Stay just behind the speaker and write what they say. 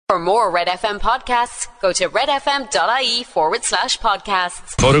For more Red FM podcasts, go to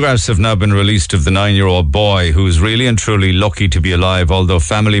redfm.ie/podcasts. Photographs have now been released of the 9-year-old boy who's really and truly lucky to be alive, although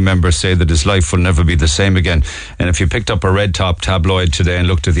family members say that his life will never be the same again. And if you picked up a red top tabloid today and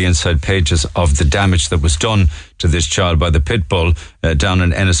looked at the inside pages of the damage that was done to this child by the pit bull down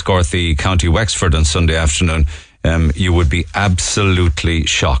in Enniscorthy, County Wexford on Sunday afternoon, you would be absolutely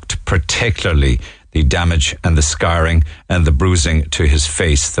shocked, particularly the damage and the scarring and the bruising to his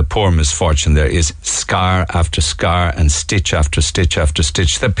face. The poor misfortune. There is scar after scar and stitch after stitch after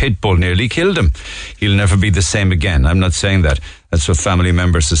stitch. The pit bull nearly killed him. He'll never be the same again. I'm not saying that. That's what family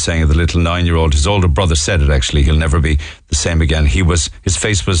members are saying of the little 9-year-old. His older brother said it, actually. He'll never be the same again. His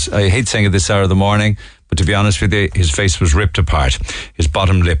face was, I hate saying it this hour of the morning, but to be honest with you, his face was ripped apart. His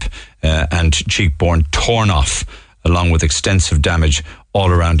bottom lip and cheekbone torn off, along with extensive damage all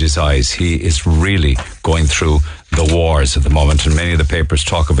around his eyes. He is really going through the wars at the moment, and many of the papers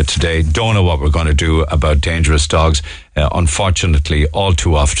talk of it today. Don't know what we're going to do about dangerous dogs. Unfortunately, all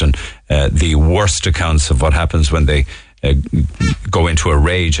too often, the worst accounts of what happens when they go into a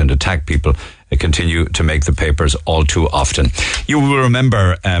rage and attack people continue to make the papers all too often. You will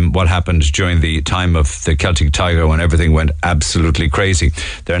remember what happened during the time of the Celtic Tiger when everything went absolutely crazy.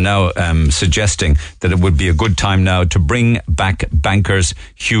 They're now suggesting that it would be a good time now to bring back bankers'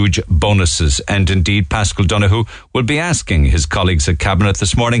 huge bonuses. And indeed, Paschal Donoghue will be asking his colleagues at Cabinet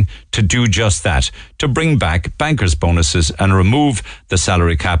this morning to do just that, to bring back bankers' bonuses and remove the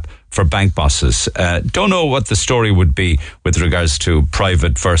salary cap for bank bosses. Don't know what the story would be with regards to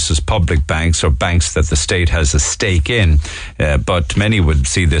private versus public banks or banks that the state has a stake in, but many would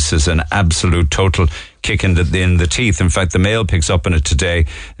see this as an absolute total kick in the teeth. In fact, the Mail picks up on it today,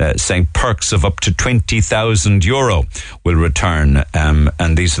 saying perks of up to €20,000 will return,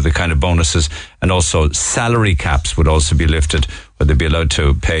 and these are the kind of bonuses. And also salary caps would also be lifted, where they'd be allowed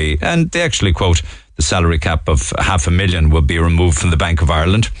to pay, and they actually quote, the salary cap of $500,000 will be removed from the Bank of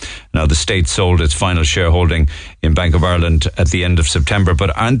Ireland. Now, the state sold its final shareholding in Bank of Ireland at the end of September, but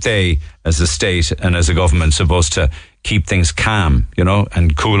aren't they, as a state and as a government, supposed to keep things calm,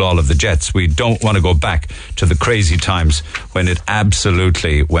 and cool all of the jets? We don't want to go back to the crazy times when it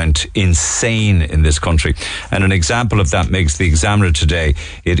absolutely went insane in this country. And an example of that makes the Examiner today.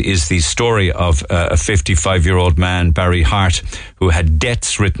 It is the story of a 55-year-old man, Barry Hart, who had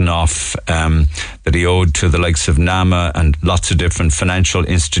debts written off that he owed to the likes of NAMA and lots of different financial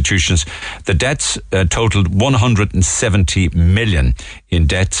institutions. The debts totaled 170 million in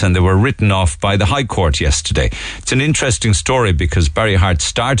debts, and they were written off by the High Court yesterday. It's an interesting story because Barry Hart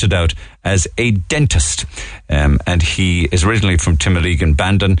started out as a dentist, and he is originally from Timoleague and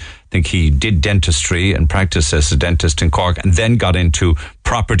Bandon. I think he did dentistry and practiced as a dentist in Cork, and then got into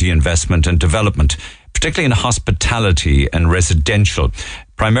property investment and development, particularly in hospitality and residential,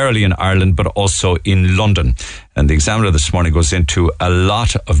 primarily in Ireland, but also in London. And the Examiner this morning goes into a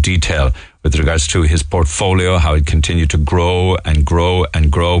lot of detail with regards to his portfolio, how it continued to grow and grow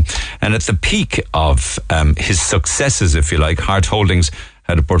and grow. And at the peak of his successes, if you like, Hart Holdings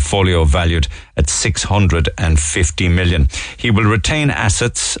had a portfolio valued at 650 million. He will retain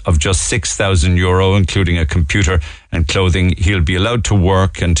assets of just €6,000, including a computer and clothing. He'll be allowed to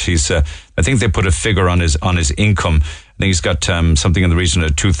work, and he's, I think they put a figure on his income. I think he's got something in the region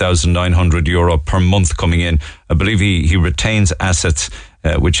of €2,900 per month coming in. I believe he retains assets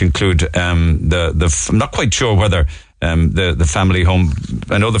which include I'm not quite sure whether the family home.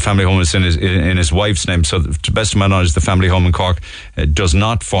 I know the family home is in his wife's name, so to the best of my knowledge, the family home in Cork does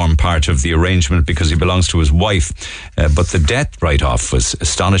not form part of the arrangement because he belongs to his wife. But the debt write-off was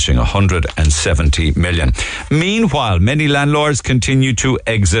astonishing, 170 million. Meanwhile, many landlords continue to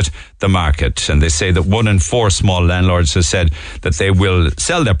exit the market, and they say that 1 in 4 small landlords have said that they will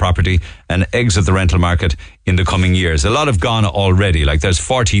sell their property and exit the rental market in the coming years. A lot have gone already, like there's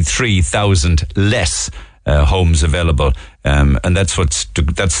 43,000 less homes available, and that's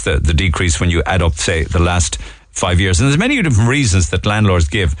the decrease when you add up, say, the last 5 years. And there's many different reasons that landlords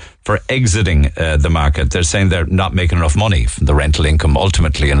give for exiting the market. They're saying they're not making enough money from the rental income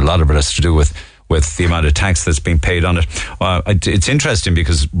ultimately, and a lot of it has to do with the amount of tax that's being paid on it. It's interesting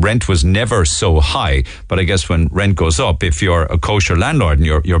because rent was never so high, but I guess when rent goes up, if you're a kosher landlord and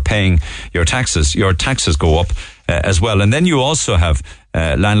you're paying your taxes go up as well. And then you also have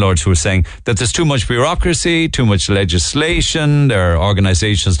landlords who are saying that there's too much bureaucracy, too much legislation. There are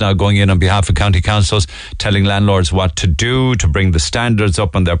organisations now going in on behalf of county councils telling landlords what to do to bring the standards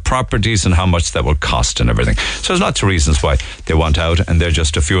up on their properties and how much that will cost and everything. So there's lots of reasons why they want out, and they're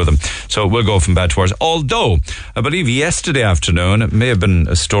just a few of them. So we'll go from bad to worse. Although, I believe yesterday afternoon, it may have been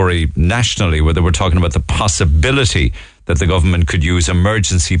a story nationally where they were talking about the possibility that the government could use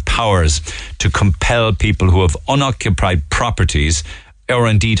emergency powers to compel people who have unoccupied properties or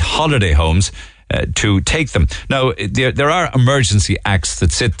indeed holiday homes to take them. Now, there are emergency acts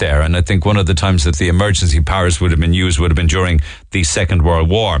that sit there, and I think one of the times that the emergency powers would have been used would have been during the Second World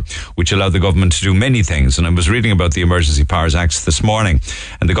War, which allowed the government to do many things. And I was reading about the emergency powers acts this morning,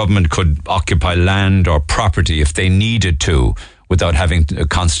 and the government could occupy land or property if they needed to, without having a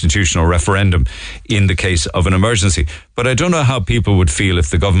constitutional referendum in the case of an emergency. But I don't know how people would feel if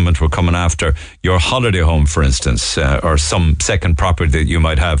the government were coming after your holiday home, for instance, or some second property that you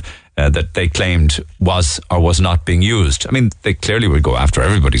might have that they claimed was or was not being used. I mean, they clearly would go after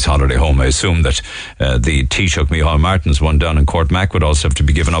everybody's holiday home. I assume that the Taoiseach Micheál Martin's one down in Courtmac would also have to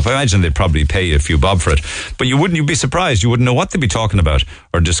be given up. I imagine they'd probably pay a few bob for it. But you'd be surprised. You wouldn't know what they'd be talking about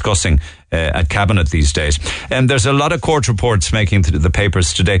or discussing at Cabinet these days. And there's a lot of court reports making the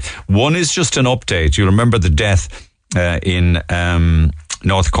papers today. One is just an update. You'll remember the death in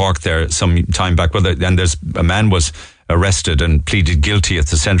North Cork there some time back. And there's a man was arrested and pleaded guilty at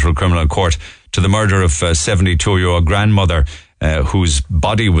the Central Criminal Court to the murder of 72-year-old grandmother whose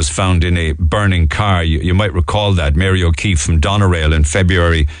body was found in a burning car. You might recall that, Mary O'Keefe from Doneraile in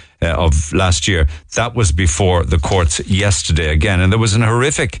February of last year. That was before the courts yesterday again. And there was an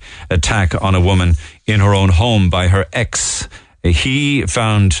horrific attack on a woman in her own home by her ex. He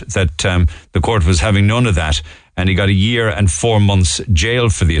found that the court was having none of that, and he got a year and 4 months jail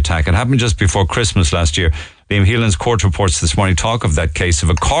for the attack. It happened just before Christmas last year. Liam Heelan's court reports this morning talk of that case of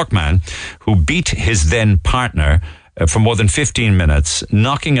a Cork man who beat his then partner for more than 15 minutes,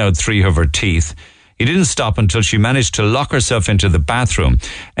 knocking out 3 of her teeth. He didn't stop until she managed to lock herself into the bathroom,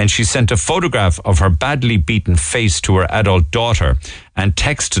 and she sent a photograph of her badly beaten face to her adult daughter and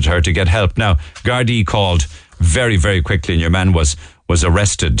texted her to get help. Now, Gardaí called very, very quickly, and your man was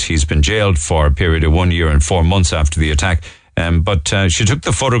arrested. He's been jailed for a period of 1 year and 4 months after the attack. But she took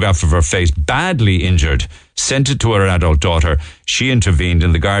the photograph of her face, badly injured, sent it to her adult daughter. She intervened,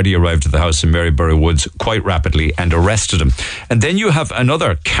 and the Gardaí arrived at the house in Marybury Woods quite rapidly and arrested him. And then you have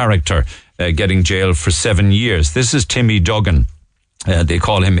another character getting jailed for 7 years. This is Timmy Duggan. They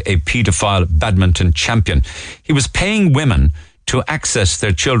call him a paedophile badminton champion. He was paying women to access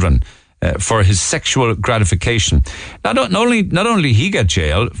their children for his sexual gratification. Not only he got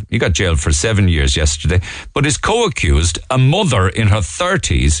jailed for 7 years yesterday, but his co-accused, a mother in her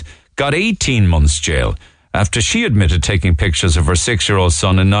 30s, got 18 months jail after she admitted taking pictures of her 6-year-old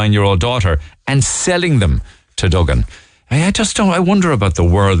son and 9-year-old daughter and selling them to Duggan. I wonder about the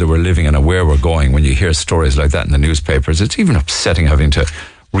world that we're living in and where we're going when you hear stories like that in the newspapers. It's even upsetting having to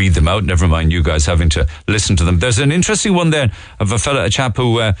read them out, never mind you guys having to listen to them. There's an interesting one there of a chap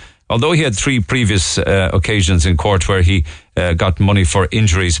who, although he had 3 previous occasions in court where he got money for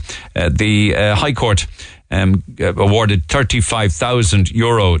injuries, the High Court awarded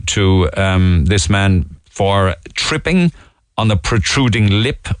 €35,000 to this man for tripping on the protruding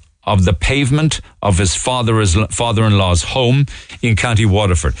lip of the pavement of his father-in-law's home in County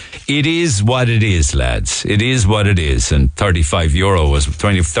Waterford. It is what it is, lads. It is what it is. And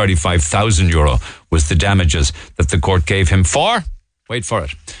 €35,000 was the damages that the court gave him for, wait for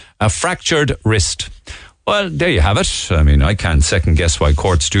it, a fractured wrist. Well, there you have it. I mean, I can't second guess why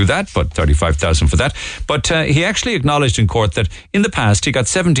courts do that, but 35,000 for that. But he actually acknowledged in court that in the past he got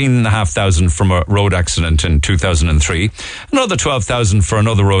 17,500 from a road accident in 2003, another 12,000 for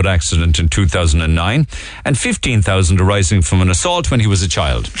another road accident in 2009, and 15,000 arising from an assault when he was a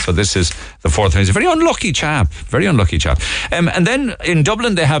child. So this is the fourth one. He's a very unlucky chap. And then in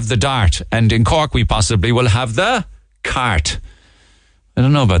Dublin they have the dart, and in Cork we possibly will have the cart. I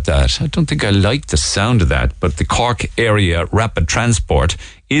don't know about that. I don't think I like the sound of that, but the Cork area rapid transport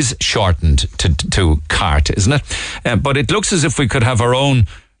is shortened to cart, isn't it? But it looks as if we could have our own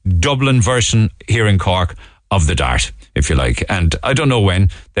Dublin version here in Cork of the dart, if you like. And I don't know when.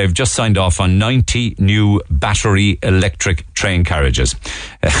 They've just signed off on 90 new battery electric train carriages.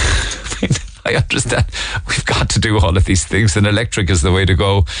 I understand we've got to do all of these things, and electric is the way to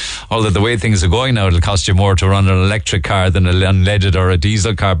go. Although the way things are going now, it'll cost you more to run an electric car than an unleaded or a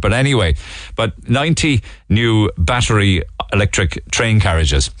diesel car. But anyway, 90 new battery electric train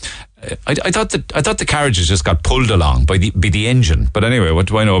carriages. I thought the carriages just got pulled along by the engine. But anyway, what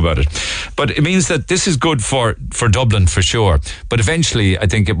do I know about it? But it means that this is good for Dublin for sure. But eventually, I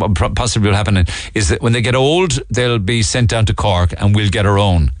think what possibly will happen is that when they get old, they'll be sent down to Cork, and we'll get our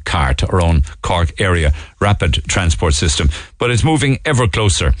own cart, our own Cork area rapid transport system. But it's moving ever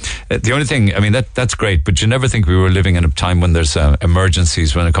closer. The only thing, I mean, that's great, but you never think we were living in a time when there's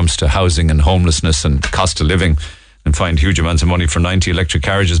emergencies when it comes to housing and homelessness and cost of living. and fined huge amounts of money for 90 electric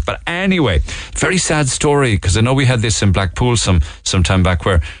carriages. But anyway, very sad story, because I know we had this in Blackpool some time back,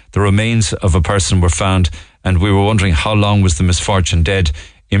 where the remains of a person were found, and we were wondering how long was the misfortune dead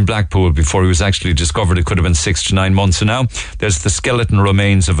in Blackpool before he was actually discovered. It could have been 6 to 9 months. And now there's the skeleton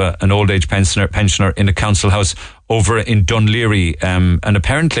remains of an old age pensioner in a council house over in Dunleary. And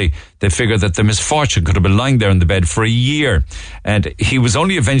apparently they figure that the misfortune could have been lying there in the bed for a year. And he was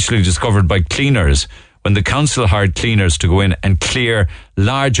only eventually discovered by cleaners when the council hired cleaners to go in and clear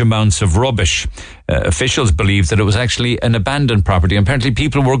large amounts of rubbish. Officials believe that it was actually an abandoned property. Apparently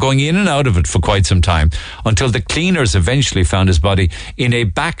people were going in and out of it for quite some time, until the cleaners eventually found his body in a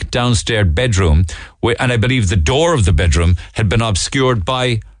back downstairs bedroom, and I believe the door of the bedroom had been obscured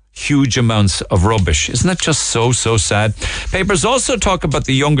by huge amounts of rubbish. Isn't that just so sad? Papers also talk about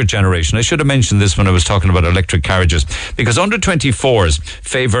the younger generation. I should have mentioned this when I was talking about electric carriages, because under 24s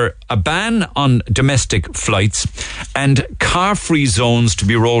favour a ban on domestic flights and car-free zones to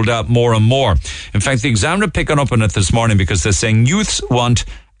be rolled out more and more. In fact, the Examiner picking up on it this morning, because they're saying youths want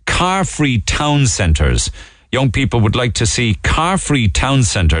car-free town centres. Young people would like to see car-free town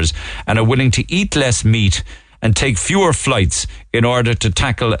centres and are willing to eat less meat and take fewer flights in order to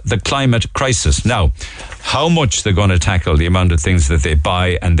tackle the climate crisis. Now, how much they're going to tackle the amount of things that they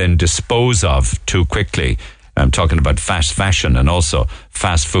buy and then dispose of too quickly. I'm talking about fast fashion and also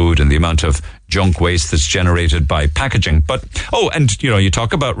fast food and the amount of junk waste that's generated by packaging. But, and you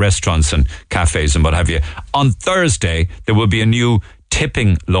talk about restaurants and cafes and what have you. On Thursday, there will be a new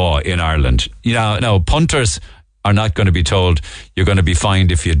tipping law in Ireland. Now, punters are not going to be told you're going to be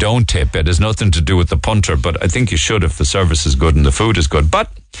fined if you don't tip. It has nothing to do with the punter, but I think you should if the service is good and the food is good.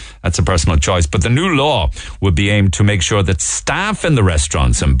 But that's a personal choice. But the new law would be aimed to make sure that staff in the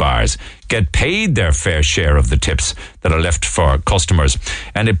restaurants and bars get paid their fair share of the tips that are left for customers.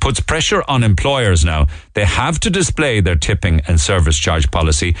 And it puts pressure on employers now. They have to display their tipping and service charge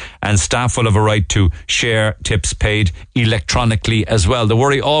policy, and staff will have a right to share tips paid electronically as well. The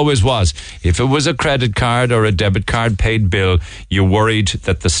worry always was, if it was a credit card or a debit card paid bill, you worried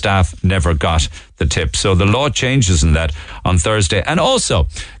that the staff never got the tip. So the law changes in that on Thursday. And also,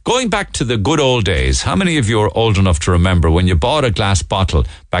 going back to the good old days, how many of you are old enough to remember when you bought a glass bottle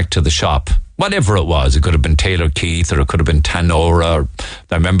back to the shop? Whatever it was, it could have been Taylor Keith, or it could have been Tanora, or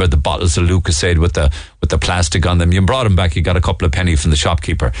I remember the bottles of Lucasade with the plastic on them. You brought them back, you got a couple of pennies from the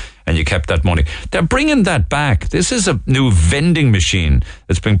shopkeeper, and you kept that money. They're bringing that back. This is a new vending machine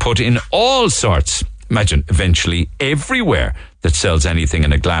that's been put in all sorts. Imagine, eventually, everywhere that sells anything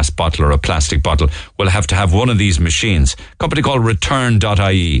in a glass bottle or a plastic bottle will have to have one of these machines. A company called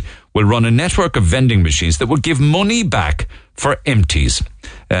Return.ie will run a network of vending machines that will give money back for empties.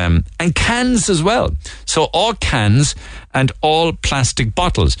 And cans as well. So all cans and all plastic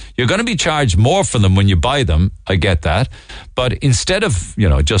bottles. You're going to be charged more for them when you buy them. I get that. But instead of,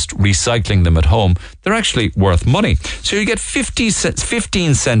 just recycling them at home, they're actually worth money. So you get 15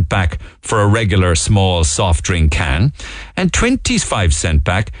 cents back for a regular small soft drink can and 25 cents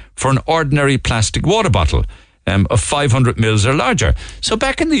back for an ordinary plastic water bottle. Of 500 mils or larger. So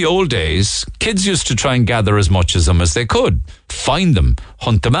back in the old days, kids used to try and gather as much as them as they could. Find them,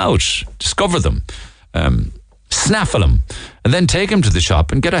 hunt them out, discover them, snaffle them, and then take them to the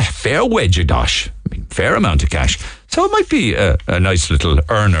shop and get a fair wedge of dosh. Fair amount of cash. So it might be a nice little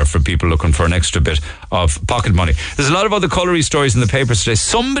earner for people looking for an extra bit of pocket money. There's a lot of other colory stories in the papers today.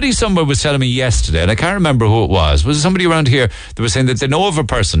 Somebody somewhere was telling me yesterday, and I can't remember who it was. Was it somebody around here that was saying that they know of a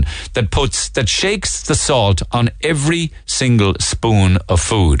person that shakes the salt on every single spoon of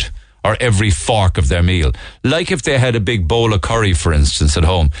food or every fork of their meal? Like if they had a big bowl of curry, for instance, at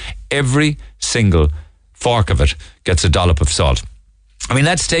home, every single fork of it gets a dollop of salt. I mean,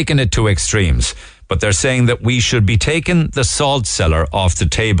 that's taking it to extremes. But they're saying that we should be taking the salt cellar off the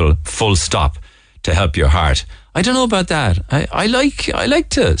table, full stop, to help your heart. I don't know about that. I like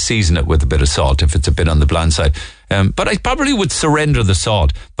to season it with a bit of salt if it's a bit on the bland side. But I probably would surrender the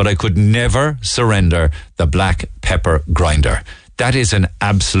salt, but I could never surrender the black pepper grinder. That is an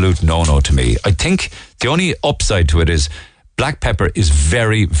absolute no-no to me. I think the only upside to it is black pepper is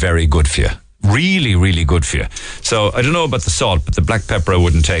very, very good for you. Really, really good for you. So I don't know about the salt, but the black pepper I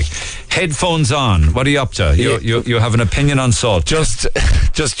wouldn't take. Headphones on. What are you up to? You have an opinion on salt? Just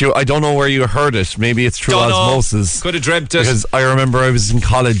you. I don't know where you heard it. Maybe it's through osmosis. Could have dreamt it. Because I remember I was in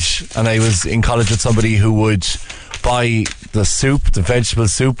college, and I was in college with somebody who would buy the soup, the vegetable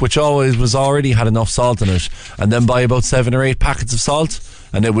soup, which always was already had enough salt in it, and then buy about 7 or 8 packets of salt.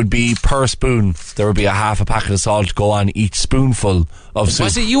 and it would be per spoon. There would be a half a packet of salt go on each spoonful of soup.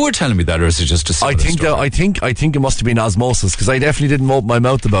 Was it you were telling me that, or is it just a similar I think it must have been osmosis, because I definitely didn't open my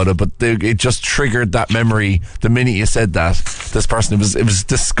mouth about it, but it just triggered that memory the minute you said that. This person, it was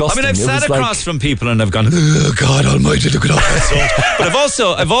disgusting. I mean, I've sat across from people and I've gone, oh, God Almighty, look at all that salt. But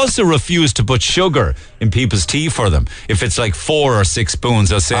I've also refused to put sugar in people's tea for them. If it's like 4 or 6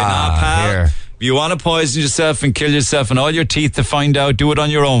 spoons, I'll say, nah, pal. Here. If you want to poison yourself and kill yourself and all your teeth to find out, do it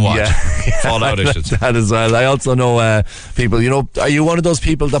on your own watch. Yeah. Fall out, I should say. That as well. I also know people, are you one of those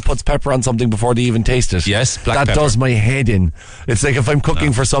people that puts pepper on something before they even taste it? Yes, black pepper. That does my head in. It's like if I'm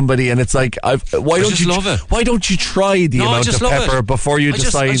cooking for somebody and it's like, why don't you try the amount of pepper before you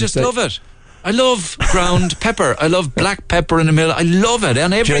decide? I just love it. I love ground pepper. I love black pepper in the middle. I love it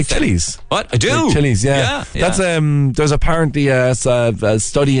on everything. Do you like chilies? What? I do. Like chilies, yeah. That's there's apparently a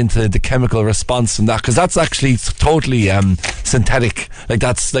study into the chemical response from that, because that's actually totally synthetic. Like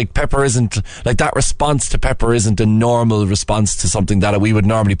that's like pepper isn't like that response to pepper isn't a normal response to something that we would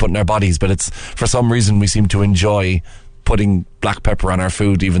normally put in our bodies, but it's for some reason we seem to enjoy putting black pepper on our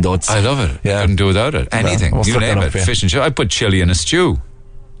food, even though it's. I love it. Yeah. Couldn't do without it. Anything. Well, you name it. Fish and chips. I put chili in a stew.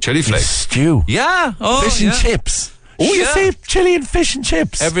 Chili flakes. Stew. Yeah. Oh, fish and chips. Oh, you say chili and fish and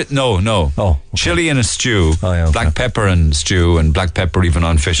chips? No. Oh, okay. Chili in a stew. Oh, yeah, okay. Black pepper and stew, and black pepper even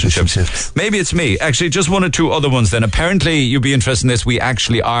on fish and chips. Maybe it's me. Actually, just 1 or 2 other ones then. Apparently, you'll be interested in this. We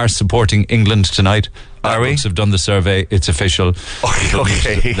actually are supporting England tonight. Are we? Have done the survey. It's official.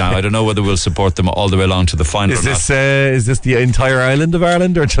 Okay. Now, I don't know whether we'll support them all the way along to the final. Is this the entire island of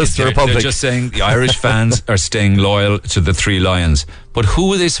Ireland, or just the Republic? They're just saying the Irish fans are staying loyal to the 3 Lions. But who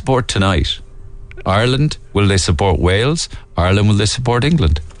will they support tonight? Ireland? Will they support Wales? Ireland? Will they support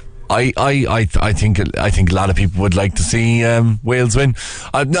England? I think a lot of people would like to see Wales win.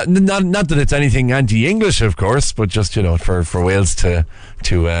 Not that it's anything anti-English, of course, but just for Wales to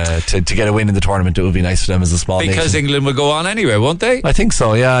get a win in the tournament, it would be nice for them as a small nation. Because England will go on anyway, won't they? I think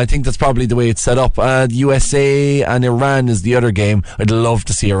so. Yeah, I think that's probably the way it's set up. USA and Iran is the other game. I'd love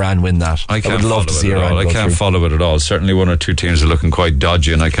to see Iran win that. I would love to see Iran. I can't follow it at all. Certainly, 1 or 2 teams are looking quite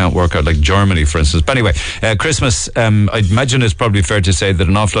dodgy, and I can't work out, like Germany, for instance. But anyway, Christmas. I'd imagine it's probably fair to say that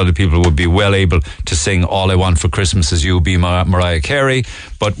an awful lot of people would be well able to sing All I Want for Christmas Is You be Mariah Carey,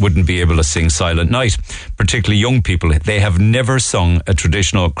 but wouldn't be able to sing Silent Night. Particularly young people, they have never sung a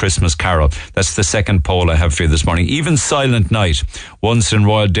traditional Christmas carol. That's the second poll I have for you this morning. Even Silent Night, once in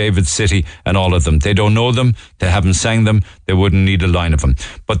Royal David City, and all of them. They don't know them, they haven't sang them, they wouldn't need a line of them.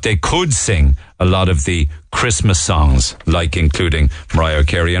 But they could sing a lot of the Christmas songs, like including Mariah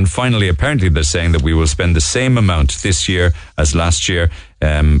Carey. And finally, apparently they're saying that we will spend the same amount this year as last year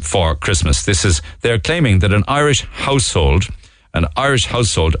for Christmas. They're claiming that an Irish household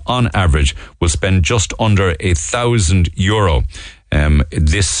on average will spend just under €1,000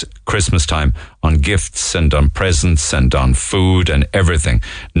 this Christmas time on gifts and on presents and on food and everything.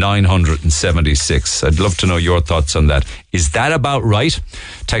 976. I'd love to know your thoughts on that. Is that about right?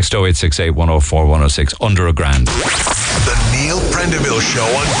 Text 0868 104 106. Under £1,000. The Neil Prendeville Show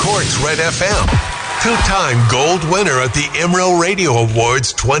on Cork's Red FM. 2-time gold winner at the Imro Radio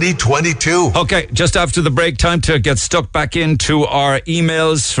Awards 2022. Okay, just after the break, time to get stuck back into our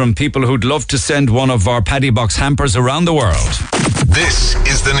emails from people who'd love to send one of our Paddy Box hampers around the world. This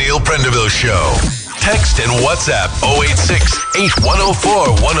is the Neil Prendeville Show. Text and WhatsApp 086 8104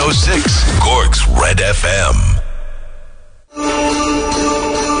 106. Cork's Red FM.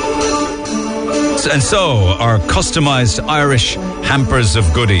 And so, our customized Irish hampers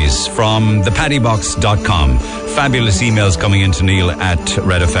of goodies from thepaddybox.com. Fabulous emails coming into Neil at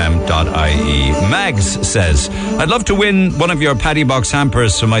redfm.ie. Mags says, I'd love to win one of your Paddy Box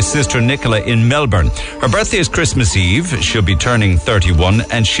hampers for my sister Nicola in Melbourne. Her birthday is Christmas Eve. She'll be turning 31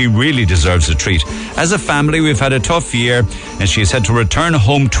 and she really deserves a treat. As a family, we've had a tough year and she's had to return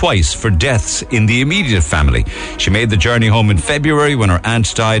home twice for deaths in the immediate family. She made the journey home in February when her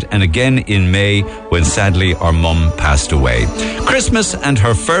aunt died, and again in May when sadly our mum passed away. Christmas and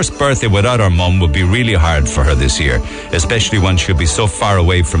her first birthday without our mum will be really hard for her this year, especially when she'll be so far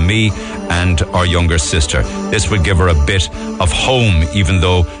away from me and our younger sister. This would give her a bit of home, even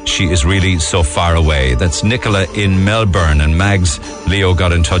though she is really so far away. That's Nicola in Melbourne, and Mags Leo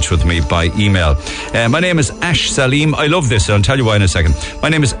got in touch with me by email. My name is Ash Salim. I love this. I'll tell you why in a second. My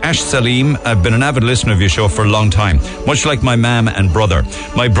name is Ash Salim. I've been an avid listener of your show for a long time, much like my mam and brother.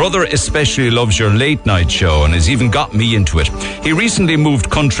 My brother especially loves your late night show and has even got me into it. He recently moved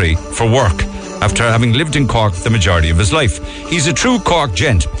country for work after having lived in Cork the majority of his life. He's a true Cork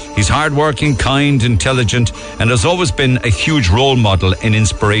gent. He's hardworking, kind, intelligent, and has always been a huge role model and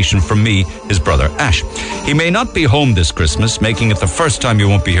inspiration for me, his brother Ash. He may not be home this Christmas, making it the first time he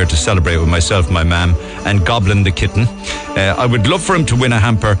won't be here to celebrate with myself, my mam, and Goblin the kitten. I would love for him to win a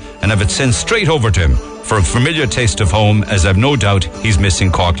hamper and have it sent straight over to him for a familiar taste of home, as I've no doubt he's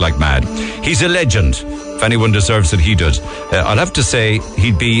missing Cork like mad. He's a legend. If anyone deserves it, he does. I'll have to say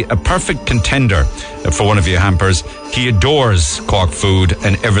he'd be a perfect contender for one of your hampers. He adores Cork food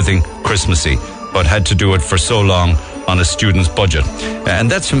and everything Christmassy, but had to do it for so long on a student's budget. And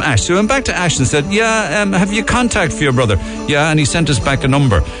that's from Ash. So I went back to Ash and said, have you contact for your brother? Yeah, and he sent us back a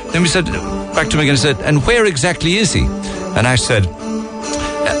number. Then we said, back to him again, and said, and where exactly is he? And Ash said,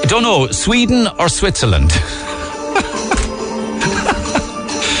 I don't know, Sweden or Switzerland?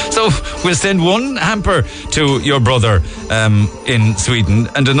 So we'll send one hamper to your brother in Sweden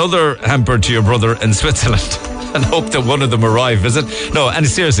and another hamper to your brother in Switzerland. And hope that one of them arrive, is it? No, and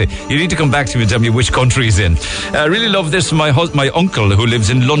seriously, you need to come back to me and tell me which country he's in. I really love this from my uncle who lives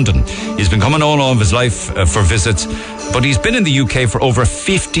in London. He's been coming all of his life for visits, but he's been in the UK for over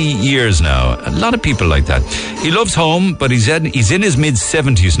 50 years now. A lot of people like that. He loves home, but he's in his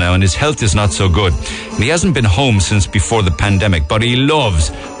mid-70s now and his health is not so good. And he hasn't been home since before the pandemic, but he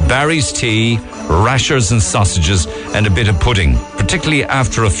loves Barry's tea, rashers and sausages, and a bit of pudding, particularly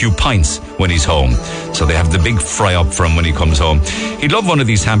after a few pints when he's home. So they have the big fry up for him when he comes home. He'd love one of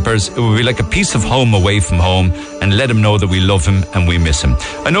these hampers. It would be like a piece of home away from home, and let him know that we love him and we miss him.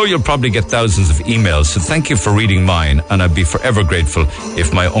 I know you'll probably get thousands of emails, so thank you for reading mine, and I'd be forever grateful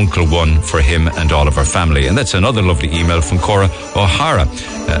if my uncle won for him and all of our family. And that's another lovely email from Cora O'Hara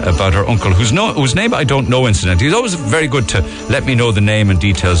about her uncle, whose name I don't know, incidentally. He's always very good to let me know the name and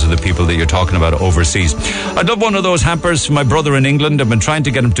details of the people that you're talking about overseas. I'd love one of those hampers for my brother in England. I've been trying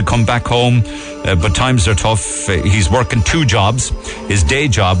to get him to come back home, but times are tough. He's working 2 jobs. His day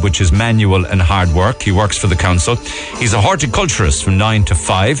job, which is manual and hard work. He works for the council. He's a horticulturist from 9 to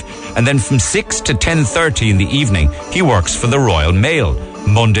 5, and then from 6 to 10:30 in the evening, he works for the Royal Mail,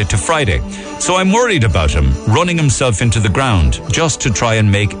 Monday to Friday. So I'm worried about him running himself into the ground just to try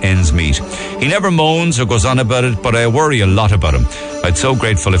and make ends meet. He never moans or goes on about it, but I worry a lot about him. I'd so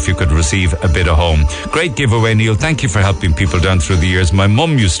grateful if you could receive a bit of home. Great giveaway, Neil. Thank you for helping people down through the years. My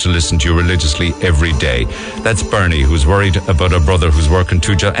mum used to listen to you religiously every day. That's Bernie, who's worried about a brother who's working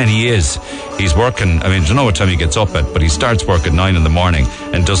 2 jobs. And he is. He's working, I don't know what time he gets up at, but he starts work at 9 in the morning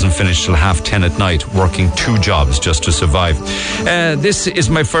and doesn't finish till 10:30 at night, working 2 jobs just to survive. This is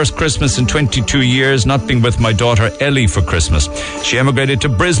my first Christmas in 22 years, not being with my daughter Ellie for Christmas. She emigrated to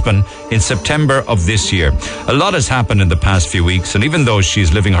Brisbane in September of this year. A lot has happened in the past few weeks, and even though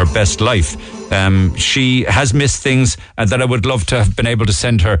she's living her best life, she has missed things that I would love to have been able to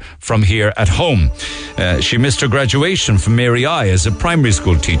send her from here at home. She missed her graduation from Mary I as a primary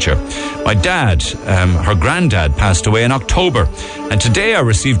school teacher. My dad, her granddad, passed away in October, and today I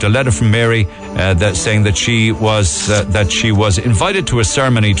received a letter from Mary saying that she was invited to a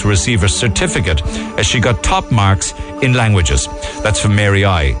ceremony to receive a certificate as she got top marks in languages. That's from Mary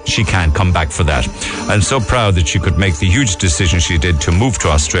I. She can't come back for that. I'm so proud that she could make the huge decision she did to move to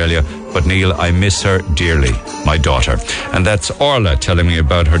Australia. But Neil, I miss her dearly, my daughter. And that's Orla telling me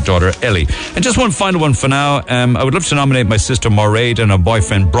about her daughter Ellie. And just one final one for now. I would love to nominate my sister Mairead and her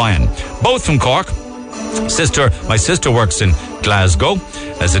boyfriend Brian, both from Cork. My sister works in Glasgow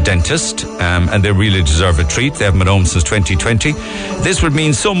as a dentist, and they really deserve a treat. They haven't been home since 2020. This would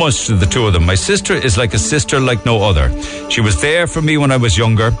mean so much to the two of them. My sister is like a sister like no other. She was there for me when I was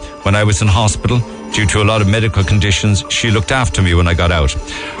younger, when I was in hospital. Due to a lot of medical conditions, she looked after me when I got out.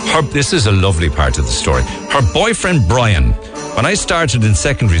 This is a lovely part of the story. Her boyfriend Brian, when I started in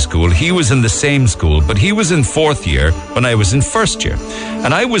secondary school, he was in the same school, but he was in 4th year when I was in 1st year.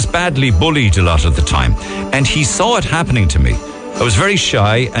 And I was badly bullied a lot of the time, and he saw it happening to me. I was very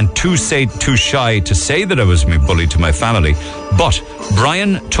shy and too shy to say that I was being bullied to my family, but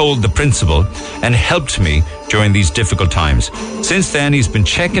Brian told the principal and helped me during these difficult times. Since then, he's been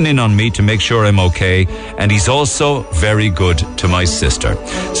checking in on me to make sure I'm okay, and he's also very good to my sister.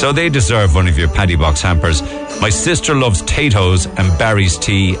 So they deserve one of your Paddy Box hampers. My sister loves Tato's and Barry's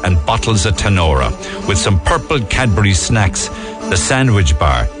tea and bottles of Tenora with some purple Cadbury snacks. The sandwich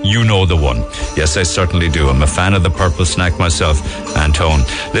bar, you know the one. Yes, I certainly do. I'm a fan of the purple snack myself, Antone.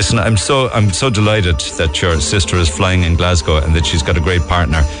 Listen, I'm so delighted that your sister is flying in Glasgow and that she's got a great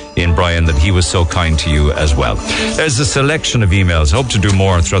partner in Brian that he was so kind to you as well. There's a selection of emails. I hope to do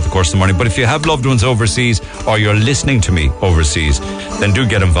more throughout the course of the morning. But if you have loved ones overseas or you're listening to me overseas, then do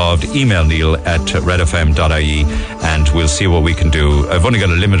get involved. Email Neil at redfm.ie and we'll see what we can do. I've only got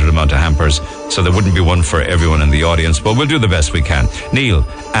a limited amount of hampers, so there wouldn't be one for everyone in the audience, but we'll do the best we can. Neil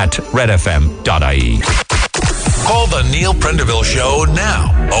at redfm.ie. Call the Neil Prendeville Show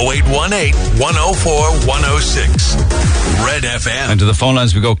now. 0818 104 106. Red FM. And to the phone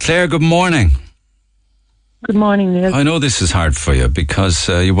lines we go. Claire, good morning. Good morning, Neil. I know this is hard for you because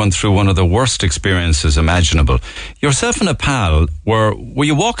you went through one of the worst experiences imaginable. Yourself and a pal, were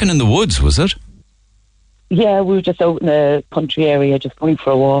you walking in the woods, was it? Yeah, we were just out in the country area, just going for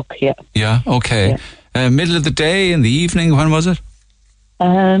a walk, yeah. Yeah, okay. Yeah. Middle of the day, in the evening, when was it?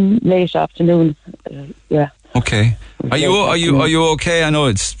 Late afternoon, yeah. Okay. Are you okay? I know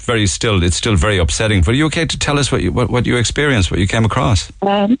it's still very upsetting, but are you okay to tell us what you experienced, what you came across?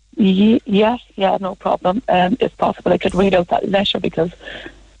 Yeah, no problem. It's possible I could read out that letter because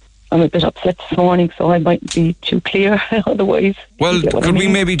I'm a bit upset this morning, so I might be too clear otherwise. Well, could we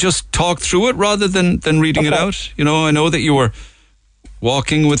maybe just talk through it rather than reading it out? You know, I know that you were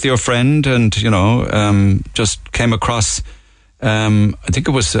walking with your friend and, just came across... I think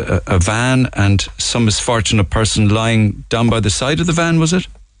it was a van and some misfortunate person lying down by the side of the van, was it?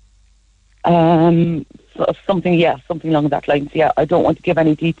 Something along that lines, yeah. I don't want to give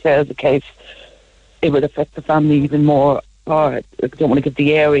any details in case it would affect the family even more, or I don't want to give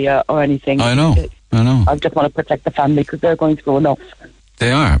the area or anything. I know. I just want to protect the family because they're going through enough.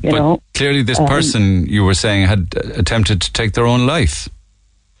 They are, but clearly this person, you were saying, had attempted to take their own life.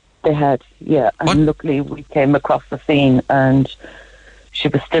 They had, yeah. And luckily we came across the scene and she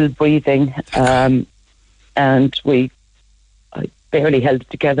was still breathing. And I barely held it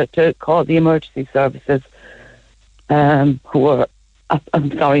together to call the emergency services, who were,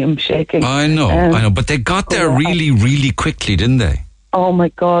 I'm sorry, I'm shaking. I know. But they got there really, really quickly, didn't they? Oh my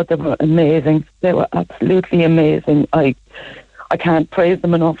God, they were amazing. They were absolutely amazing. I can't praise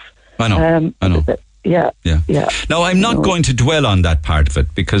them enough. I know. Yeah. Now, I'm not going to dwell on that part of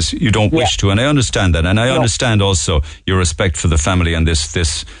it because you don't wish to, and I understand that. And I understand also your respect for the family and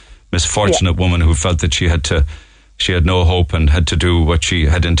this misfortunate woman who felt that she had no hope and had to do what she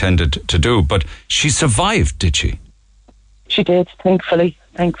had intended to do. But she survived, did she? She did, thankfully.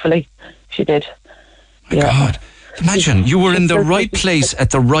 She did. My God. Imagine, you were in the right place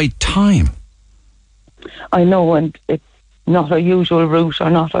at the right time. I know, and it's not our usual route or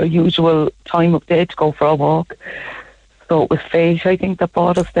not our usual time of day to go for a walk. So it was fate, I think, that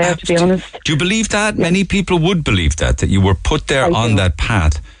brought us there, to be honest. Do you believe that? Yeah. Many people would believe that you were put there on that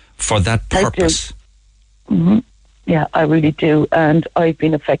path for that purpose. I do. Mm-hmm. Yeah, I really do. And I've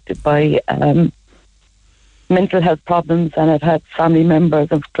been affected by mental health problems, and I've had family members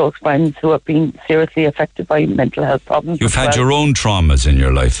and close friends who have been seriously affected by mental health problems. You've had your own traumas in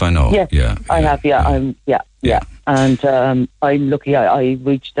your life, I know. Yes, I have, yeah. And I'm lucky I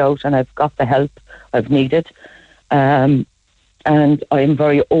reached out and I've got the help I've needed. And I'm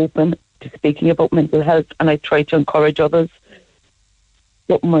very open to speaking about mental health, and I try to encourage others.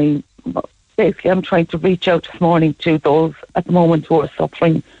 But basically I'm trying to reach out this morning to those at the moment who are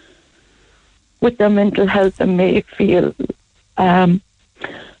suffering with their mental health and may feel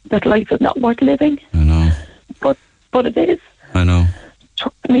that life is not worth living. I know. But it is. I know.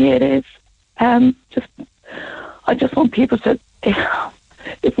 Trust me, it is. I just want people to,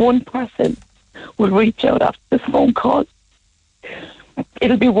 if one person will reach out after this phone call,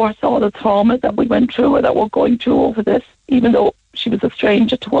 it'll be worth all the trauma that we went through or that we're going through over this, even though she was a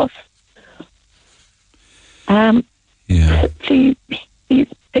stranger to us. Please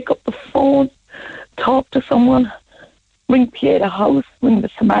pick up the phone, talk to someone, ring Pieta House, ring the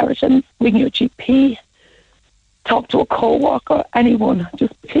Samaritans, ring your GP, talk to a co-worker, anyone.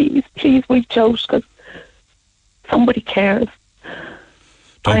 Just please reach out because somebody cares.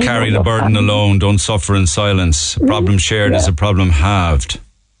 Don't carry the burden alone. Don't suffer in silence. A problem shared is a problem halved.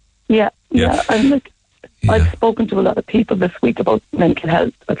 Yeah. I've spoken to a lot of people this week about mental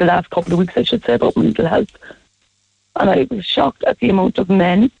health, or the last couple of weeks I should say, about mental health. And I was shocked at the amount of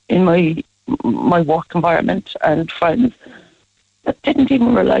men in my work environment and friends that didn't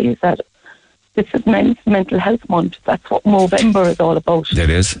even realise that this is Men's Mental Health Month. That's what Movember is all about. It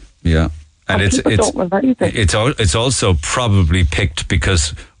is, yeah. And it's also probably picked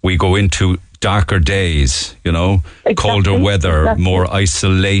because we go into darker days, colder weather, more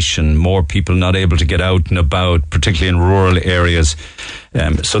isolation, more people not able to get out and about, particularly in rural areas.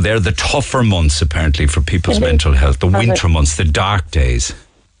 So they're the tougher months, apparently, for people's mental health, the winter months, the dark days.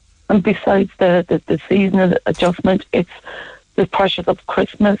 And besides the seasonal adjustment, it's The pressures of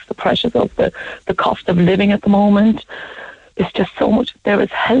Christmas, the pressures of the cost of living at the moment. It's just so much. There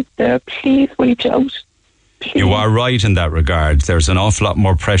is help there. Please reach out. Please. You are right in that regard. There's an awful lot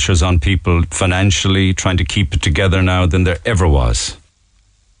more pressures on people financially trying to keep it together now than there ever was.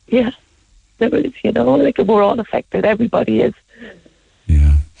 Yeah, there is, like we're all affected. Everybody is.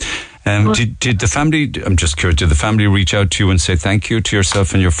 Yeah. Did the family, I'm just curious, did the family reach out to you and say thank you to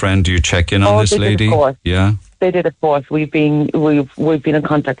yourself and your friend? Do you check in on this lady? Of course. Yeah. They did, of course. We've been in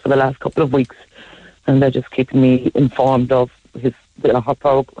contact for the last couple of weeks, and they're just keeping me informed of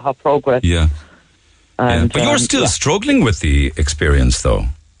her progress. Yeah. And, but you're still struggling with the experience, though.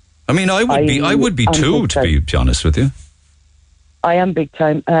 I mean, I would be too, to be honest with you. I am big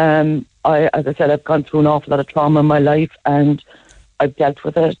time. As I said, I've gone through an awful lot of trauma in my life, and I've dealt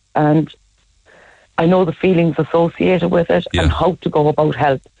with it, and I know the feelings associated with it and how to go about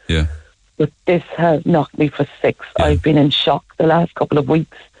help. Yeah. But this has knocked me for six. Yeah. I've been in shock the last couple of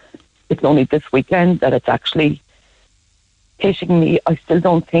weeks. It's only this weekend that it's actually hitting me. I still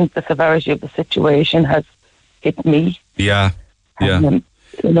don't think the severity of the situation has hit me. Yeah.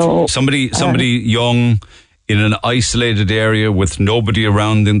 Somebody young in an isolated area with nobody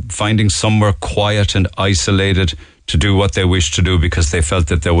around them, finding somewhere quiet and isolated to do what they wished to do because they felt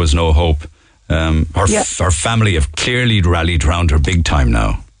that there was no hope. Her family have clearly rallied around her big time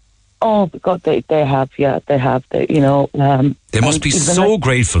now. Oh God, they have. Yeah, they have. They must be so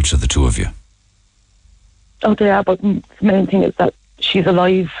grateful to the two of you. Oh, they are. But the main thing is that she's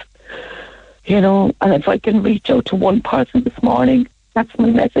alive. And if I can reach out to one person this morning, that's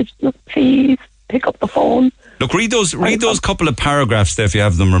my message. Look, please pick up the phone. Look, read those couple of paragraphs there if you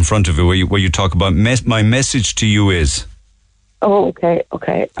have them in front of you, where you talk about my message to you is. Oh, okay.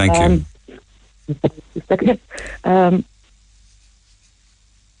 Thank you.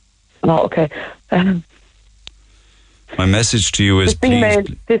 Okay. My message to you is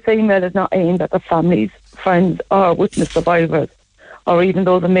this email is not aimed at the families, friends, or witness survivors, or even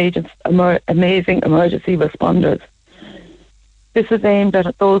those amazing emergency responders. This is aimed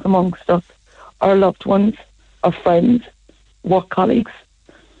at those amongst us, our loved ones, our friends, work colleagues,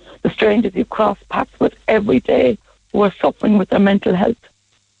 the strangers you cross paths with every day who are suffering with their mental health.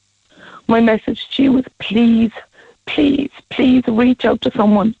 My message to you is please, please, please reach out to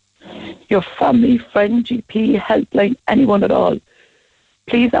someone. Your family, friend, GP, helpline, anyone at all.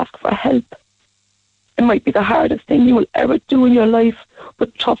 Please ask for help. It might be the hardest thing you will ever do in your life,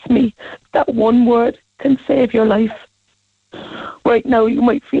 but trust me, that one word can save your life. Right now, you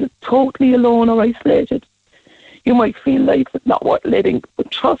might feel totally alone or isolated. You might feel life is not worth living, but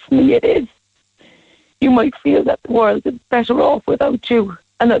trust me, it is. You might feel that the world is better off without you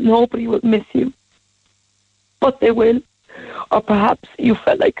and that nobody will miss you. But they will. Or perhaps you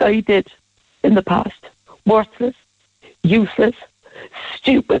felt like I did in the past. Worthless, useless,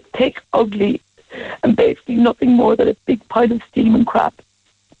 stupid, thick, ugly, and basically nothing more than a big pile of steam and crap.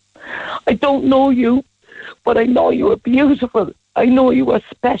 I don't know you, but I know you are beautiful. I know you are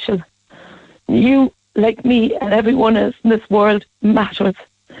special. You, like me and everyone else in this world, matters.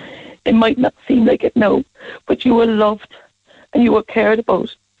 It might not seem like it now, but you are loved and you are cared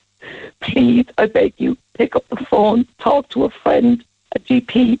about. Please, I beg you, pick up the phone, talk to a friend, a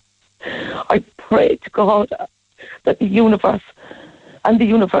GP. I pray to God that the universe,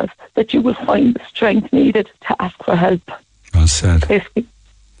 that you will find the strength needed to ask for help. Well said. Basically,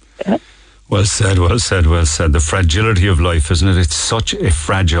 yeah. Well said. The fragility of life, isn't it? It's such a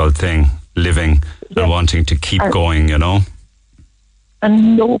fragile thing, living and wanting to keep going,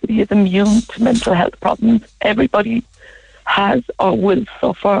 And nobody is immune to mental health problems. Everybody has or will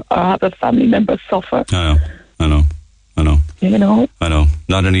suffer or have a family member suffer. I know. I know.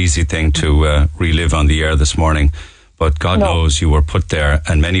 Not an easy thing to relive on the air this morning, but God knows you were put there,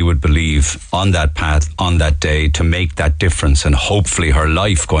 and many would believe on that path, on that day, to make that difference, and hopefully her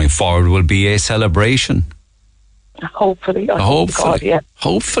life going forward will be a celebration. Hopefully.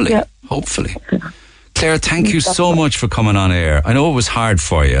 Claire, thank you so much for coming on air. I know it was hard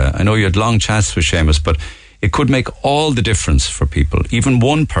for you. I know you had long chats with Seamus, but it could make all the difference for people, even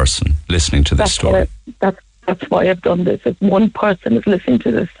one person listening to this story. That's why I've done this. If one person is listening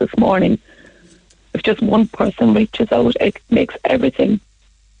to this morning, if just one person reaches out, it makes everything,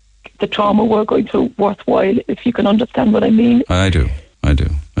 the trauma we're going through, worthwhile, if you can understand what I mean. I do.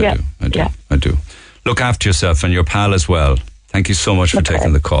 Look after yourself and your pal as well. Thank you so much for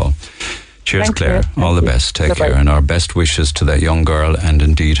taking the call. Cheers, Thank Claire. you. All the best. Take care. And our best wishes to that young girl and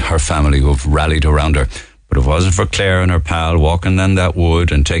indeed her family who have rallied around her. But if it wasn't for Claire and her pal walking in that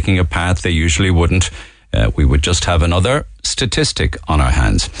wood and taking a path they usually wouldn't, we would just have another statistic on our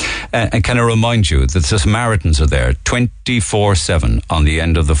hands. And can I remind you that the Samaritans are there 24/7 on the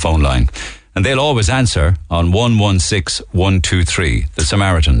end of the phone line. And they'll always answer on 116-123. The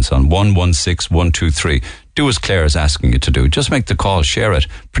Samaritans on 116-123. Do as Claire is asking you to do. Just make the call, share it.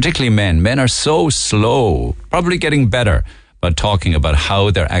 Particularly men. Men are so slow, probably getting better, but talking about how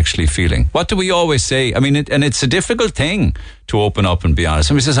they're actually feeling. What do we always say? I mean, and it's a difficult thing to open up and be honest.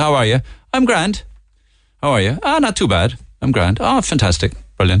 Somebody says, how are you? I'm grand. How are you? Not too bad. I'm grand. Fantastic.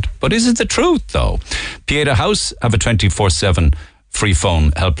 Brilliant. But is it the truth, though? Pieta House have a 24/7 free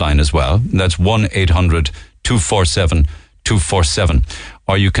phone helpline as well. That's 1-800-247-247.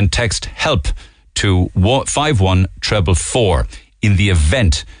 Or you can text HELP to 51444 in the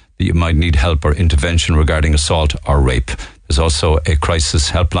event that you might need help or intervention regarding assault or rape. There's also a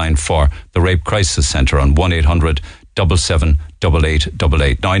crisis helpline for the Rape Crisis Centre on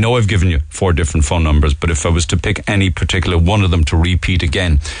 1-800-778888. Now, I know I've given you 4 different phone numbers, but if I was to pick any particular one of them to repeat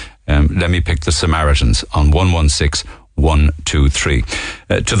again, let me pick the Samaritans on 116-123.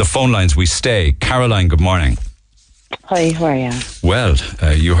 To the phone lines we stay. Caroline, good morning. Hi, how are you? Well,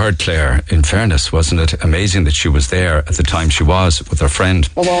 you heard Claire. In fairness, wasn't it amazing that she was there at the time she was with her friend?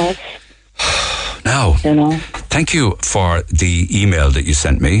 It was. Now, You know. thank you for the email that you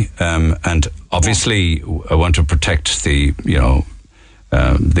sent me. And obviously, I want to protect the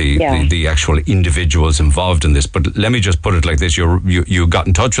actual individuals involved in this. But let me just put it like this: you got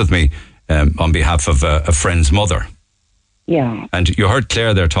in touch with me on behalf of a friend's mother. Yeah. And you heard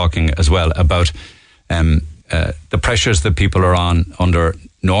Claire there talking as well about the pressures that people are under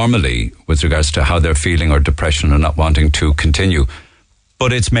normally with regards to how they're feeling or depression and not wanting to continue.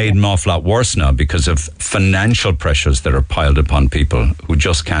 But it's made an awful lot worse now because of financial pressures that are piled upon people who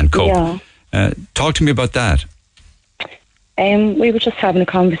just can't cope. Yeah. Talk to me about that. We were just having a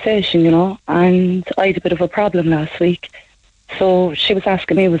conversation, and I had a bit of a problem last week. So she was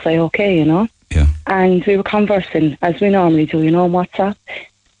asking me, was I okay, Yeah. And we were conversing, as we normally do, on WhatsApp.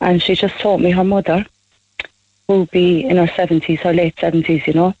 And she just told me her mother, who'll be in her 70s, her late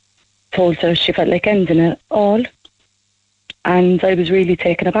 70s, told her she felt like ending it all. And I was really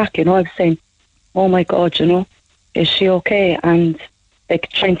taken aback, I was saying, oh my God, is she okay? And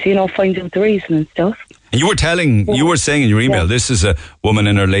trying to, find out the reason and stuff. And you were saying in your email, this is a woman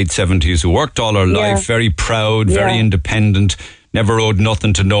in her late 70s who worked all her life, very proud, very independent, never owed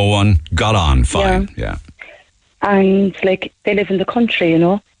nothing to no one, got on fine. Yeah. And they live in the country,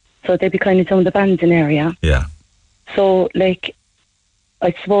 so they'd be kind of down the Bandon area. Yeah. So I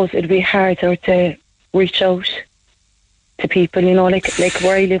suppose it'd be harder to reach out to people, like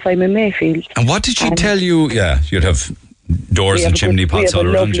where I live, I'm in Mayfield. And what did she tell you? Yeah, you'd have doors and chimney pots all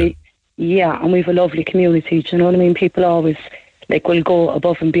around you. Yeah, and we have a lovely community, do you know what I mean? People always, will go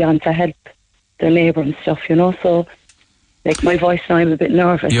above and beyond to help their neighbour and stuff, So, my voice now, I'm a bit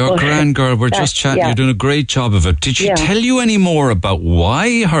nervous. You're a grand girl. We're just chatting. Yeah. You're doing a great job of it. Did she tell you any more about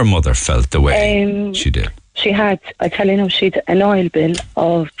why her mother felt the way she did? She had, I tell you now, she'd an oil bill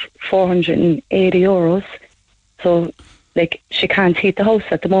of €480. So, she can't heat the house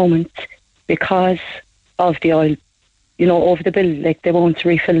at the moment because of the oil, over the bill. They won't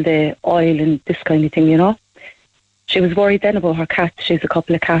refill the oil and this kind of thing, She was worried then about her cats. She has a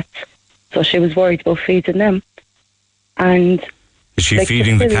couple of cats. So she was worried about feeding them. And is she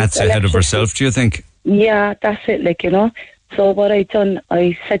feeding the cats ahead of herself, do you think? Yeah, that's it, So what I done,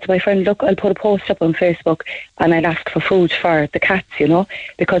 I said to my friend, look, I'll put a post up on Facebook and I'll ask for food for the cats,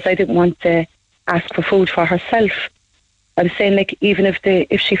 because I didn't want to ask for food for herself. I was saying, even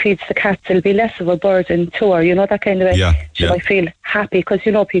if she feeds the cats, it'll be less of a burden to her, that kind of way. Yeah, she might feel happy because,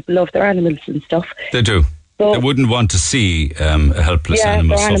 people love their animals and stuff. They do. So, they wouldn't want to see a helpless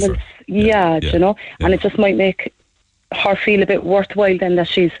animal suffer. Animals, and it just might make her feel a bit worthwhile then that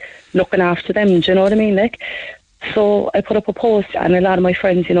she's looking after them, do you know what I mean? So I put up a post and a lot of my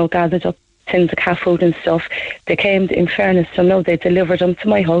friends, gathered up tins of cat food and stuff. They came, in fairness to them now, they delivered them to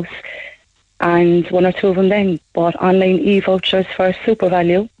my house. And one or two of them then bought online e-vouchers for Super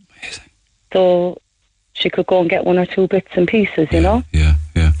Value. Amazing. So she could go and get one or two bits and pieces, Yeah.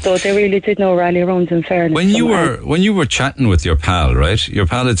 So they really did no rally around, in fairness. When you were chatting with your pal, right? Your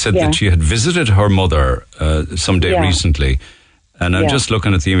pal had said that she had visited her mother someday recently. And I'm just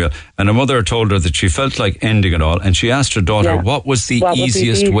looking at the email. And her mother told her that she felt like ending it all. And she asked her daughter, what was the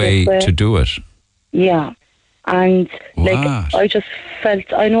easiest way to do it? Yeah. And I just felt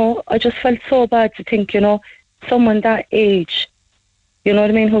so bad to think, someone that age, you know what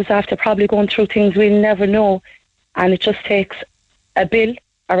I mean, who's after probably going through things we'll never know, and it just takes a bill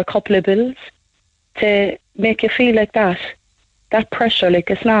or a couple of bills to make you feel like that pressure,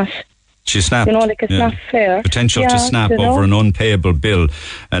 it's not She snapped. You know, like it's not fair. Potential to snap over an unpayable bill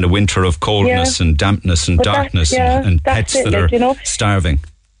and a winter of coldness and dampness and darkness and pets that are starving.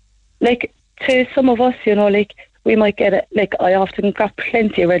 Like, to some of us, you know, like, we might get it. Like, I often got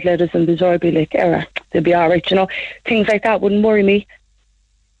plenty of red letters in the door, be like, they'll be all right, you know. Things like that wouldn't worry me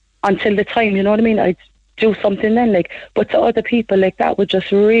until the time, you know what I mean? I'd do something then, like. But to other people, like, that would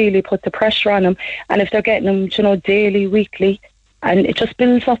just really put the pressure on them. And if they're getting them, you know, daily, weekly, and it just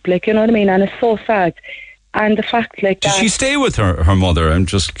builds up, like, you know what I mean? And it's so sad. And the fact, like, did she stay with her mother? I'm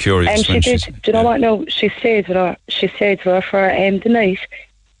just curious. And she did. Do you know what? No, she stayed with her. She stayed with her for the night.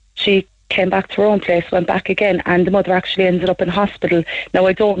 She came back to her own place, went back again, and the mother actually ended up in hospital. Now,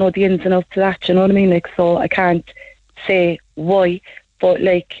 I don't know the ins and outs of that, you know what I mean? Like, so I can't say why, but,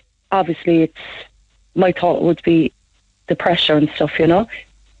 like, obviously it's, my thought would be the pressure and stuff, you know?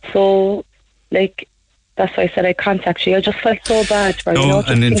 So, like, that's why I said I'd contact you. I just felt so bad for you. No,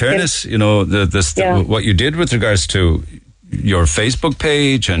 and in fairness, you know, what you did with regards to your Facebook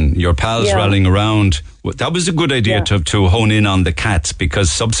page and your pals rallying around, that was a good idea to hone in on the cats, because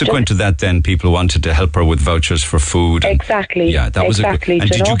subsequent to that, then people wanted to help her with vouchers for food. Exactly. Yeah, that was a good. And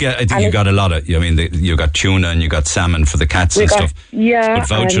did you get? I think you got a lot of. I mean, you got tuna and you got salmon for the cats and stuff. Yeah, but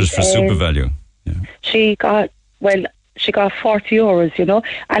vouchers for super value. Yeah. She got 40 euros, you know,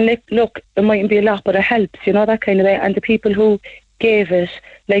 and look, it mightn't be a lot, but it helps, you know, that kind of way. And the people who gave it,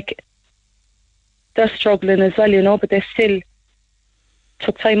 like, they're struggling as well, you know, but they still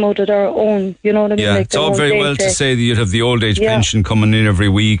took time out of their own, you know what I mean? Yeah, like, it's all very well to say that you'd have the old age pension coming in every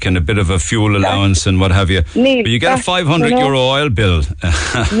week and a bit of a fuel allowance and what have you. Neil, but you get a 500 euro oil bill.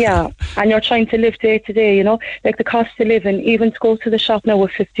 Yeah, and you're trying to live day to day, you know, like the cost of living, even to go to the shop now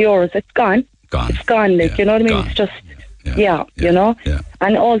with 50 euros, it's gone. It's gone, like, you know what I mean? Gone. It's just, you know? Yeah.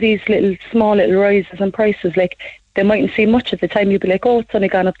 And all these small little rises in prices, like, they mightn't see much at the time. You'd be like, oh, it's only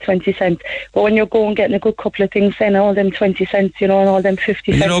gone up 20 cents. But when you're going getting a good couple of things, then all them 20 cents, you know, and all them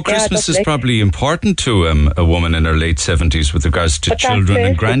 50 cents. You know, Christmas is probably important to a woman in her late 70s with regards to children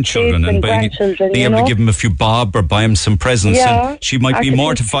and grandchildren, and being able to give them a few bob or buy them some presents. Yeah. And she might be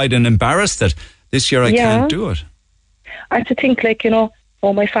mortified and embarrassed that this year I can't do it. And to think, like, you know,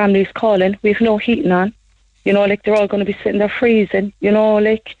 oh, my family's calling, we've no heating on. You know, like, they're all going to be sitting there freezing, you know,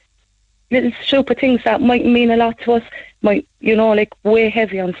 like, little stupid things that might mean a lot to us, might, you know, like, weigh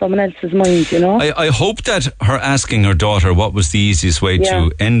heavy on someone else's mind, you know. I hope that her asking her daughter what was the easiest way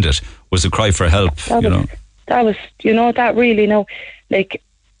to end it was a cry for help, That was, you know, that really, like,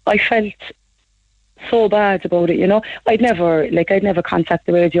 I felt so bad about it, you know. I'd never contact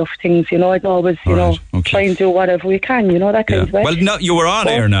the radio for things, you know. I'd always, try and do whatever we can, you know, that kind of way. Well, no, you were on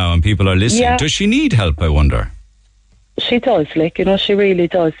air now and people are listening. Yeah. Does she need help, I wonder? She does, like, you know, she really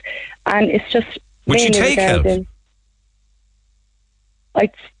does. And it's just... Would she take help?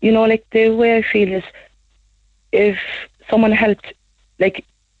 You know, like, the way I feel is if someone helped, like,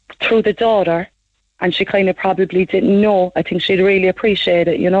 through the daughter, and she kind of probably didn't know, I think she'd really appreciate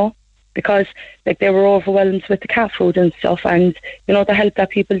it, you know, because, like, they were overwhelmed with the cat food and stuff, and, you know, the help that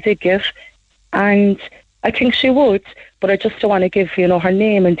people did give. And I think she would, but I just don't want to give, you know, her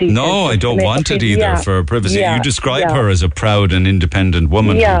name and details. No, I don't want it either for privacy. You describe her as a proud and independent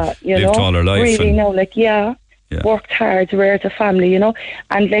woman who lived all her life. Really, worked hard, reared a family, you know.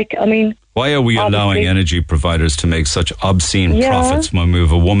 And, like, I mean... Why are we allowing energy providers to make such obscene profits when we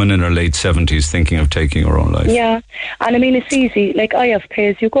have a woman in her late 70s thinking of taking her own life? Yeah, and I mean, it's easy. Like, I have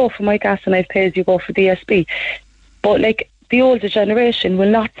pay-as-you-go for my gas and I have pay-as-you-go for DSB. But, like, the older generation will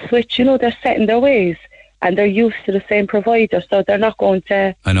not switch, you know, they're set in their ways. And they're used to the same provider, so they're not going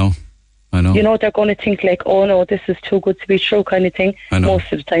to... I know. You know, they're going to think like, oh no, this is too good to be true kind of thing.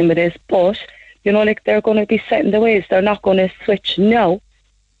 Most of the time it is. But, you know, like, they're going to be set in their ways. They're not going to switch now.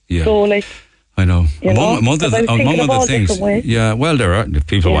 Yeah. So, like... I know. Among other things... Yeah, well, there are... If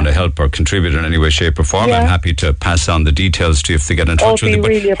people want to help or contribute in any way, shape or form, I'm happy to pass on the details to you if they get in touch with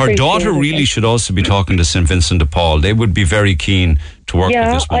you. But her daughter really should also be talking to St. Vincent de Paul. They would be very keen to work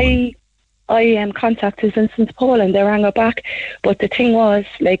with this woman. I contacted Vincent de Paul and they rang her back. But the thing was,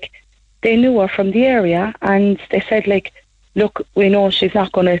 like, they knew her from the area and they said, like, look, we know she's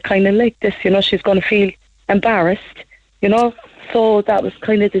not going to kind of like this, you know, she's going to feel embarrassed, you know. So that was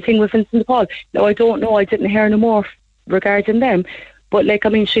kind of the thing with Vincent de Paul. Now, I don't know, I didn't hear no more regarding them. But, like, I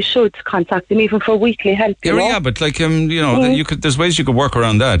mean, she should contact them even for weekly help. Yeah, but, like, you know, there's ways you could work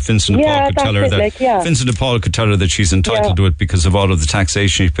around that. Vincent de Paul could tell her that. Vincent de Paul could tell her that she's entitled to it because of all of the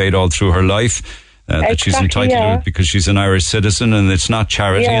taxation she paid all through her life. That she's entitled to it because she's an Irish citizen and it's not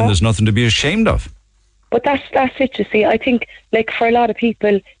charity and there's nothing to be ashamed of. But that's it, you see. I think, like, for a lot of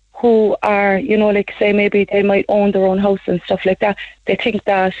people who are, you know, like say maybe they might own their own house and stuff like that. They think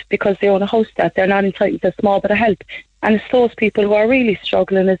that because they own a house that they're not entitled to a small bit of help. And it's those people who are really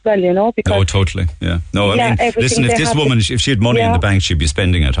struggling as well, you know. Because totally, yeah. No, I mean, listen, if this woman, if she had money in the bank, she'd be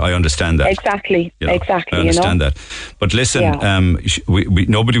spending it. I understand that. Exactly, you know, exactly. I understand that. But listen,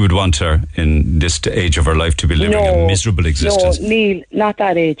 nobody would want her in this age of her life to be living a miserable existence. No, Neil, not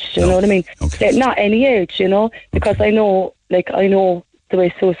that age, you know what I mean? Okay. Not any age, you know, because I know the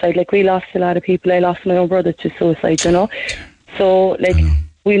way suicide, like we lost a lot of people. I lost my own brother to suicide, you know. So, like,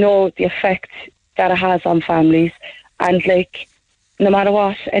 we know the effect that it has on families. And, like, no matter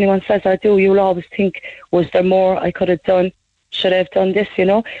what anyone says or do, you'll always think, was there more I could have done? Should I have done this, you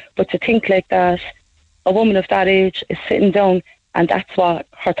know? But to think like that, a woman of that age is sitting down, and that's what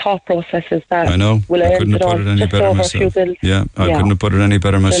her thought process is. That I know. I couldn't have put it any better myself. Yeah, I couldn't have put it any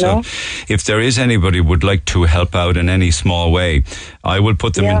better myself. You know? If there is anybody who would like to help out in any small way, I will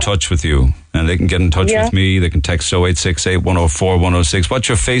put them in touch with you. And they can get in touch with me. They can text 0868 104 106. What's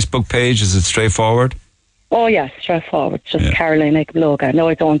your Facebook page? Is it straightforward? Oh, yes, straightforward. Just Caroline Logan. No,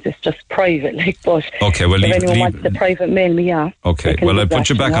 I don't. It's just private. But okay, well, if anyone wants to private mail me, okay, well, I put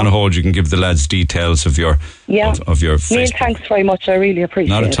you back on hold. You can give the lads details of your of your Facebook. Neil, thanks very much. I really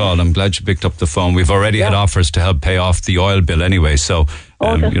appreciate it. Not at all. I'm glad you picked up the phone. We've already had offers to help pay off the oil bill anyway, so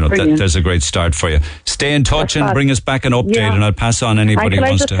there's a great start for you. Stay in touch and bring us back an update, and I'll pass on anybody who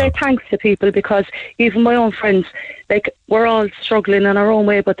wants to help. I just say thanks to people, because even my own friends, like, we're all struggling in our own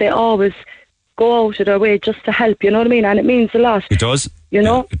way, but they always go out of their way just to help, you know what I mean? And it means a lot. It does. You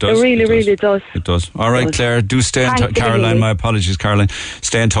know, it does. It really does. It does. All right, Claire, do stay in touch. Caroline, my apologies, Caroline.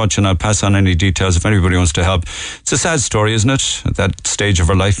 Stay in touch and I'll pass on any details if anybody wants to help. It's a sad story, isn't it? At that stage of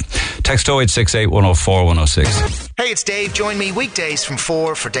her life. Text 0868 104 106. Hey, it's Dave. Join me weekdays from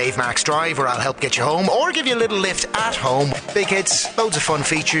 4 for Dave Max Drive, where I'll help get you home or give you a little lift at home. Big hits, loads of fun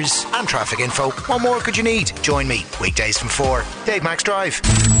features and traffic info. What more could you need? Join me weekdays from 4. Dave Max Drive.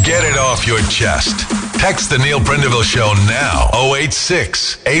 Get it off your chest. Text the Neil Prendeville Show now. 086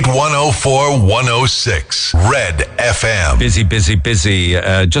 8104 106. Red FM.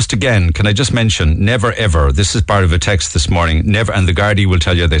 Busy. Just again, can I just mention, never ever, this is part of a text this morning, never, and the Gardaí will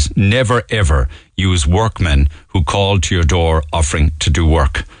tell you this, never ever use workmen who call to your door offering to do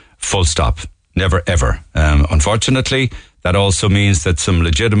work. Full stop. Never ever. Unfortunately, that also means that some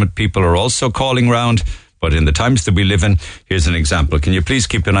legitimate people are also calling round. But in the times that we live in, here's an example. Can you please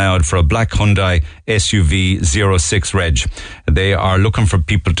keep an eye out for a black Hyundai SUV 06 Reg? They are looking for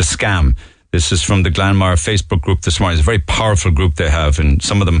people to scam. This is from the Glanmire Facebook group this morning. It's a very powerful group they have, and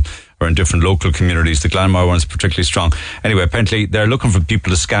some of them are in different local communities. The Glanmire one is particularly strong. Anyway, apparently they're looking for people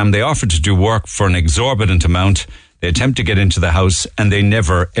to scam. They offer to do work for an exorbitant amount. They attempt to get into the house and they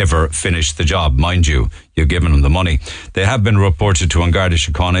never, ever finish the job. Mind you, you've given them the money. They have been reported to An Garda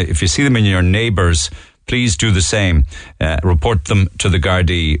Síochána. If you see them in your neighbours, please do the same. Report them to the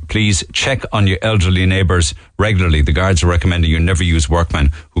Gardaí. Please check on your elderly neighbours regularly. The guards are recommending you never use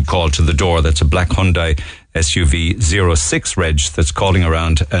workmen who call to the door. That's a black Hyundai SUV 06 Reg that's calling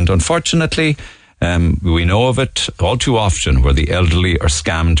around. And unfortunately, we know of it all too often where the elderly are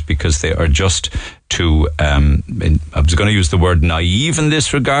scammed because they are just too, I was going to use the word naive in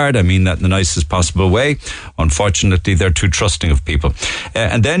this regard. I mean that in the nicest possible way. Unfortunately, they're too trusting of people.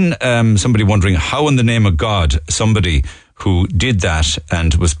 And then somebody wondering how in the name of God somebody who did that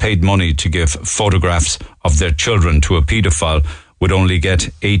and was paid money to give photographs of their children to a paedophile would only get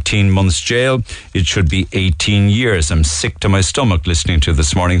 18 months jail. It should be 18 years. I'm sick to my stomach listening to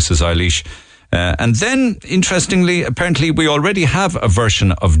this morning, says Eilish. And then, interestingly, apparently we already have a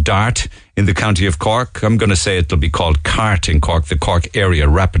version of DART in the county of Cork. I'm going to say it'll be called CART in Cork, the Cork Area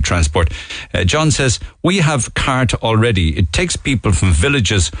Rapid Transport. John says, we have CART already. It takes people from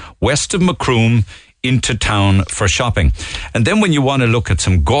villages west of Macroom into town for shopping. And then when you want to look at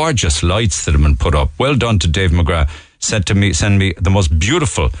some gorgeous lights that have been put up, well done to Dave McGrath, send me the most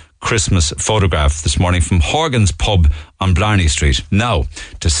beautiful Christmas photograph this morning from Horgan's Pub on Blarney Street. Now,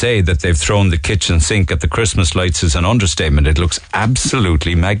 to say that they've thrown the kitchen sink at the Christmas lights is an understatement. It looks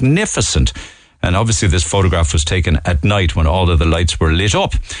absolutely magnificent. And obviously this photograph was taken at night when all of the lights were lit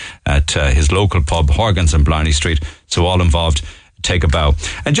up at his local pub, Horgan's on Blarney Street. So all involved take a bow.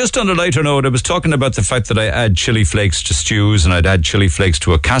 And just on a lighter note, I was talking about the fact that I add chili flakes to stews and I'd add chili flakes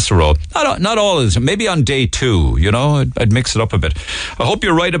to a casserole. Not all of this. Maybe on day 2, you know, I'd mix it up a bit. I hope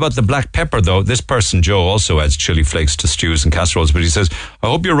you're right about the black pepper, though. This person, Joe, also adds chili flakes to stews and casseroles, but he says, I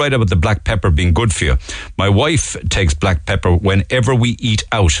hope you're right about the black pepper being good for you. My wife takes black pepper whenever we eat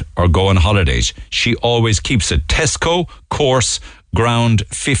out or go on holidays. She always keeps it. Tesco, Course, ground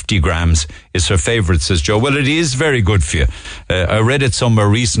 50 grams is her favourite, says Joe. Well, it is very good for you. I read it somewhere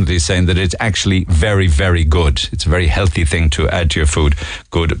recently saying that it's actually very, very good. It's a very healthy thing to add to your food.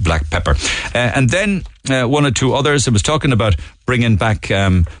 Good black pepper. And then one or two others. I was talking about bringing back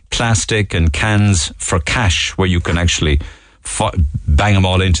plastic and cans for cash, where you can actually bang them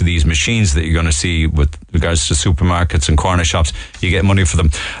all into these machines that you're going to see with regards to supermarkets and corner shops. You get money for them.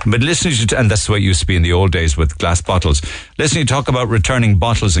 But listening to, and that's the way it used to be in the old days with glass bottles, listening to talk about returning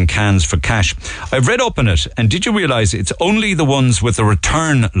bottles and cans for cash, I've read up on it, and did you realise it's only the ones with the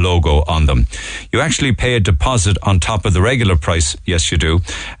return logo on them? You actually pay a deposit on top of the regular price. Yes, you do.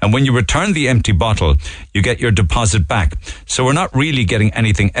 And when you return the empty bottle, you get your deposit back. So we're not really getting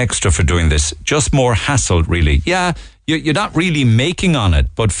anything extra for doing this, just more hassle, really. Yeah, you're not really making on it,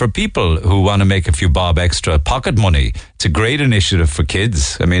 but for people who want to make a few bob extra pocket money, it's a great initiative for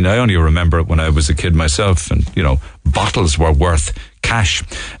kids. I mean, I only remember it when I was a kid myself, and, you know, bottles were worth cash,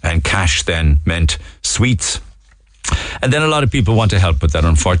 and cash then meant sweets. And then a lot of people want to help with that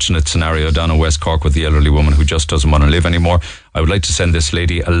unfortunate scenario down in West Cork with the elderly woman who just doesn't want to live anymore. I would like to send this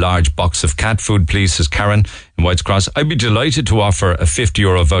lady a large box of cat food, please, says Karen in Whites Cross. I'd be delighted to offer a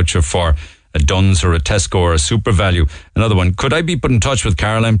 €50 voucher for a Dunn's or a Tesco or a Super Value. Another one, could I be put in touch with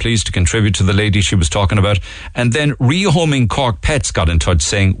Caroline, please, to contribute to the lady she was talking about? And then Rehoming Cork Pets got in touch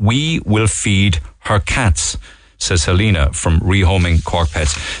saying, we will feed her cats, says Helena from Rehoming Cork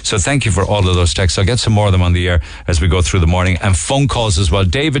Pets. So thank you for all of those texts. I'll get some more of them on the air as we go through the morning, and phone calls as well.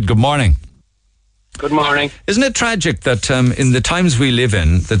 David, good morning. Good morning. Isn't it tragic that in the times we live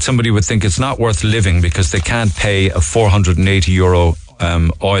in, that somebody would think it's not worth living because they can't pay a €480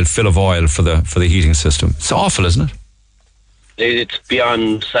 fill of oil for the heating system? It's awful, isn't it? It's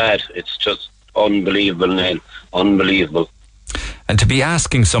beyond sad. It's just unbelievable, Neil. Unbelievable. And to be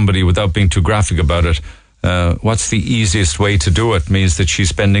asking somebody, without being too graphic about it, what's the easiest way to do it, means that she's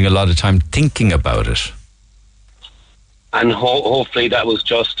spending a lot of time thinking about it. And hopefully that was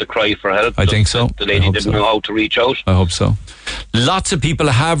just a cry for help. I think so. The lady didn't know how to reach out. I hope so. Lots of people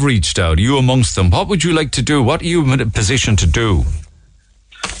have reached out, you amongst them. What would you like to do? What are you in a position to do?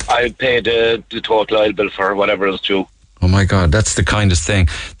 I paid the total oil bill for whatever is due. Oh my God, that's the kindest thing.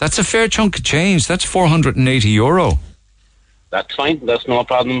 That's a fair chunk of change. That's €480. That's fine. That's no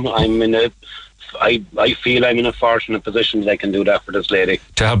problem. I feel I'm in a fortunate position that I can do that for this lady.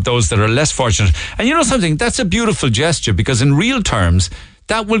 To help those that are less fortunate. And you know something? That's a beautiful gesture, because in real terms,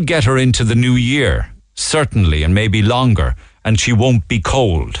 that will get her into the new year, certainly, and maybe longer, and she won't be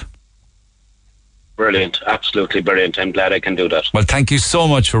cold. Brilliant. Absolutely brilliant. I'm glad I can do that. Well, thank you so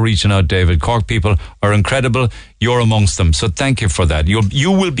much for reaching out, David. Cork people are incredible. You're amongst them. So thank you for that.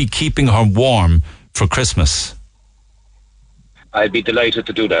 You will be keeping her warm for Christmas. I'd be delighted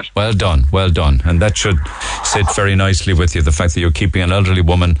to do that. Well done, well done. And that should sit very nicely with you, the fact that you're keeping an elderly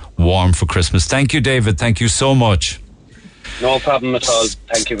woman warm for Christmas. Thank you, David. Thank you so much. No problem at all.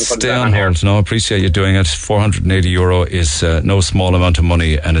 Thank you for putting that on hold. No, I appreciate you doing it. €480 is no small amount of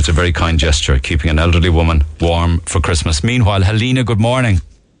money, and it's a very kind gesture, keeping an elderly woman warm for Christmas. Meanwhile, Helena, good morning.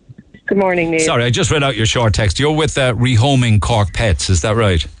 Good morning, Neil. Sorry, I just read out your short text. You're with Rehoming Cork Pets, is that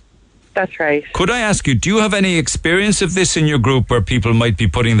right? That's right. Could I ask you, do you have any experience of this in your group, where people might be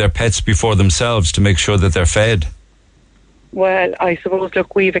putting their pets before themselves to make sure that they're fed? Well, I suppose,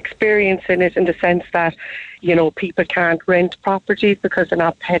 look, we've experience in it in the sense that, you know, people can't rent properties because they're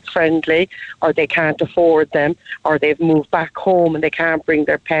not pet friendly, or they can't afford them, or they've moved back home and they can't bring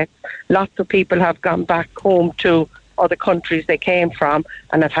their pets. Lots of people have gone back home to other countries they came from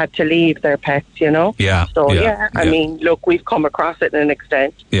and have had to leave their pets, you know? Yeah. So, I mean, look, we've come across it in an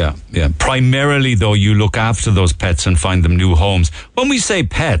extent. Yeah. Primarily, though, you look after those pets and find them new homes. When we say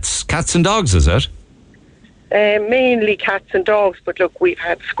pets, cats and dogs, is it? Mainly cats and dogs, but look, we've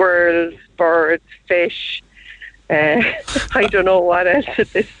had squirrels, birds, fish. I don't know what else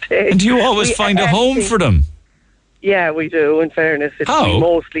at this stage. And do you always find a home for them? Yeah, we do, in fairness. How? We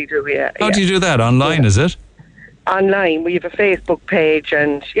mostly do, yeah. How do you do that? Online, is it? Online. We have a Facebook page,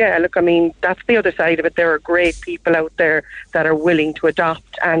 and yeah, look, I mean, that's the other side of it. There are great people out there that are willing to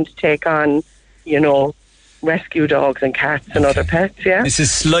adopt and take on, you know, rescue dogs and cats and other pets, yeah. This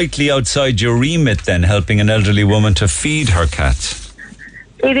is slightly outside your remit then, helping an elderly woman to feed her cats.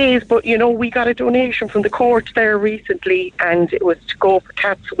 It is, but you know, we got a donation from the court there recently, and it was to go for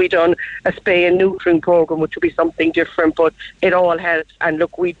cats. We done a spay and neutering program, which would be something different, but it all helps. And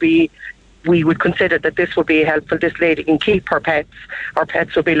look, we would consider that this would be helpful. This lady can keep her pets. Our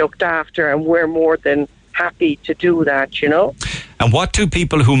pets will be looked after, and we're more than happy to do that, you know. And what do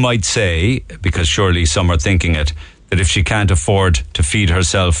people who might say, because surely some are thinking it, that if she can't afford to feed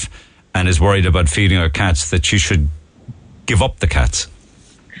herself and is worried about feeding her cats, that she should give up the cats?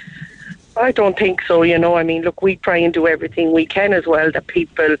 I don't think so, you know. I mean, look, we try and do everything we can as well that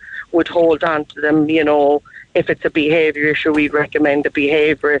people would hold on to them, you know. If it's a behaviour issue, we'd recommend a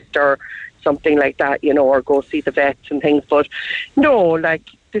behaviourist or something like that, you know, or go see the vets and things. But no, like,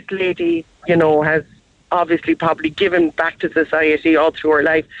 this lady, you know, has obviously probably given back to society all through her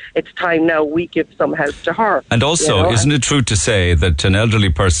life. It's time now we give some help to her. And also, you know? Isn't it true to say that an elderly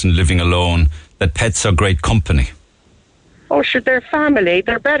person living alone, that pets are great company? Oh, sure, they're family.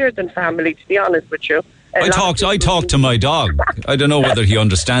 They're better than family, to be honest with you. I talk to my dog. I don't know whether he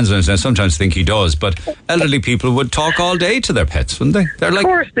understands it. I sometimes think he does, but elderly people would talk all day to their pets, wouldn't they? They're like, of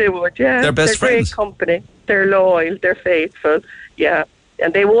course they would, yeah. They're best friends. Great company. They're loyal. They're faithful. Yeah.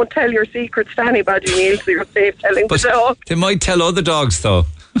 And they won't tell your secrets to anybody, Neil, so you're safe telling the dog. They might tell other dogs, though.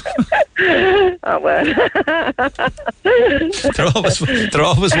 Oh, well. they're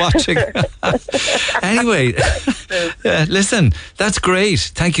always watching. Anyway, listen, that's great.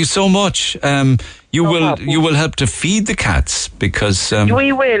 Thank you so much. You will help to feed the cats because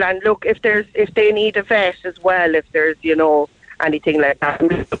we will. And look, if they need a vet as well, if there's, you know, anything like that.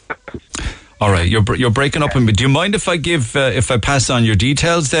 All right, you're breaking up. Do you mind if I pass on your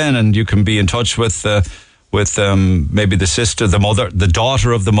details then, and you can be in touch with maybe the sister, the mother, the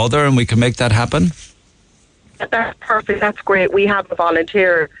daughter of the mother, and we can make that happen? That's perfect. That's great. We have a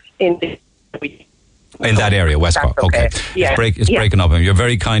volunteer in that area, West Cork. Okay. Yeah. It's breaking up. You're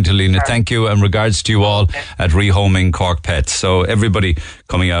very kind, Helena. Thank you, and regards to you all at Rehoming Cork Pets. So everybody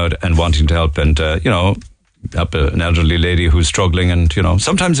coming out and wanting to help, and help an elderly lady who's struggling, and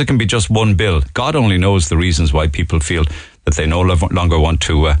sometimes it can be just one bill. God only knows the reasons why people feel that they no longer want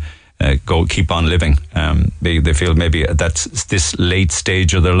to keep on living. They feel maybe that's this late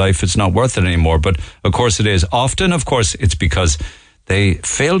stage of their life, it's not worth it anymore. But of course it is. Often, of course, it's because they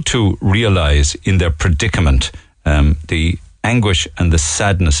fail to realize in their predicament the anguish and the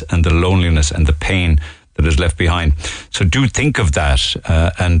sadness and the loneliness and the pain that is left behind. So do think of that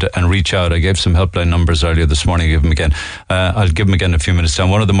and reach out. I gave some helpline numbers earlier this morning. I'll give them again. I'll give them again in a few minutes time.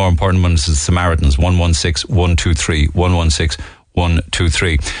 One of the more important ones is Samaritans, 116-123,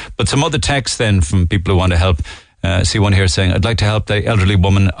 116-123. But some other texts then from people who want to help. See one here saying, I'd like to help the elderly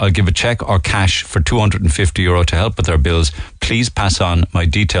woman. I'll give a cheque or cash for €250 to help with her bills. Please pass on my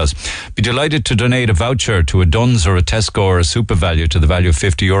details. Be delighted to donate a voucher to a Dunn's or a Tesco or a SuperValu to the value of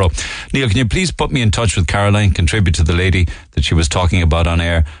 €50. Neil, can you please put me in touch with Caroline, contribute to the lady that she was talking about on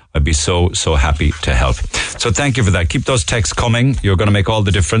air? I'd be so happy to help. So thank you for that. Keep those texts coming. You're going to make all the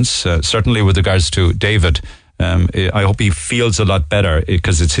difference. Certainly with regards to David, I hope he feels a lot better,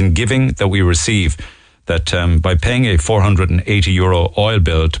 because it's in giving that we receive. That by paying a €480 oil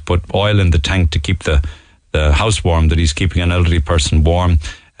bill to put oil in the tank to keep the house warm, that he's keeping an elderly person warm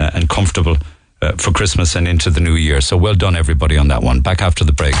and comfortable for Christmas and into the new year. So well done, everybody, on that one. Back after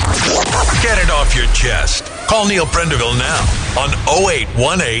the break. Get it off your chest. Call Neil Prendeville now on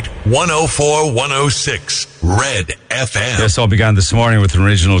 0818 104 106 Red FM. Yes, all began this morning with an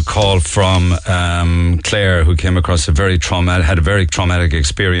original call from Claire, who came across had a very traumatic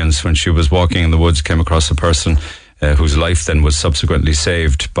experience when she was walking in the woods, came across a person whose life then was subsequently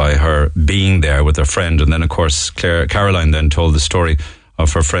saved by her being there with her friend. And then, of course, Caroline then told the story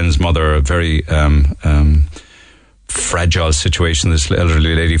of her friend's mother, a very fragile situation this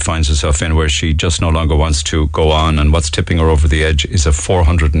elderly lady finds herself in, where she just no longer wants to go on, and what's tipping her over the edge is a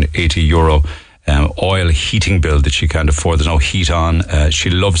 €480 oil heating bill that she can't afford. There's no heat on. She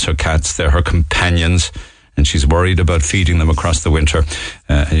loves her cats. They're her companions, and she's worried about feeding them across the winter.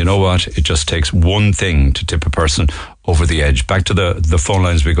 And you know what? It just takes one thing to tip a person over the edge. Back to the phone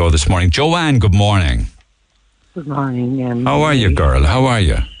lines we go this morning. Joanne, good morning. Good morning. How are you, girl? How are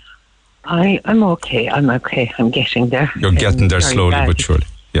you? I'm okay. I'm getting there. You're getting there slowly but surely.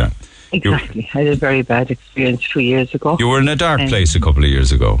 Yeah. Exactly. I had a very bad experience 2 years ago. You were in a dark place a couple of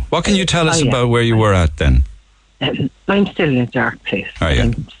years ago. What can you tell us about where you were at then? I'm still in a dark place.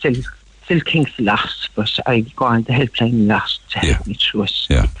 I'm still thinks a lot, but I go on the helpline a lot to help me through it.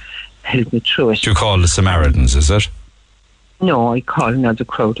 Yeah. Help me through it. Do you call the Samaritans, is it? No, I call another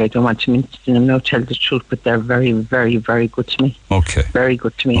crowd. I don't want to mention them now, tell the truth, but they're very, very, very good to me. Okay. Very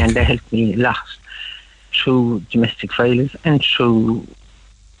good to me, and they help me a lot through domestic violence and through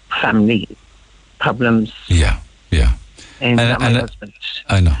family problems. Yeah. And my husband.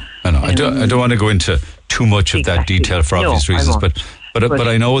 I know. I don't want to go into too much of that detail for obvious reasons, but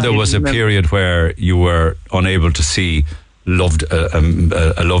I know there was a period where you were unable to see a loved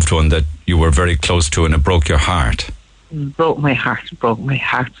one that you were very close to, and it broke your heart. Broke my heart,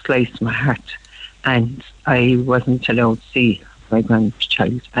 sliced my heart, and I wasn't allowed to see my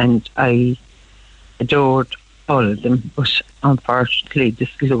grandchild, and I adored all of them, but unfortunately this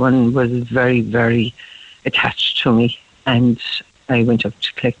little one was very, very attached to me, and I went up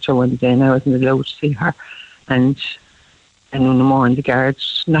to collect her one day and I wasn't allowed to see her, and no more, and the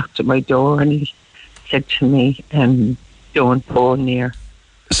guards knocked at my door and he said to me, don't go near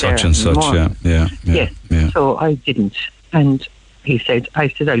such and such, yeah. So I didn't, and I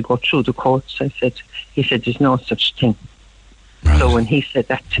said I'll go through the courts. He said there's no such thing. Right. So when he said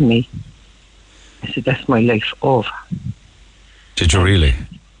that to me, I said that's my life over. Did you really?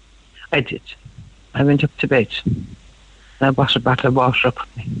 I did. I went up to bed and I bought a bottle of water up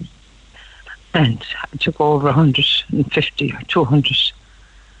with me, and I took over 150 or 200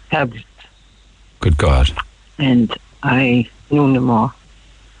 tablets. Good God. And I knew no more.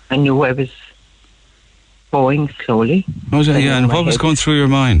 I knew I was going slowly. And what was going through your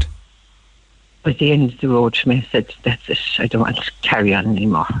mind? At the end of the road to me, I said, that's it. I don't want to carry on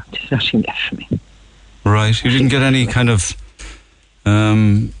anymore. There's nothing left for me. Right. You didn't get any kind of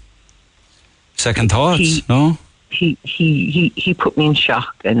second thoughts, no? He put me in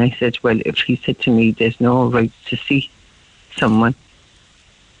shock, and I said, well, if he said to me there's no right to see someone,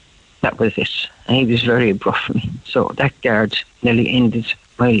 that was it. And he was very abrupt for me. So that guard nearly ended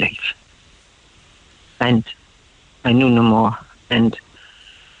my life. And I knew no more. And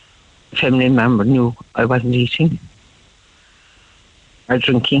a family member knew I wasn't eating or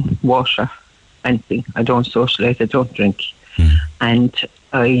drinking water, anything. I don't socialise, I don't drink. And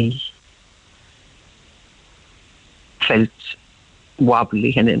I felt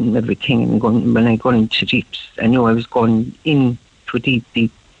wobbly and everything, and when I got into deeps, I knew I was going into a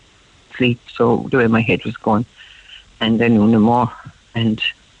deep sleep, so the way my head was going, and I knew no more, and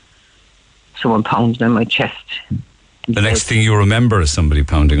someone pounded on my chest. The next thing you remember is somebody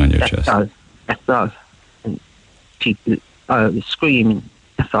pounding on your chest. That's all. And people screaming.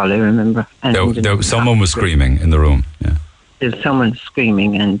 That's all I remember. And someone was screaming in the room. Yeah. There's someone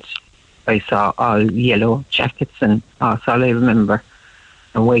screaming, and I saw all yellow jackets, and that's all I remember.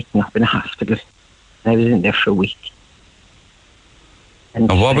 And waking up in a hospital. I was in there for a week. And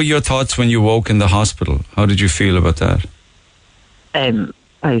what were your thoughts when you woke in the hospital? How did you feel about that?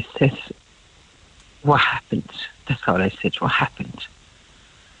 I said, what happened? That's all I said, what happened?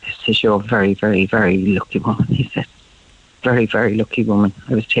 He says, you're a very, very, very lucky woman, he said. Very, very lucky woman.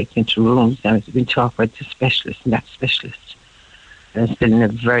 I was taken into rooms, and I was being talked by this specialist and that specialist. And I was still in a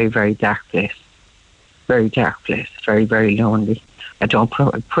very, very dark place. Very dark place. Very, very lonely. I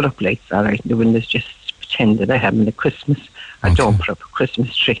put up lights, all right, in the windows, just pretend that I have in the Christmas. I don't put up a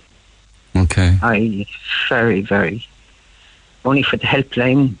Christmas tree. Okay. I very, very, only for the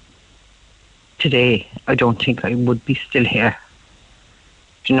helpline today, I don't think I would be still here.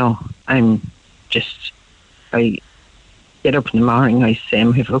 You know, I get up in the morning, I say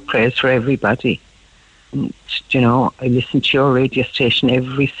my favorite prayers for everybody. And, you know, I listen to your radio station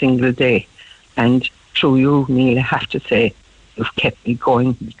every single day. And through you, Neil, I have to say, you've kept me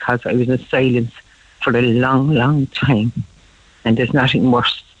going, because I was in silence for a long, long time. And there's nothing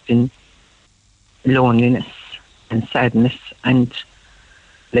worse than loneliness and sadness. And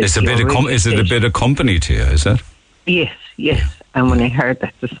is it a bit of company to you, is it? Yes. And when I heard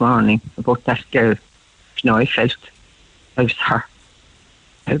that this morning about that girl, you know, I felt I was her.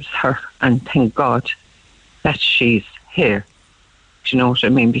 And thank God that she's here. Do you know what I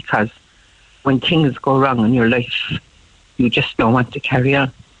mean? Because when things go wrong in your life, you just don't want to carry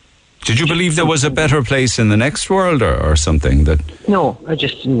on. Did you believe there was a better place in the next world or something? No, I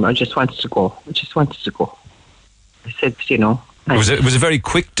just wanted to go. I said, you know. It was a very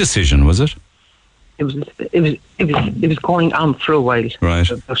quick decision, was it? It was going on for a while. Right.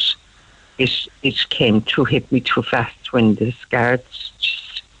 But it came to hit me too fast when the guards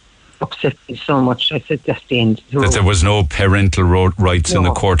just upset me so much. I said, that's the end of the road. That there was no parental rights in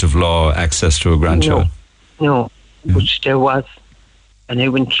the court of law, access to a grandchild? No, which there was. And I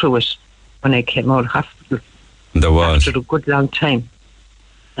went through it when I came out of hospital. There was. After a good long time.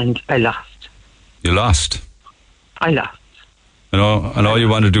 And I lost. You lost? I lost. And all you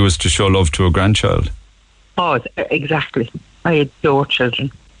want to do is to show love to a grandchild. Oh, exactly. I adore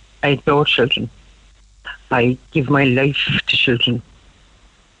children. I give my life to children.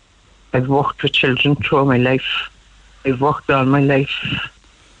 I've worked with children through my life. I've worked all my life.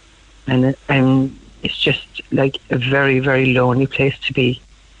 And it's just like a very, very lonely place to be.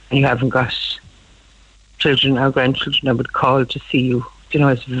 And you haven't got children or grandchildren that would call to see you. You know,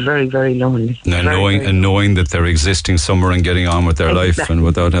 it's very, very lonely. Knowing that they're existing somewhere and getting on with their life and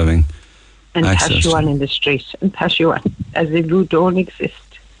without having access. And pass you on in the street and pass you on as if you don't exist.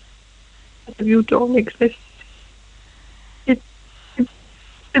 It's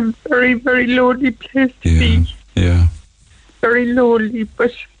a very, very lonely place to be. Yeah. Very lonely,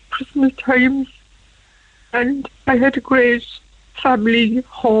 but Christmas times, and I had a great family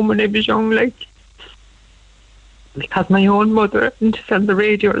home when I was young, like, because my own mother, and just on the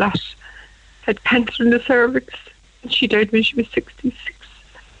radio a lot, had cancer in the cervix, and she died when she was 66,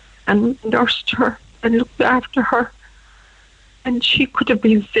 and nursed her and looked after her, and she could have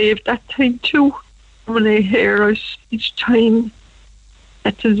been saved that time too. When I hear it each time,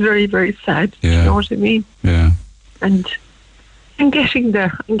 that is very, very sad. Yeah. You know what I mean? Yeah. And I'm getting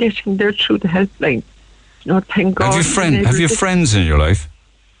there. I'm getting there through the helpline. You know, thank God. Have you friends in your life?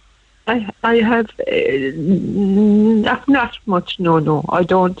 I have not much. No. I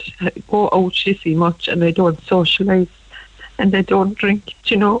don't go out, you see, much, and I don't socialise, and I don't drink.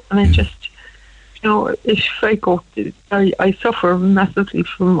 You know, and I just, you know, if I go, I suffer massively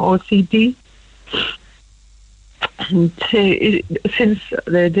from OCD, and since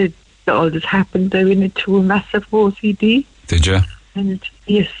all this happened, I went into a massive OCD. Did you? And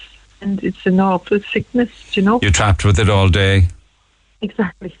yes, and it's an awful sickness. You know, you're trapped with it all day.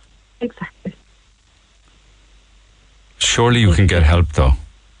 Exactly. Surely you can get help though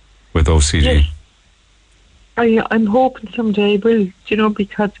with OCD. Yes. I'm hoping someday I will, you know,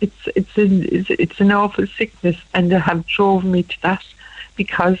 because it's an awful sickness, and they have drove me to that,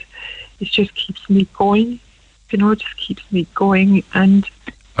 because it just keeps me going, you know, it just keeps me going. And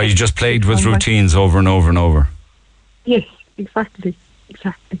are you just plagued with routines over and over and over? Yes, exactly.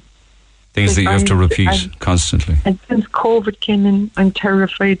 Things that you have to repeat constantly. And since COVID came in, I'm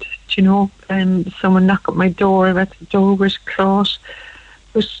terrified, you know. Someone knocked at my door, and at the door was closed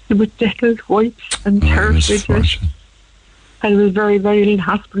with dental wipes, and terrified. I was very, very ill in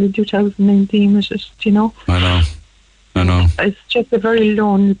hospital in 2019, was just, you know. I know. It's just a very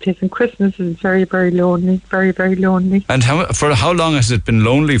lonely place, and Christmas is very, very lonely, very, very lonely. And for how long has it been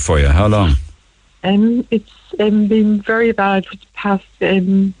lonely for you? How long? It's been very bad for the past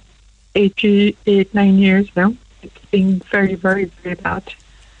 9 years now. It's been very, very, very bad.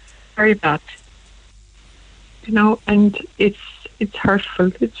 Very bad. You know, and it's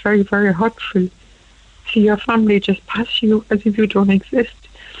hurtful. It's very, very hurtful. See your family just pass you as if you don't exist.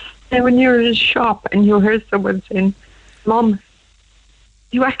 And when you're in a shop and you hear someone saying, "Mom,"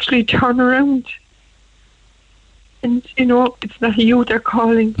 you actually turn around. And, you know, it's not you they're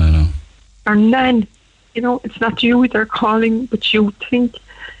calling. I know. Or Nan. You know, it's not you they're calling, but you think.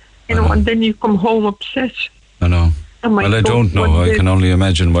 You know, and then you come home upset. I know. Well, I don't know. I can only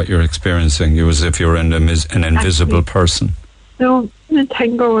imagine what you're experiencing. You as if you're an invisible person. No,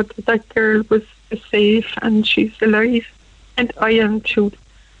 thank God that girl was safe and she's alive. And I am too.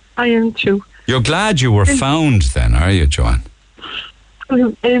 You're glad you were found then, are you, Joanne?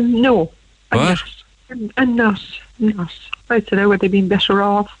 No. What? I'm not. I said I would have been better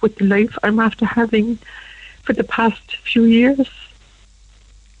off with the life I'm after having for the past few years.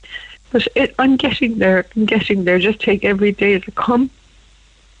 But I'm getting there. Just take every day as it come.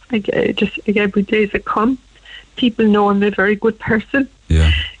 Just take every day as it come. People know I'm a very good person.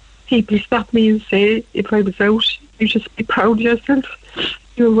 Yeah. People stop me and say, if I was out, you just be proud of yourself.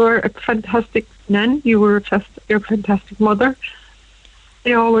 You were a fantastic nan. You're a fantastic mother.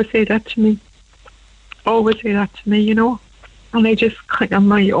 They always say that to me. You know. And I just kind of,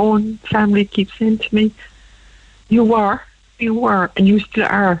 my own family keeps saying to me, you were, and you still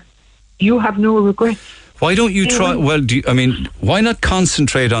are. You have no regrets. Why don't you try? Well, why not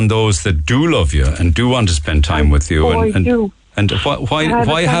concentrate on those that do love you and do want to spend time with you? I do. And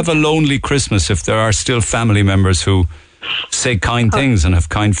why have a lonely Christmas if there are still family members who say kind things and have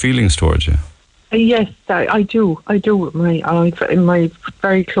kind feelings towards you? Yes, I do. My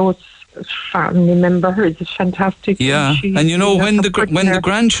very close family member is fantastic. Yeah, and you know, when the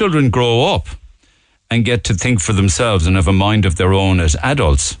grandchildren grow up and get to think for themselves and have a mind of their own as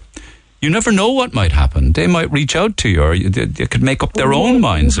adults, you never know what might happen. They might reach out to you, or they could make up their own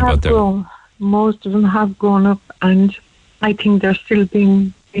minds about their... Most of them have grown up, and I think they're still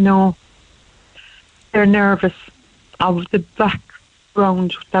being, you know, they're nervous of the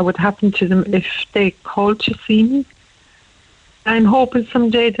background that would happen to them if they called to see me. I'm hoping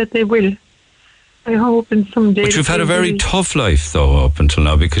someday that they will. But you've had a very tough life, though, up until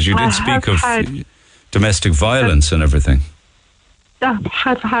now, because you did speak of domestic violence and everything.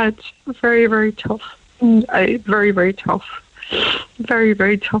 I've had very, very tough. Very, very tough. Very,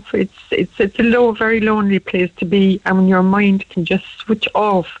 very tough. It's a very lonely place to be, and when your mind can just switch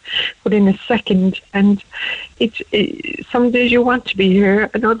off within a second. And some days you want to be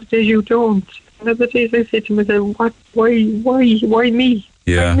here, and other days you don't. And other days I say to myself, why me?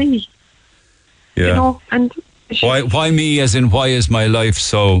 Yeah. Why me? Yeah. You know, and why me? As in, why is my life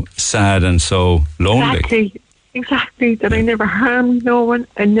so sad and so lonely? exactly, that I never harmed no one.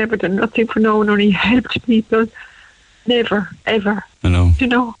 I never done nothing for no one, only helped people. Never, ever. I know. You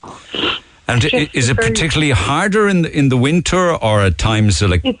know. And is it particularly harder in the winter or at times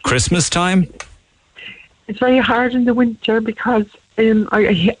like Christmas time? It's very hard in the winter because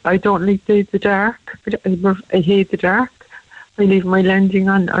I don't like the dark. I hate the dark. I leave my landing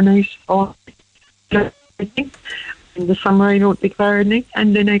on ice all. In the summer, I don't like gardening,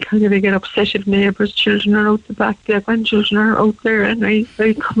 and then I kind of get upset if neighbours' children are out the back, their grandchildren are out there, and I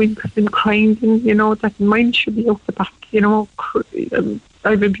come in because I'm crying, and, you know, that mine should be out the back, you know.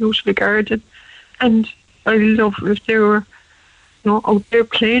 I have a beautiful garden, and I love if they were, you know, out there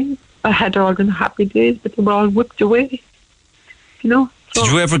playing. I had all the happy days, but they were all whipped away, you know. So,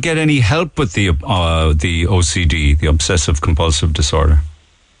 did you ever get any help with the OCD, the obsessive compulsive disorder?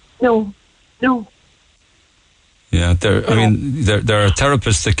 No. Yeah, there are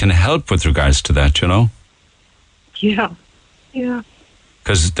therapists that can help with regards to that, you know? Yeah.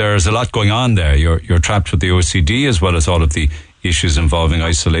 Because there's a lot going on there. You're trapped with the OCD as well as all of the issues involving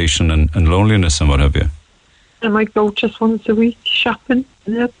isolation and loneliness and what have you. I might go just once a week shopping,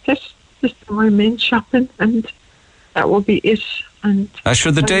 and that's it. Just my main shopping, and that will be it. And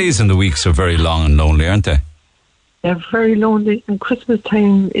sure, the days and the weeks are very long and lonely, aren't they? They're very lonely. And Christmas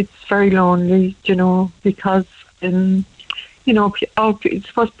time, it's very lonely, you know, because, you know, it's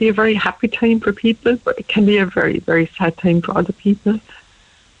supposed to be a very happy time for people, but it can be a very, very sad time for other people.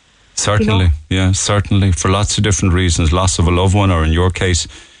 Certainly, you know? Yeah, certainly. For lots of different reasons, loss of a loved one, or in your case,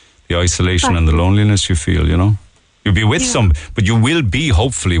 the isolation and the loneliness you feel, you know. You'll be with but you will be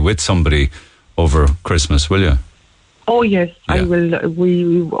hopefully with somebody over Christmas, will you? Oh, yes, yeah. I will.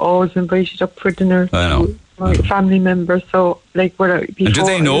 We always invited up for dinner. I know. My family members, so like and do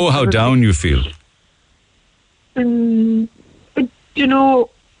they know how down you feel? You know,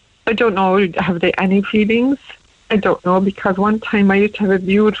 I don't know. Have they any feelings? I don't know, because one time I used to have a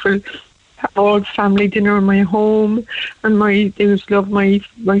beautiful old family dinner in my home, and they used to love my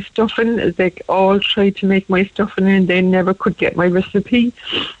stuffing. They all tried to make my stuffing, and they never could get my recipe.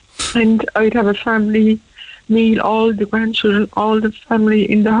 And I'd have a family meal, all the grandchildren, all the family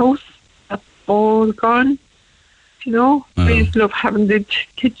in the house, that's all gone. You know, I used to love having the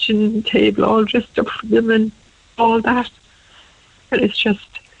kitchen table all dressed up for them and all that. But it's just,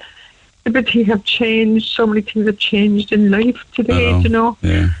 everything have changed. So many things have changed in life today, you know.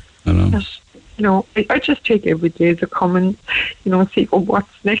 Yeah, I know. But, you know, I just take every day as a common, you know, see,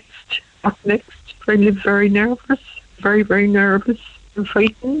 what's next? What's next? I live very nervous, very, very nervous and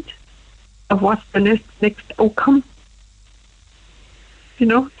frightened of what's the next outcome. You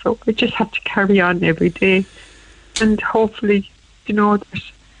know, so I just have to carry on every day. And hopefully, you know,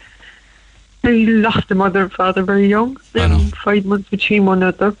 I lost a mother and father very young, 5 months between one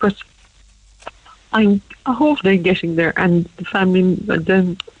another, but I'm hopefully getting there. And the family,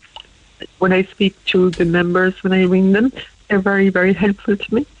 when I speak to the members, when I ring them, they're very, very helpful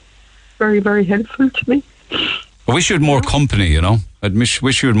to me. Very, very helpful to me. I wish you had more company, you know. I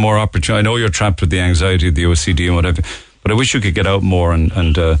wish you had more opportunity. I know you're trapped with the anxiety, the OCD and whatever, but I wish you could get out more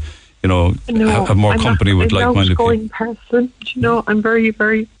and you know, have more company with like-minded people. I'm an outgoing person, you know. I'm a very,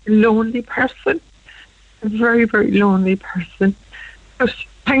 very lonely person. A very, very lonely person. But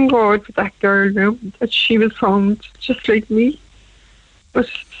thank God for that girl now, that she was found just like me. But,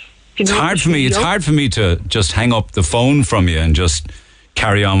 you know, it's hard for me to just hang up the phone from you and just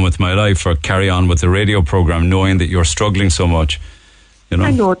carry on with my life or carry on with the radio program knowing that you're struggling so much, you know.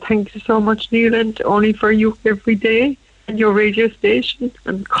 I know. Thank you so much, Neil, and only for you every day. And your radio station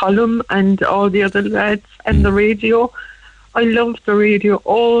and Column and all the other lads and the radio. I love the radio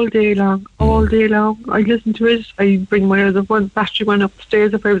all day long. I listen to it. I bring my other battery one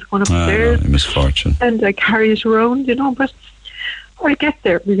upstairs if I was going upstairs. Misfortune. And I carry it around, you know, but I'll get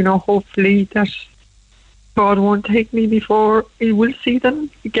there, you know, hopefully that God won't take me before He will see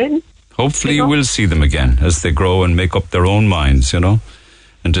them again. Hopefully you will see them again as they grow and make up their own minds, you know,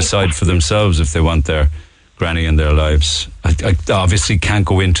 and decide for themselves if they want their granny in their lives. I obviously can't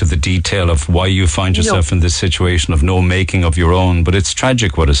go into the detail of why you find yourself in this situation of no making of your own, but it's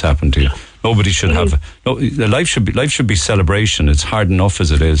tragic what has happened to you. Nobody should have life should be celebration. It's hard enough as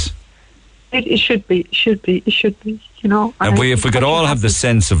it is. It should be, you know. And if we could all have the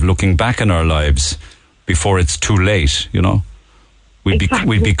sense of looking back in our lives before it's too late, you know, we'd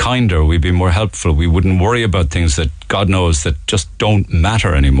be kinder, we'd be more helpful, we wouldn't worry about things that God knows that just don't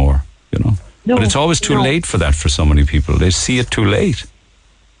matter anymore, you know. No, but it's always too late for that for so many people. They see it too late.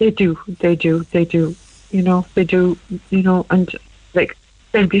 They do. You know, they do, you know, and like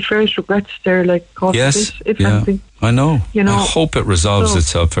there'll be first regrets there, like, God, yes, if anything. I know. You know, I hope it resolves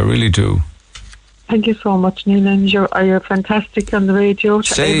itself. I really do. Thank you so much, Neil, and you're fantastic on the radio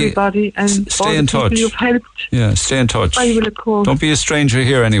to everybody and stay all in the people touch. you've helped. Yeah, stay in touch. I will, of course. Don't be a stranger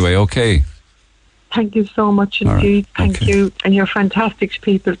here anyway, okay? Thank you so much indeed. Right. Thank you. And you're fantastic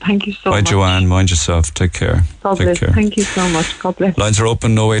people. Thank you so much. Bye, Joanne. Mind yourself. Take care. God Take bless. care. Thank you so much. God bless. Lines are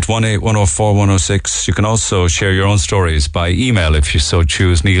open, 0818 104 106. You can also share your own stories by email if you so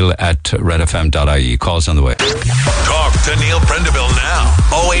choose, neil@redfm.ie. Calls on the way. Talk to Neil Prendeville now.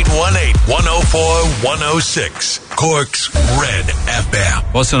 0818 104 106. Cork's Red FM.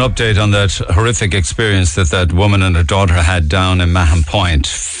 What's an update on that horrific experience that woman and her daughter had down in Mahon Point?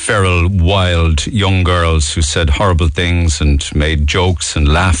 Feral, wild young girls who said horrible things and made jokes and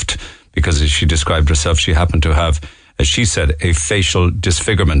laughed because, as she described herself, she happened to have, as she said, a facial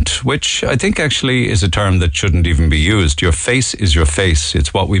disfigurement, which I think actually is a term that shouldn't even be used. Your face is your face.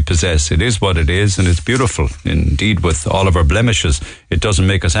 It's what we possess. It is what it is, and it's beautiful. Indeed, with all of our blemishes, it doesn't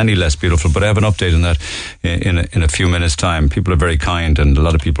make us any less beautiful. But I have an update on that in a few minutes' time. People are very kind, and a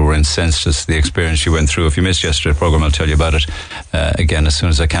lot of people were incensed as the experience she went through. If you missed yesterday's program, I'll tell you about it again as soon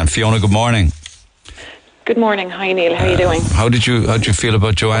as I can. Fiona, good morning. Good morning. Hi, Neil. How are you doing? How did you feel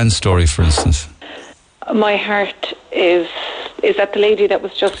about Joanne's story, for instance? My heart is that the lady that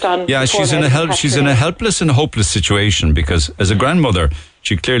was just on. Yeah, she's in a helpless and hopeless situation because as a grandmother,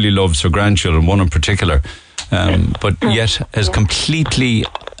 she clearly loves her grandchildren, one in particular, but yet has completely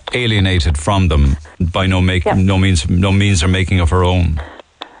alienated from them by no means or making of her own.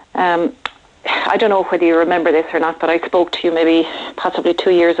 I don't know whether you remember this or not, but I spoke to you possibly 2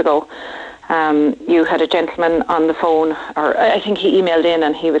 years ago. You had a gentleman on the phone, or I think he emailed in,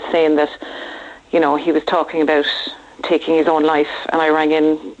 and he was saying that, he was talking about taking his own life, and I rang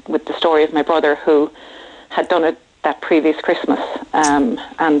in with the story of my brother who had done it that previous Christmas, and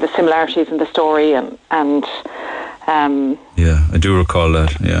the similarities in the story, and yeah, I do recall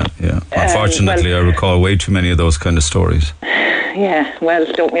that. Yeah. Unfortunately, I recall way too many of those kind of stories. Yeah, well,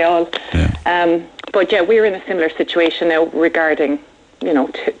 don't we all? Yeah. But yeah, we're in a similar situation now regarding,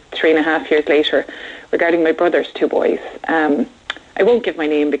 3.5 years later, regarding my brother's two boys. I won't give my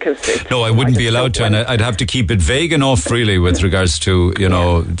name because... No, I wouldn't be allowed to, and I'd have to keep it vague enough, really, with regards to,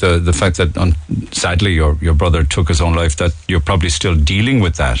 the fact that, sadly, your brother took his own life, that you're probably still dealing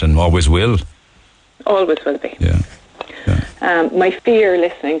with that and always will. Always will be. Yeah. My fear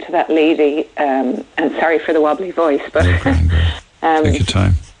listening to that lady, and sorry for the wobbly voice, but... Take your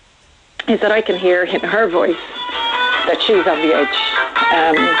time. Is that I can hear in her voice that she's on the edge.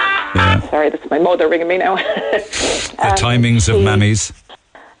 Sorry, that's my mother ringing me now. The timings of mammies.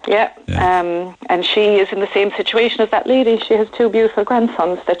 Yeah. And she is in the same situation as that lady. She has two beautiful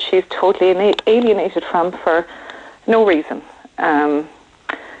grandsons that she's totally alienated from for no reason. About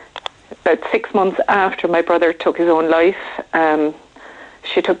 6 months after my brother took his own life,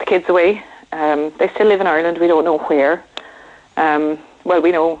 she took the kids away. They still live in Ireland. We don't know where. Well,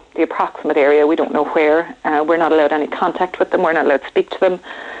 we know the approximate area. We don't know where. We're not allowed any contact with them. We're not allowed to speak to them.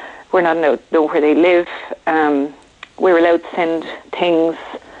 We're not allowed to know where they live. We're allowed to send things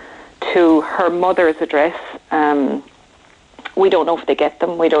to her mother's address. We don't know if they get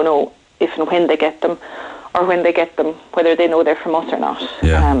them. We don't know if and when they get them, or when they get them, whether they know they're from us or not.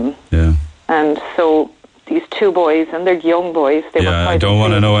 And so these two boys, and they're young boys. I don't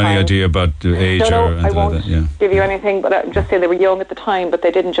want to know any idea about the age or anything I won't like that. Yeah. give you anything, but I'm just saying they were young at the time, but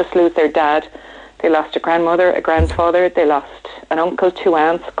they didn't just lose their dad. They lost a grandmother, a grandfather, they lost an uncle, two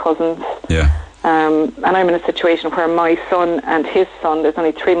aunts, cousins. Yeah. And I'm in a situation where my son and his son, there's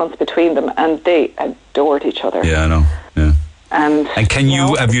only 3 months between them, and they adored each other. Yeah, I know. Yeah. And can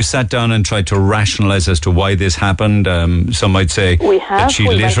have you sat down and tried to rationalise as to why this happened? Some might say that she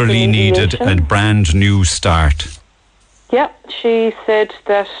literally needed a brand new start. Yeah, she said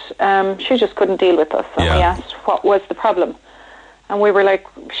that she just couldn't deal with us. And we asked what was the problem. And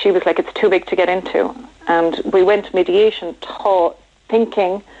she was like, it's too big to get into. And we went to mediation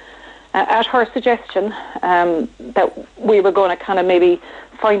thinking, at her suggestion, that we were going to kind of maybe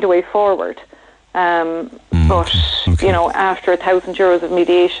find a way forward. But, after €1,000 of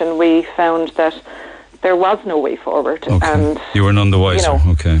mediation, we found that there was no way forward. Okay. And you were none the wiser.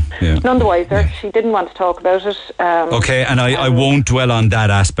 Okay. Yeah. None the wiser. Yeah. She didn't want to talk about it. Okay, and I won't dwell on that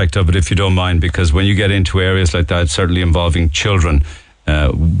aspect of it if you don't mind, because when you get into areas like that, certainly involving children, I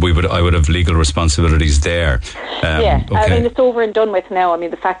would have legal responsibilities there. Okay. I mean, it's over and done with now. I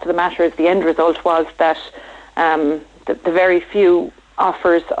mean, the fact of the matter is the end result was that the very few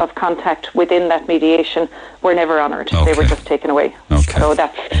offers of contact within that mediation were never honoured. Okay. They were just taken away. Okay. So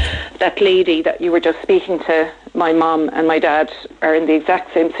that lady that you were just speaking to, my mom and my dad are in the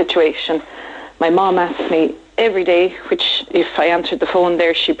exact same situation. My mom asked me every day, which if I answered the phone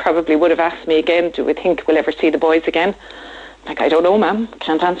there, she probably would have asked me again, do we think we'll ever see the boys again? Like, I don't know, ma'am,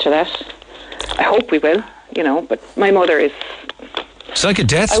 can't answer that. I hope we will, you know, but my mother is... It's like a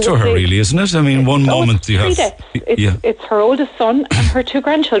death to her, really, isn't it? I mean, one moment you have... Deaths. It's her oldest son and her 2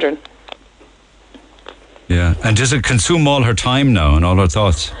 grandchildren. Yeah, and does it consume all her time now and all her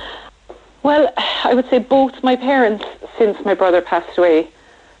thoughts? Well, I would say both my parents, since my brother passed away,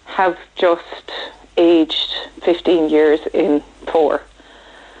 have just aged 15 years in 4.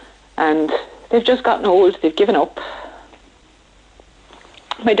 And they've just gotten old, they've given up.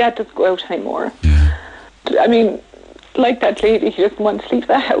 My dad doesn't go out anymore. Yeah. I mean, like that lady, he doesn't want to leave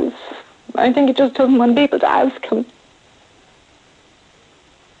the house. I think he just doesn't want people to ask him.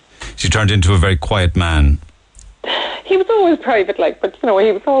 She turned into a very quiet man. He was always private, like, but, you know,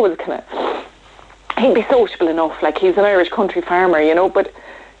 he was always kind of... He'd be sociable enough, like, he's an Irish country farmer, you know, but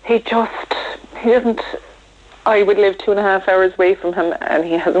he doesn't... I would live 2.5 hours away from him, and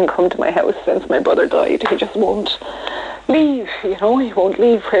he hasn't come to my house since my brother died. He just won't leave, you know, he won't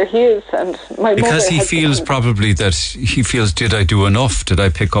leave where he is. And my because he feels probably that he feels, did I do enough? Did I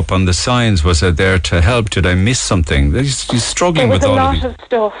pick up on the signs? Was I there to help? Did I miss something? He's struggling with all of it.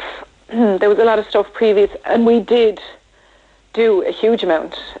 There was a lot of stuff previous, and we did do a huge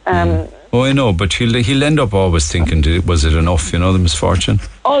amount. Oh, I know, but he'll end up always thinking, was it enough, you know, the misfortune?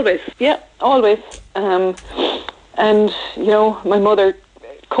 Always, yeah, always. And, you know, my mother,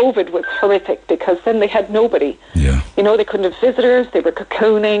 COVID was horrific because then they had nobody. Yeah. You know, they couldn't have visitors, they were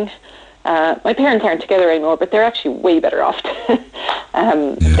cocooning. My parents aren't together anymore, but they're actually way better off.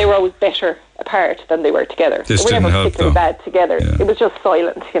 They were always better apart than they were together. This they were didn't never help, particularly bad together. Yeah. It was just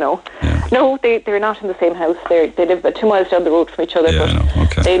silent, you know. Yeah. No, they're not in the same house. They live about 2 miles down the road from each other. Yeah, but I know.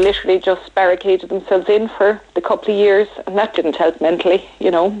 Okay. they literally just barricaded themselves in for the couple of years, and that didn't help mentally, you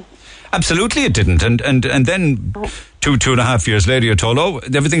know. Absolutely it didn't. And then 2.5 years later you're told, oh,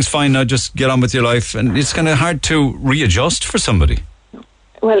 everything's fine now, just get on with your life. And it's kind of hard to readjust for somebody.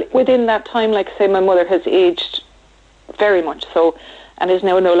 Well, within that time, like I say, my mother has aged very much so and is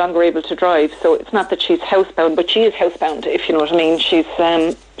now no longer able to drive. So it's not that she's housebound, but she is housebound, if you know what I mean. She's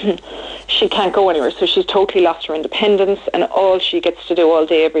she can't go anywhere, so she's totally lost her independence, and all she gets to do all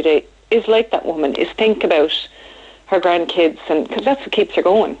day, every day, is like that woman, is think about her grandkids, and because that's what keeps her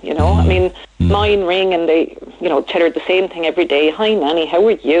going, you know. I mean, mine ring and they, you know, tell her the same thing every day. Hi, Nanny, how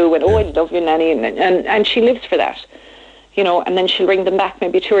are you? And oh, I love you, Nanny, and she lives for that. You know, and then she'll ring them back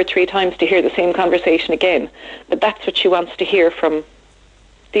maybe 2 or 3 times to hear the same conversation again. But that's what she wants to hear from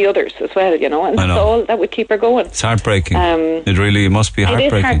the others as well, you know, and that's all that would keep her going. It's heartbreaking. It really must be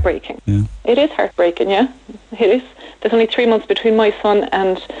heartbreaking. It is heartbreaking. Yeah. It is heartbreaking, yeah. It is. There's only 3 months between my son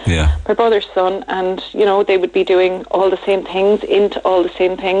and my brother's son, and, you know, they would be doing all the same things, into all the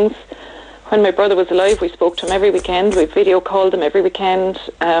same things. When my brother was alive, we spoke to him every weekend. We video called them every weekend.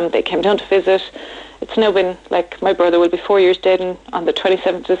 They came down to visit. It's now been, like, my brother will be 4 years dead on the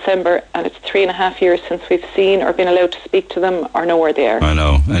 27th of December, and it's 3.5 years since we've seen or been allowed to speak to them or know where they are. I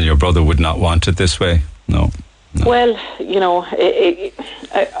know, and your brother would not want it this way. No. Well, you know,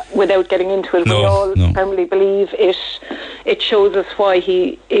 without getting into it, we all firmly believe it shows us why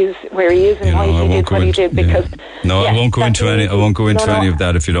he is where he is and why he did what he did. Because I won't go into any. I won't go into any of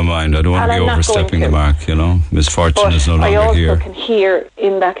that if you don't mind. I don't want to be overstepping the mark. You know, misfortune is no longer here. I also can hear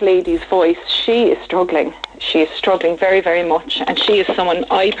in that lady's voice, she is struggling. She is struggling very, very much, and she is someone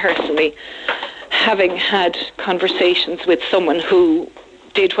I personally, having had conversations with someone who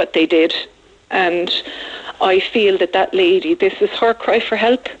did what they did, and I feel that lady, this is her cry for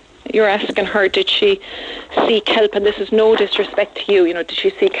help. You're asking her, did she seek help? And this is no disrespect to you, you know, did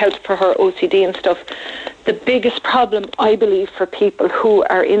she seek help for her OCD and stuff? The biggest problem, I believe, for people who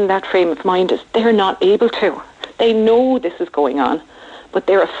are in that frame of mind is they're not able to. They know this is going on, but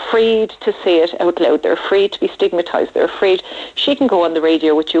they're afraid to say it out loud. They're afraid to be stigmatised. They're afraid she can go on the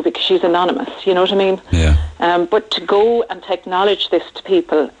radio with you because she's anonymous, you know what I mean? Yeah. But to go and to acknowledge this to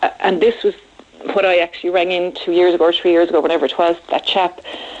people, and this was what I actually rang in 2 years ago or 3 years ago, whenever it was, that chap,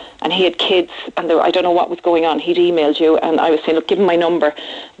 and he had kids, and I don't know what was going on. He'd emailed you, and I was saying, look, give him my number.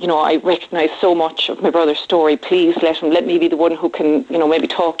 You know, I recognise so much of my brother's story. Please let me be the one who can, you know, maybe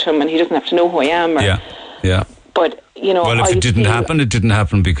talk to him, and he doesn't have to know who I am. Or, yeah. But, you know... Well, if it didn't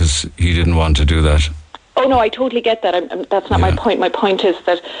happen because he didn't want to do that. Oh, no, I totally get that. That's not my point. My point is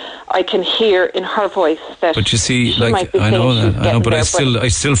that I can hear in her voice that... But you see, like, I know, but I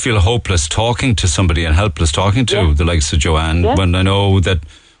still feel hopeless talking to somebody and helpless talking to the likes of Joanne when I know that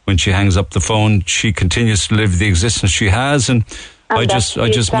when she hangs up the phone, she continues to live the existence she has, and I just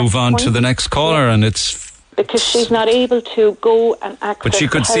move on to the next caller, and it's because she's not able to go and access. But she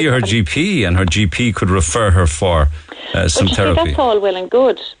could see her GP, and her GP could refer her for some therapy. See, that's all well and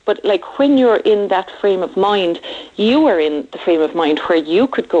good, but like when you're in that frame of mind, you are in the frame of mind where you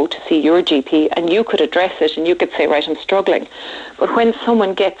could go to see your GP and you could address it and you could say, right, I'm struggling. But when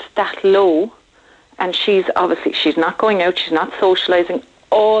someone gets that low, and she's not going out, she's not socialising,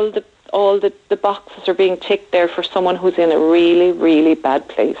 all the boxes are being ticked there for someone who's in a really, really bad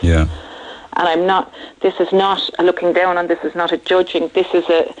place. Yeah. And this is not a looking down on, this is not a judging, this is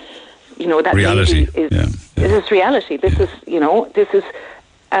a, that reality. This is reality. This is,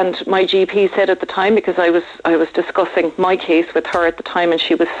 and my GP said at the time, because I was discussing my case with her at the time, and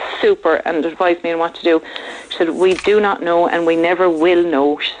she was super and advised me on what to do. She said, we do not know and we never will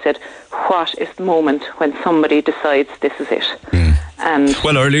know, she said, what is the moment when somebody decides this is it. And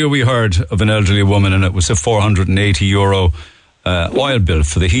well, earlier we heard of an elderly woman, and it was a €480 oil bill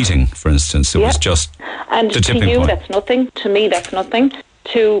for the heating, for instance. It was just and the tipping to you, point. That's nothing. To me, that's nothing.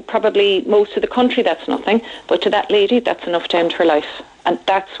 To probably most of the country, that's nothing. But to that lady, that's enough to end her life. And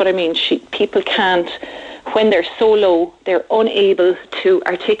that's what I mean. People can't, when they're so low, they're unable to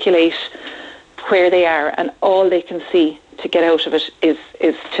articulate where they are, and all they can see to get out of it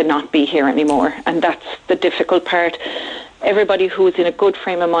is to not be here anymore. And that's the difficult part. Everybody who is in a good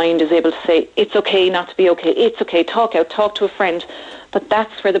frame of mind is able to say, it's okay not to be okay, it's okay, talk to a friend. But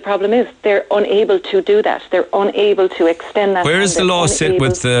that's where the problem is. They're unable to do that. They're unable to extend that. Where does the law sit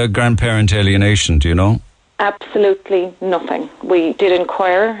with the grandparent alienation, do you know? Absolutely nothing. We did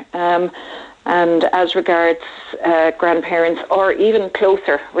inquire, and as regards grandparents or even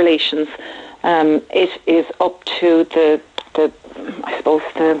closer relations, it is up to the I suppose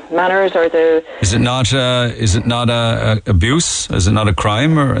the manners or the. Is it not abuse? Is it not a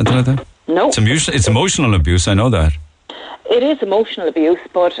crime or anything like that? No. It's emotional abuse. I know that. It is emotional abuse,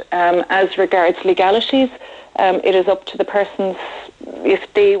 but as regards legalities, it is up to the persons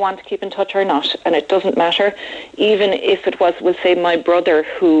if they want to keep in touch or not, and it doesn't matter. Even if it was, we'll say, my brother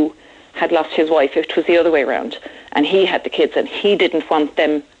who had lost his wife, if it was the other way around, and he had the kids and he didn't want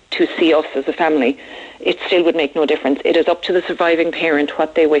them to see us as a family, it still would make no difference. It is up to the surviving parent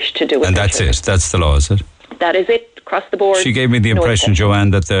what they wish to do with and that's children. it. That's the law, is it? That is it, across the board. She gave me the impression,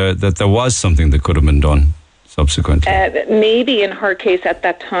 Joanne, that there was something that could have been done subsequently. Maybe in her case at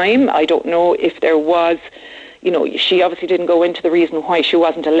that time, I don't know if there was. She obviously didn't go into the reason why she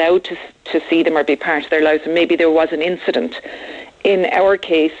wasn't allowed to see them or be part of their lives. And maybe there was an incident. In our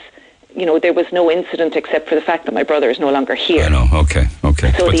case, there was no incident except for the fact that my brother is no longer here. I know, okay.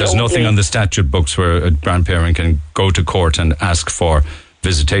 So but there's nothing on the statute books where a grandparent can go to court and ask for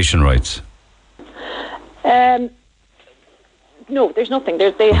visitation rights? No, there's nothing.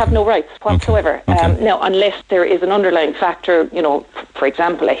 They have no rights whatsoever. Okay. Now, unless there is an underlying factor, for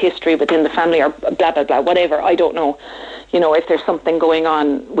example, a history within the family or blah, blah, blah, whatever, I don't know. If there's something going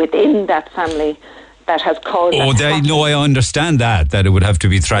on within that family that has caused... I understand that it would have to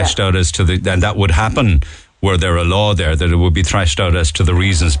be thrashed out as to and that would happen were there a law there, that it would be thrashed out as to the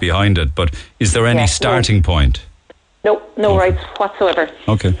reasons behind it. But is there any starting point? No rights whatsoever.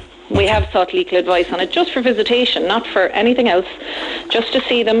 Okay. We have sought legal advice on it, just for visitation, not for anything else, just to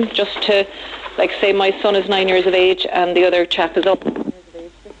see them, just to, like, say my son is 9 years of age and the other chap is up 9 years of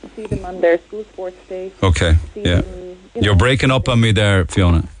age, just to see them on their school sports day. Okay, yeah. You're breaking up on me there,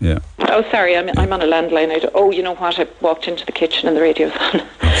 Fiona. Yeah. Oh, sorry, I'm on a landline. You know what? I walked into the kitchen and the radio's on.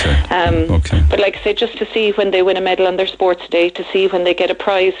 Okay. But like I say, just to see when they win a medal on their sports day, to see when they get a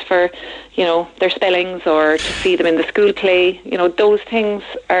prize for, their spellings, or to see them in the school play. Those things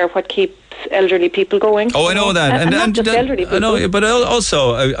are what keeps elderly people going. Oh, I know that. And not just elderly people. I know, but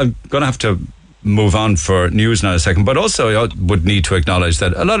also I'm going to have to move on for news now in a second, but also I would need to acknowledge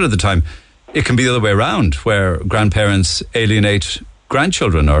that a lot of the time it can be the other way around, where grandparents alienate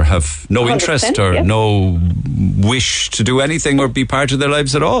grandchildren or have no interest or no wish to do anything or be part of their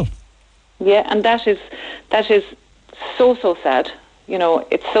lives at all. Yeah, and that is so sad.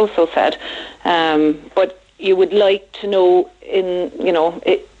 It's so sad. But you would like to know,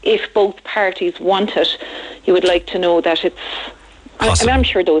 if both parties want it, you would like to know that it's. I'm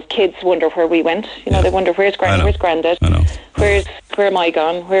sure those kids wonder where we went. They wonder where's granddad? I know. Where am I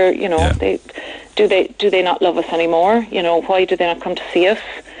gone? Where do they not love us anymore? Why do they not come to see us?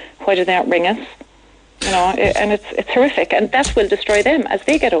 Why do they not ring us? And it's horrific, and that will destroy them as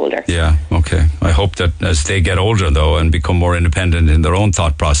they get older. Yeah, okay. I hope that as they get older, though, and become more independent in their own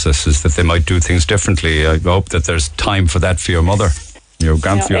thought processes, that they might do things differently. I hope that there's time for that for your mother, your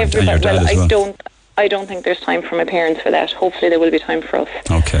grandfather, and your dad as well. I don't think there's time for my parents for that. Hopefully there will be time for us.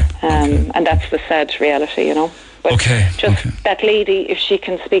 Okay. And that's the sad reality, But that lady, if she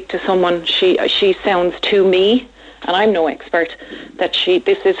can speak to someone, she sounds to me, and I'm no expert, that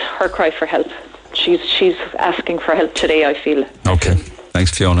this is her cry for help. She's asking for help today, I feel. Okay.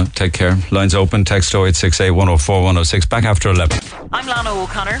 Thanks, Fiona. Take care. Lines open. Text 0868 104 106. Back after 11. I'm Lana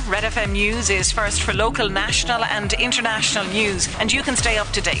O'Connor. Red FM News is first for local, national and international news. And you can stay up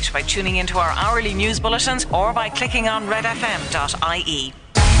to date by tuning into our hourly news bulletins or by clicking on redfm.ie.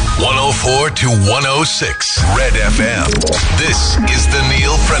 104 to 106 Red FM. This is the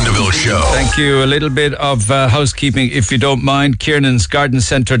Neil Prendeville Show. Thank you. A little bit of housekeeping, if you don't mind. Kiernan's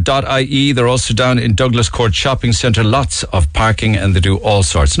Gardencentre.ie. They're also down in Douglas Court Shopping Centre. Lots of parking, and they do all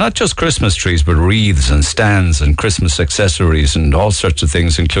sorts. Not just Christmas trees, but wreaths and stands and Christmas accessories and all sorts of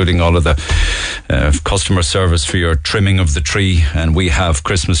things, including all of the customer service for your trimming of the tree. And we have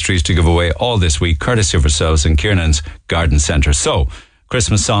Christmas trees to give away all this week, courtesy of ourselves in Kiernan's Garden Centre. So,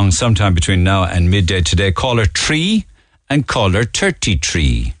 Christmas song sometime between now and midday today. Caller Tree and Caller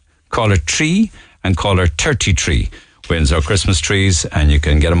 33. Caller Tree and Caller 33 wins our Christmas trees, and you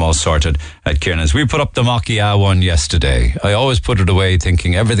can get them all sorted at Kiernan's. We put up the Macchia one yesterday. I always put it away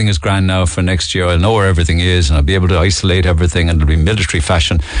thinking everything is grand now for next year. I'll know where everything is and I'll be able to isolate everything and it'll be military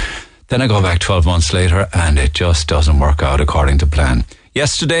fashion. Then I go back 12 months later and it just doesn't work out according to plan.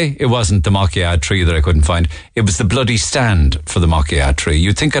 Yesterday, it wasn't the Macchia tree that I couldn't find. It was the bloody stand for the Macchia tree.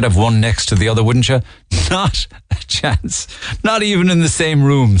 You'd think I'd have one next to the other, wouldn't you? Not a chance. Not even in the same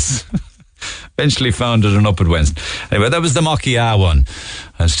rooms. Eventually found it and up it went. Anyway, that was the Macchia one.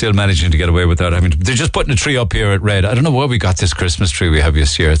 I'm still managing to get away without having to... They're just putting a tree up here at Red. I don't know where we got this Christmas tree we have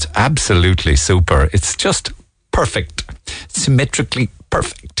this year. It's absolutely super. It's just perfect. Symmetrically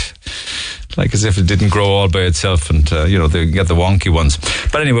perfect. Like as if it didn't grow all by itself, and they get the wonky ones.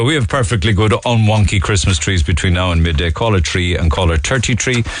 But anyway, we have perfectly good unwonky Christmas trees between now and midday. Call a tree and call a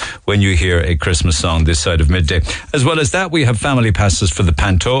 33 when you hear a Christmas song this side of midday. As well as that, we have family passes for the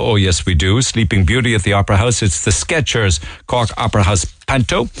Panto. Oh yes, we do. Sleeping Beauty at the Opera House. It's the Skechers Cork Opera House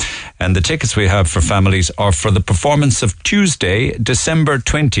Panto, and the tickets we have for families are for the performance of Tuesday, December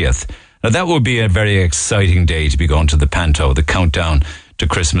 20th. Now that will be a very exciting day to be going to the Panto, the countdown to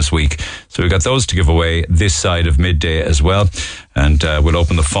Christmas week. So we've got those to give away this side of midday as well, and we'll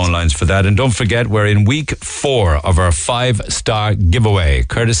open the phone lines for that. And don't forget, we're in week 4 of our 5-star giveaway,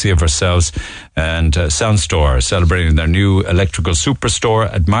 courtesy of ourselves and Sound Store, celebrating their new electrical superstore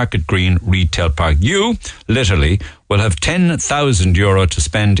at Market Green Retail Park. You literally will have €10,000 to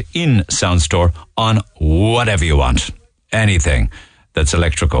spend in Sound Store on whatever you want. Anything that's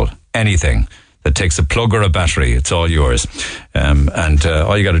electrical, anything that takes a plug or a battery, it's all yours. And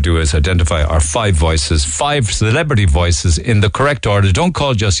all you got to do is identify our 5 voices, 5 celebrity voices in the correct order. Don't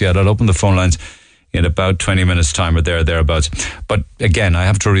call just yet. I'll open the phone lines in about 20 minutes' time or thereabouts. But again, I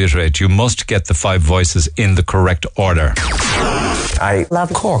have to reiterate, you must get the 5 voices in the correct order. I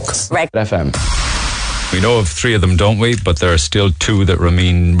love Cork. Red FM. We know of 3 of them, don't we? But there are still 2 that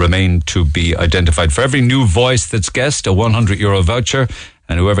remain to be identified. For every new voice that's guessed, a €100 voucher.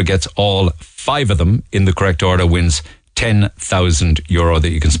 And whoever gets all 5 of them in the correct order wins €10,000 that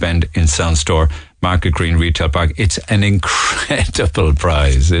you can spend in Sound Store, Market Green Retail Park. It's an incredible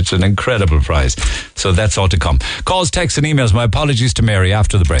prize. It's an incredible prize. So that's all to come. Calls, texts and emails. My apologies to Mary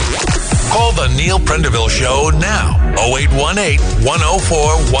after the break. Call the Neil Prendeville Show now. 0818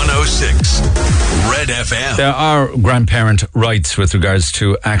 104 106. Red FM. There are grandparent rights with regards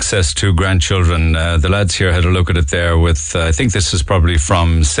to access to grandchildren. The lads here had a look at it there with, I think this is probably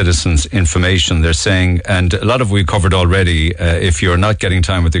from Citizens Information. They're saying, and a lot of we covered already, if you're not getting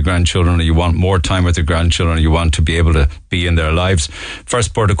time with your grandchildren or you want more time with your grandchildren or you want to be able to be in their lives,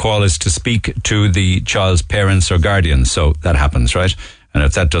 first port of call is to speak to the child's parents or guardians. So that happens, right? And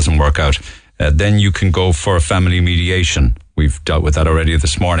if that doesn't work out, then you can go for family mediation. We've dealt with that already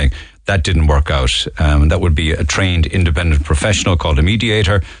this morning. That didn't work out. That would be a trained independent professional called a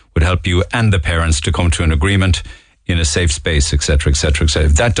mediator, would help you and the parents to come to an agreement in a safe space, etc., etc., etc.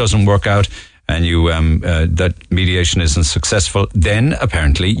 If that doesn't work out and you that mediation isn't successful, then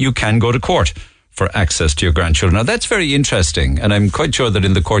apparently you can go to court for access to your grandchildren. Now that's very interesting, and I'm quite sure that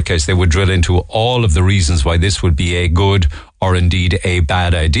in the court case they would drill into all of the reasons why this would be a good or indeed a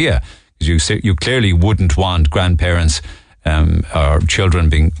bad idea. You clearly wouldn't want grandparents or grandchildren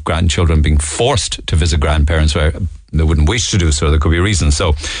being forced to visit grandparents where they wouldn't wish to do so. There could be reasons.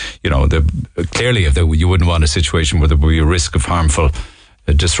 So, clearly you wouldn't want a situation where there would be a risk of harmful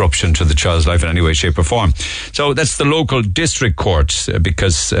disruption to the child's life in any way, shape or form. So that's the local district court,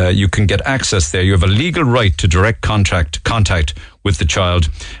 because you can get access there. You have a legal right to direct contact with the child,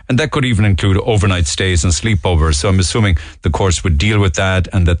 and that could even include overnight stays and sleepovers. So I'm assuming the courts would deal with that,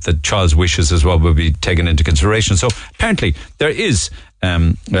 and that the child's wishes as well will be taken into consideration. So apparently there is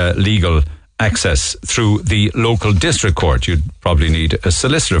legal access through the local district court. You'd probably need a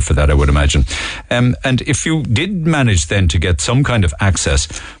solicitor for that, I would imagine. And if you did manage then to get some kind of access,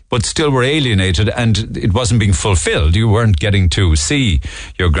 but still were alienated and it wasn't being fulfilled, you weren't getting to see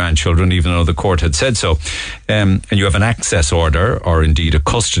your grandchildren, even though the court had said so, and you have an access order or indeed a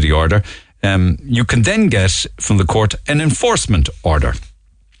custody order, you can then get from the court an enforcement order.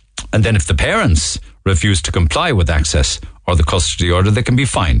 And then if the parents refuse to comply with access or the custody order, they can be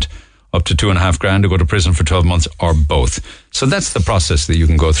fined up to $2,500 to go to prison for 12 months or both. So that's the process that you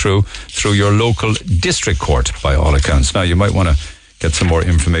can go through your local district court by all accounts. Now you might want to get some more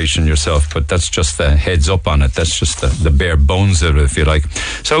information yourself, but that's just the heads up on it. That's just the bare bones of it, if you like.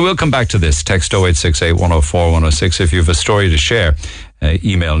 So we'll come back to this. Text 0868 104 106 if you have a story to share.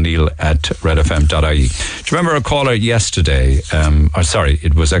 Email neil@redfm.ie. Do you remember a caller yesterday?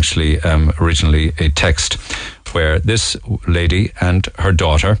 It was actually originally a text where this lady and her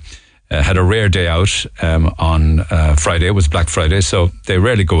daughter had a rare day out on Friday. It was Black Friday, so they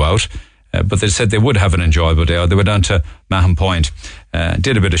rarely go out. But they said they would have an enjoyable day out. They went down to Mahon Point,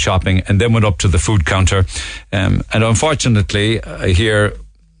 did a bit of shopping, and then went up to the food counter. And unfortunately, I hear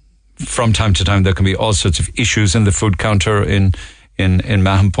from time to time there can be all sorts of issues in the food counter in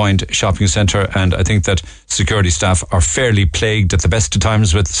Mahon Point shopping centre, and I think that security staff are fairly plagued at the best of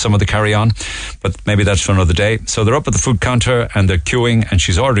times with some of the carry-on, but maybe that's for another day. So they're up at the food counter and they're queuing, and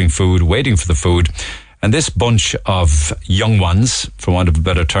she's ordering food, waiting for the food, and this bunch of young ones, for want of a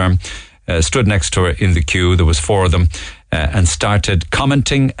better term, stood next to her in the queue. There was 4 of them, and started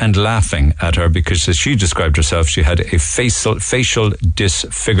commenting and laughing at her because, as she described herself, she had a facial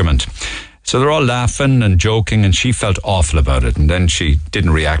disfigurement. So they're all laughing and joking, and she felt awful about it. And then she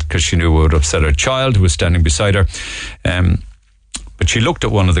didn't react because she knew it would upset her child who was standing beside her. But she looked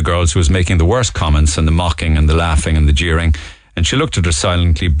at one of the girls who was making the worst comments and the mocking and the laughing and the jeering. And she looked at her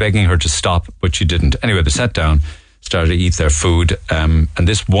silently, begging her to stop, but she didn't. Anyway, they sat down, started to eat their food. And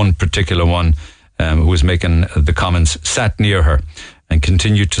this one particular one who was making the comments sat near her and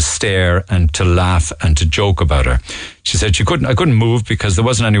continued to stare and to laugh and to joke about her. She said I couldn't move because there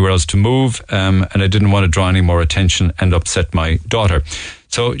wasn't anywhere else to move, and I didn't want to draw any more attention and upset my daughter.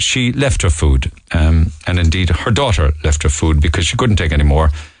 So she left her food, and indeed her daughter left her food because she couldn't take any more,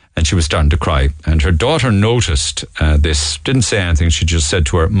 and she was starting to cry. And her daughter noticed this, didn't say anything. She just said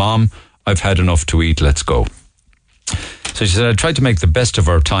to her, "Mom, I've had enough to eat, let's go." So she said, "I tried to make the best of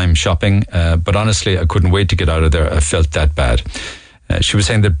our time shopping, but honestly, I couldn't wait to get out of there. I felt that bad." She was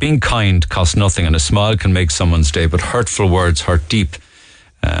saying that being kind costs nothing and a smile can make someone's day, but hurtful words hurt deep.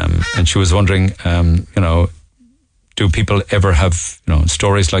 And she was wondering, do people ever have,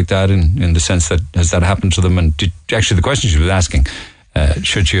 stories like that in the sense that has that happened to them? And actually the question she was asking,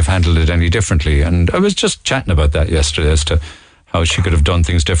 should she have handled it any differently? And I was just chatting about that yesterday as to how she could have done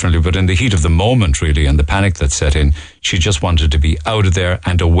things differently. But in the heat of the moment, really, and the panic that set in, she just wanted to be out of there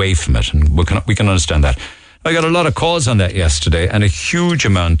and away from it. And we can understand that. I got a lot of calls on that yesterday and a huge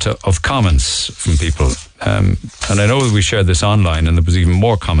amount of comments from people. And I know we shared this online and there was even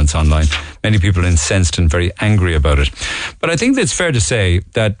more comments online. Many people incensed and very angry about it. But I think that it's fair to say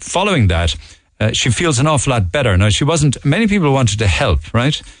that following that, she feels an awful lot better. Now, many people wanted to help,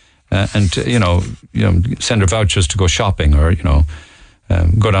 right? And send her vouchers to go shopping or,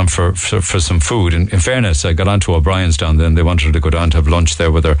 go down for some food. And in fairness, I got on to O'Brien's down there and they wanted her to go down to have lunch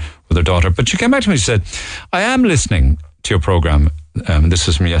there with her daughter. But she came back to me and she said, "I am listening to your program." This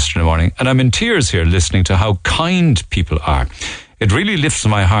was from yesterday morning. "And I'm in tears here listening to how kind people are. It really lifts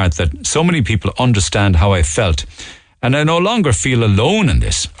my heart that so many people understand how I felt. And I no longer feel alone in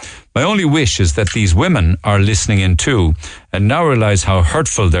this. My only wish is that these women are listening in too and now realize how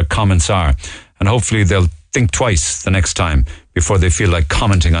hurtful their comments are. And hopefully they'll think twice the next time before they feel like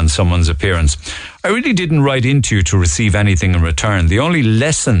commenting on someone's appearance. I really didn't write into you to receive anything in return. The only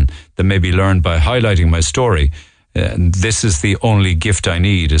lesson that may be learned by highlighting my story, and this is the only gift I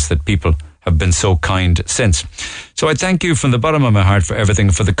need, is that people have been so kind since. So I thank you from the bottom of my heart for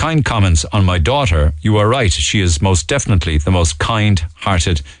everything, for the kind comments on my daughter. You are right. She is most definitely the most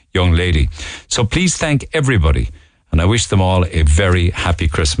kind-hearted young lady. So please thank everybody. And I wish them all a very happy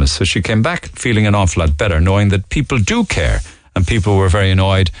Christmas." So she came back feeling an awful lot better, knowing that people do care and people were very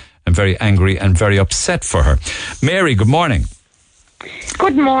annoyed and very angry and very upset for her. Mary, good morning.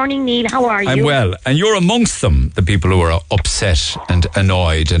 Good morning, Neil. How are you? I'm well. And you're amongst them, the people who are upset and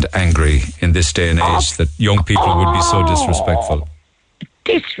annoyed and angry in this day and age that young people would be so disrespectful.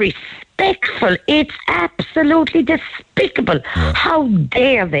 Disrespectful. It's absolutely despicable. Yeah. How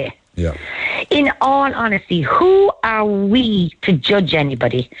dare they? Yeah. In all honesty, who are we to judge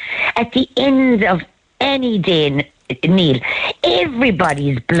anybody? At the end of any day, Neil,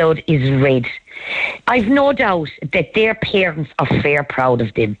 everybody's blood is red. I've no doubt that their parents are fair proud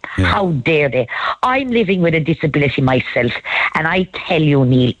of them. Yeah. How dare they? I'm living with a disability myself, and I tell you,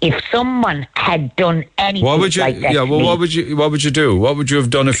 Neil, if someone had done anything like that, Neil, what would you do? What would you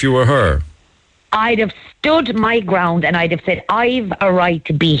have done if you were her? I'd have stood my ground and I'd have said, I've a right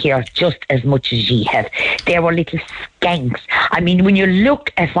to be here just as much as ye have. They were little skanks. I mean, when you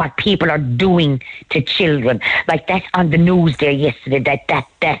look at what people are doing to children, like that on the news there yesterday,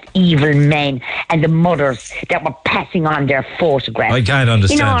 that evil man and the mothers that were passing on their photographs. I can't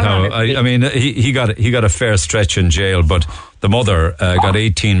understand how. I mean, he got a fair stretch in jail, but the mother got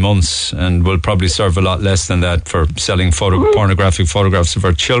 18 months and will probably serve a lot less than that for selling pornographic photographs of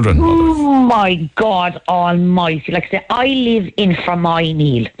her children. Oh my God Almighty! Like I said, I live in Fermoy,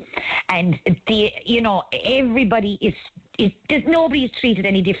 Neil, and everybody is nobody is treated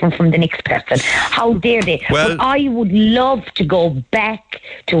any different from the next person. How dare they? Well, but I would love to go back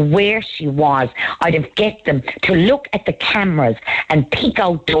to where she was. I'd have get them to look at the cameras and pick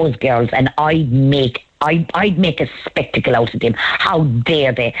out those girls, and I'd make a spectacle out of them. How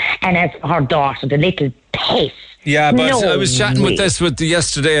dare they? And as for her daughter, the little pest. Yeah, but I was chatting with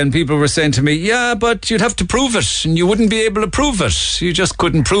yesterday, and people were saying to me, yeah, but you'd have to prove it, and you wouldn't be able to prove it. You just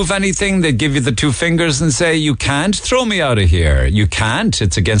couldn't prove anything. They'd give you the two fingers and say, you can't throw me out of here. You can't.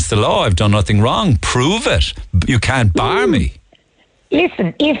 It's against the law. I've done nothing wrong. Prove it. You can't bar me.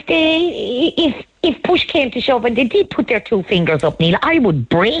 Listen, if push came to shove and they did put their two fingers up, Neil, I would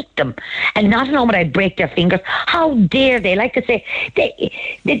break them. And not only would I break their fingers, how dare they? Like I say,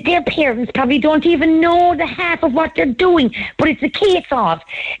 their parents probably don't even know the half of what they're doing. But it's a case of,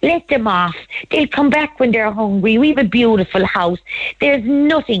 let them off. They'll come back when they're hungry. We have a beautiful house. There's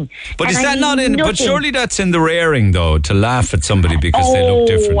nothing. But is that not in... But surely that's in the rearing, though, to laugh at somebody because they look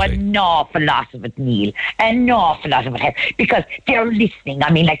differently. An awful lot of it, Neil. An awful lot of it. Because they're listening.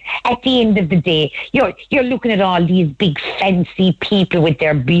 I mean, like, at the end of the day, you're looking at all these big fancy people with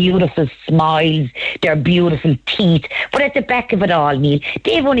their beautiful smiles, their beautiful teeth, but at the back of it all, Neil,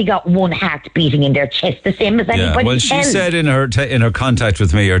 they've only got one heart beating in their chest, the same as anybody else. Well, she said in her contact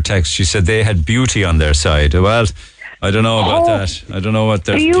with me, her text, she said they had beauty on their side. Well, I don't know about that. I don't know what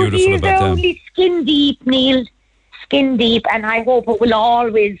there's beautiful about them. Only skin deep, Neil, skin deep, and I hope it will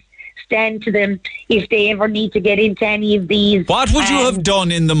always stand to them if they ever need to get into any of these. What would you have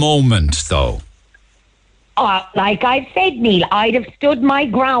done in the moment, though? Like I've said, Neil, I'd have stood my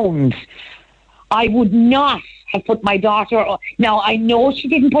ground. I would not have put my daughter... Now, I know she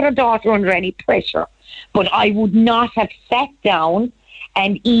didn't put her daughter under any pressure, but I would not have sat down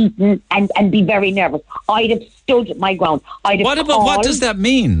and eaten and be very nervous. I'd have stood my ground. What does that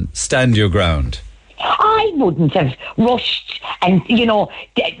mean, stand your ground? I wouldn't have rushed and,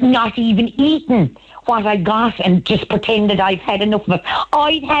 not even eaten what I got and just pretended I've had enough of it.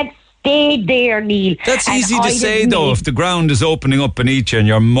 I'd have stayed there, Neil. That's easy to say, though, if the ground is opening up beneath you and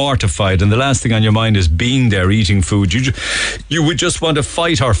you're mortified and the last thing on your mind is being there eating food. You would just want to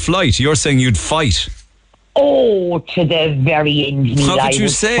fight or flight. You're saying you'd fight. Oh, to the very end, Neil. What would you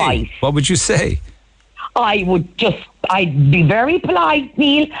say? Fight. What would you say? I'd be very polite,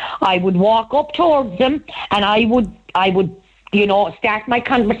 Neil. I would walk up towards them and I would start my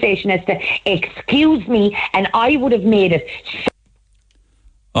conversation as to, excuse me, and I would have made it.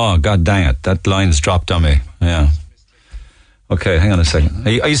 Oh, God dang it. That line's dropped on me. Yeah. Okay, hang on a second.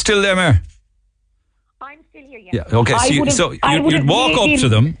 Are you still there, Mare? I'm still here, yes. Yeah, okay, so you'd walk up to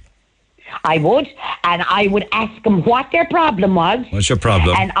them. I would, and I would ask them what their problem was. What's your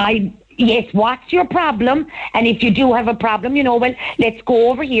problem? And yes, what's your problem? And if you do have a problem, well, let's go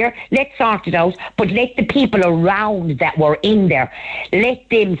over here, let's sort it out, but let the people around that were in there, let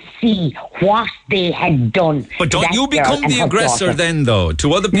them see what they had done. But don't you become the aggressor then, though?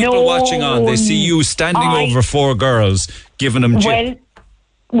 To other people watching on, they see you standing over four girls, giving them jip.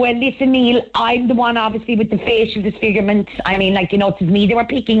 Well, listen, Neil, I'm the one, obviously, with the facial disfigurement. I mean, it's me they were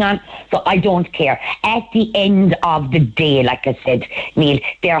picking on, so I don't care. At the end of the day, like I said, Neil,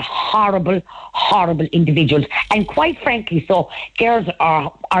 they're horrible, horrible individuals. And quite frankly, so girls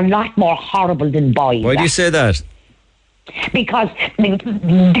are a lot more horrible than boys. Why do you say that? Because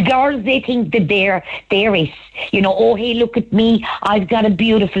the girls, they think that they're it. You know, oh, hey, look at me. I've got a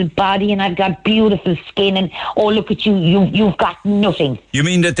beautiful body and I've got beautiful skin. And, oh, look at you. You've got nothing. You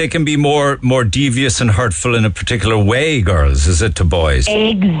mean that they can be more devious and hurtful in a particular way, girls, is it, to boys?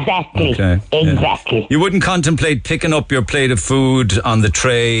 Exactly. Okay. Exactly. Yeah. You wouldn't contemplate picking up your plate of food on the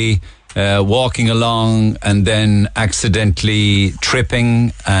tray, walking along and then accidentally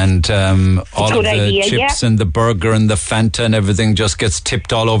tripping and all of the chips and the burger and the Fanta and everything just gets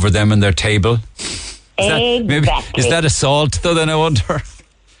tipped all over them and their table? Is that assault though, then I wonder?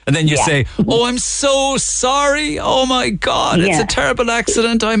 And then you say, oh, I'm so sorry. Oh my God, it's a terrible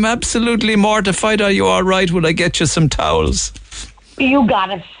accident. I'm absolutely mortified. Are you all right? Will I get you some towels? You got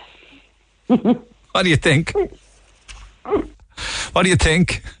it. What do you think? What do you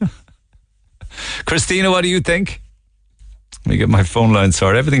think? Christina, what do you think? Let me get my phone line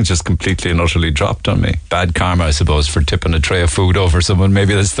sorted. Everything's just completely and utterly dropped on me. Bad karma, I suppose, for tipping a tray of food over someone.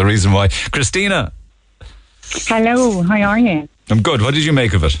 Maybe that's the reason why. Christina. Hello, how are you? I'm good. What did you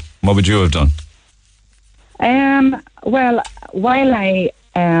make of it? What would you have done? Well, while I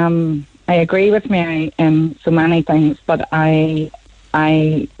agree with Mary in so many things, but I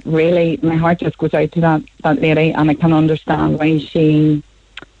really, my heart just goes out to that lady, and I can understand why she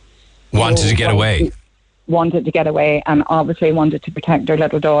wanted to get away. Wanted to get away, and obviously wanted to protect her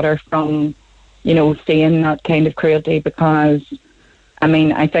little daughter from, seeing that kind of cruelty, because,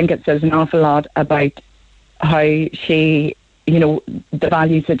 I think it says an awful lot about how she, the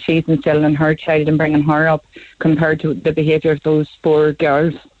values that she's instilled in her child and bringing her up compared to the behaviour of those four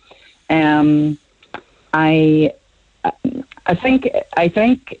girls. I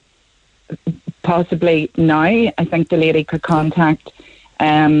think possibly now, I think the lady could contact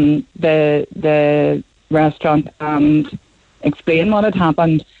the restaurant and explain what had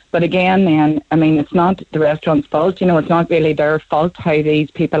happened. But again, then, it's not the restaurant's fault. It's not really their fault how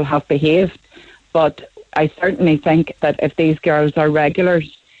these people have behaved. But I certainly think that if these girls are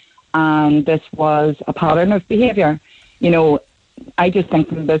regulars and this was a pattern of behaviour, I just think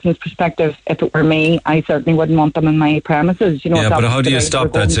from a business perspective, if it were me, I certainly wouldn't want them in my premises. But how do you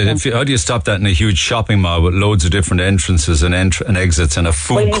stop that? How do you stop that in a huge shopping mall with loads of different entrances and exits and a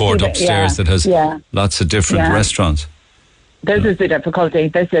food court upstairs that has lots of different restaurants? This is the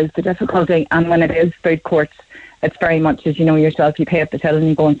difficulty. And when it is food courts, it's very much as you know yourself, you pay up the till and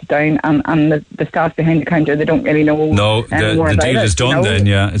you go and sit down, and the staff behind the counter, they don't really know. No, the deal is done then,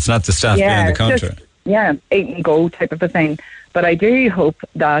 it's not the staff behind the counter. Eat and go type of a thing. But I do hope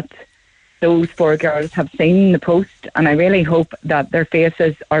that those four girls have seen the post, and I really hope that their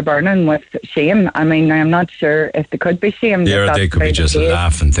faces are burning with shame. I'm not sure if they could be shamed. Yeah, they could be just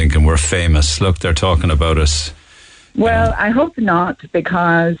laughing, thinking we're famous. Look, they're talking about us. Well, I hope not,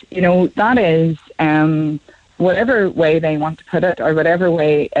 because, that is, whatever way they want to put it, or whatever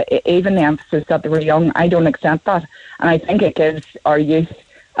way, even the emphasis that they were young, I don't accept that. And I think it gives our youth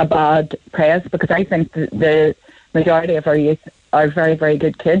a bad press, because I think the majority of our youth are very, very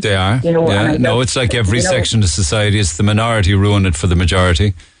good kids. They are. It's like every section of society. It's the minority ruin it for the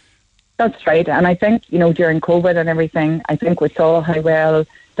majority. That's right. And I think, during COVID and everything, I think we saw how well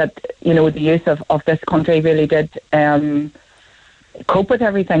that, the youth of this country really did cope with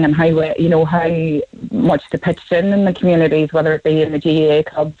everything, and how much they pitched in the communities, whether it be in the GAA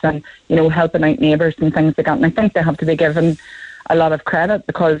clubs and, helping out neighbours and things like that. And I think they have to be given a lot of credit,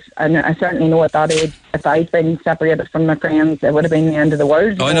 because I certainly know at that age, if I'd been separated from my friends, it would have been the end of the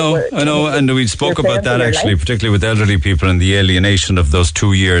world. I know, and we spoke about that actually, particularly with elderly people and the alienation of those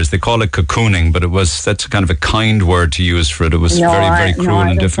 2 years. They call it cocooning, but that's kind of a kind word to use for it. It was very, very cruel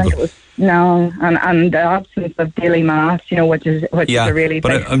and difficult. And the absence of daily mass, which is a really.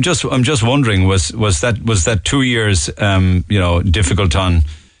 But big. I'm just wondering, was that 2 years, difficult on?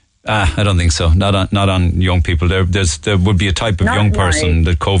 I don't think so. Not on young people. There would be a type of young person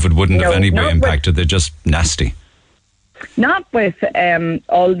that COVID wouldn't have any way impacted. They're just nasty. Not with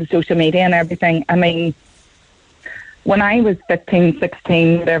all the social media and everything. When I was 15,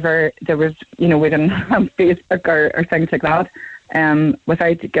 16, whatever, there was, we didn't have Facebook or things like that.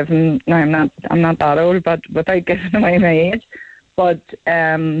 Without giving, no, I'm not that old, but without giving away my age. But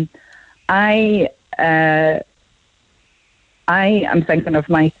I am thinking of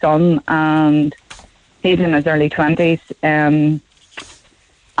my son, and he's in his early 20s, and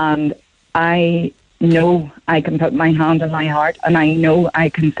I know I can put my hand on my heart, and I know I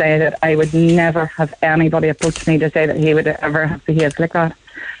can say that I would never have anybody approach me to say that he would ever have behaved like that.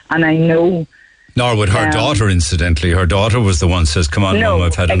 And I know... Nor would her daughter, incidentally. Her daughter was the one who says, come on, Mum,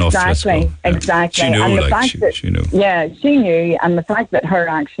 I've had enough, let's go. Yeah. Exactly. She knew, and she knew. Yeah, she knew, and the fact that her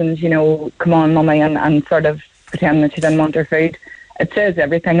actions, come on, Mummy, and sort of pretending that she didn't want her food. It says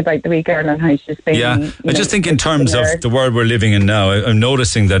everything about the wee girl and how she's been. Yeah, I just think in terms of the world we're living in now, I'm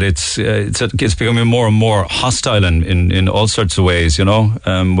noticing that it's becoming more and more hostile in all sorts of ways,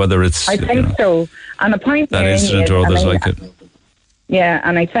 whether it's... I think so. And the point that incident or others like it. Yeah,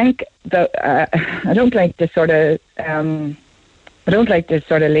 and I think that I don't like to sort of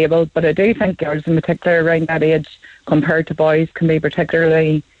label, but I do think girls in particular around that age compared to boys can be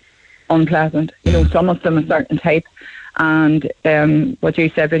particularly unpleasant. Some of them a certain type. And what you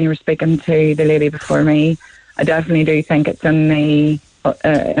said when you were speaking to the lady before me, I definitely do think it's in the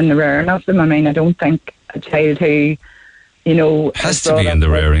rearing of them. I mean, I don't think a child who, has to be in the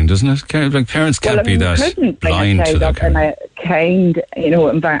rearing, doesn't it? Like parents can't be that blind to that kind of kind,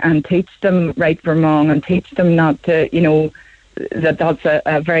 and teach them right from wrong, and teach them not to, that's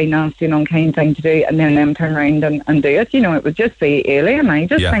a very nasty and unkind thing to do, and then them turn around and do it. It would just be alien. I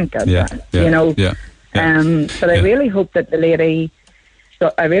just think that, but I really hope that the lady.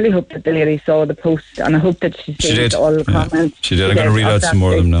 So I really hope that the lady saw the post, and I hope that she did all the comments. She did. I'm going to read out some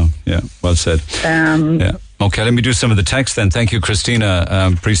more of them now. Yeah, well said. Okay, let me do some of the text then. Thank you, Christina.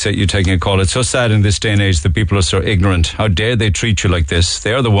 Appreciate you taking a call. It's so sad in this day and age that people are so ignorant. How dare they treat you like this?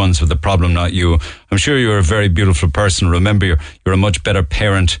 They are the ones with the problem, not you. I'm sure you're a very beautiful person. Remember, you're a much better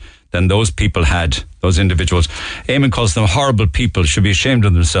parent than those people had, those individuals. Eamon calls them horrible people, should be ashamed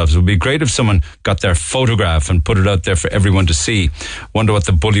of themselves. It would be great if someone got their photograph and put it out there for everyone to see. Wonder what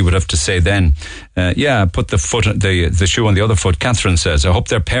the bully would have to say then. Put the shoe on the other foot. Catherine says, I hope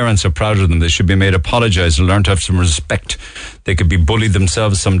their parents are proud of them. They should be made apologise and learn to have some respect. They could be bullied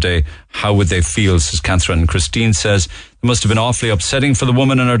themselves someday. How would they feel, says Catherine. Christine says, it must have been awfully upsetting for the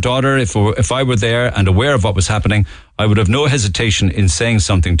woman and her daughter. If I were there and aware of what was happening, I would have no hesitation in saying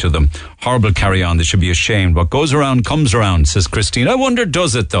something to them. Horrible carry on. They should be ashamed. What goes around comes around, says Christine. I wonder,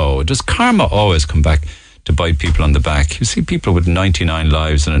 does it though? Does karma always come back to bite people on the back? You see people with 99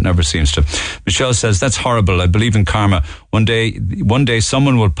 lives and it never seems to. Michelle says, that's horrible. I believe in karma. One day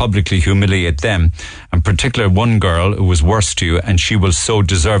someone will publicly humiliate them, in particular one girl who was worse to you, and she will so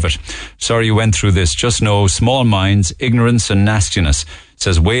deserve it. Sorry you went through this. Just know small minds, ignorance and nastiness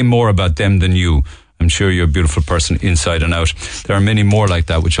says way more about them than you. I'm sure you're a beautiful person inside and out. There are many more like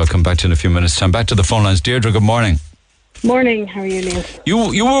that, which I'll come back to in a few minutes' time. Back to the phone lines. Deirdre, good morning. Morning. How are you, Neil?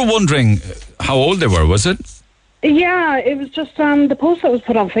 You were wondering how old they were, was it? Yeah, it was just the post that was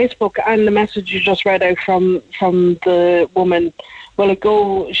put on Facebook and the message you just read out from the woman a while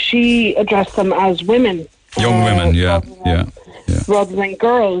ago. She addressed them as women. Young women, rather than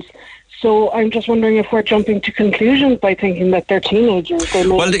girls. So I'm just wondering if we're jumping to conclusions by thinking that they're teenagers.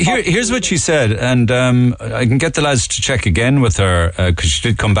 Well, here's what she said, and I can get the lads to check again with her, because she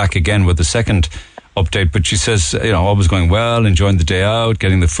did come back again with the second update, but she says, all was going well, enjoying the day out,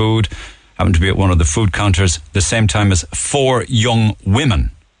 getting the food, happened to be at one of the food counters, the same time as 4 young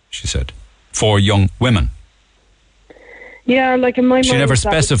women, she said. 4 young women. Yeah, like in my mind... She never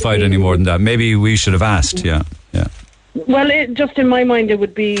specified any more than that. Maybe we should have asked, yeah. Well, just in my mind, it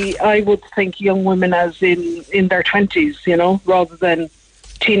would be, I would think young women as in their 20s, rather than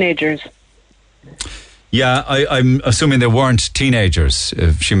teenagers. Yeah, I'm assuming they weren't teenagers.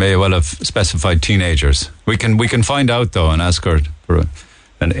 She may well have specified teenagers. We can find out, though, and ask her for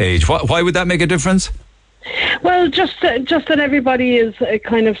an age. Why would that make a difference? Well, just that everybody is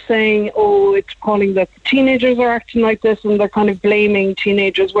kind of saying, it's calling that teenagers are acting like this, and they're kind of blaming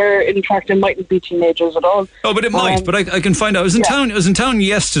teenagers, where in fact it mightn't be teenagers at all. Oh, but it might. But I can find out. I was in town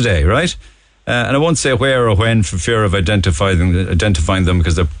yesterday, right? And I won't say where or when for fear of identifying them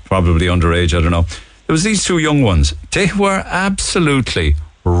because they're probably underage. I don't know. There was these 2 young ones. They were absolutely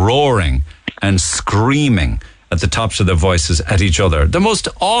roaring and screaming at the tops of their voices at each other. The most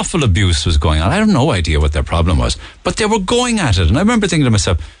awful abuse was going on. I have no idea what their problem was, but they were going at it. And I remember thinking to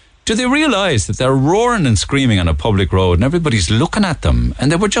myself, do they realise that they're roaring and screaming on a public road and everybody's looking at them? And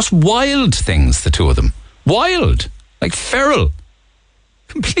they were just wild things, the 2 of them. Wild. Like feral.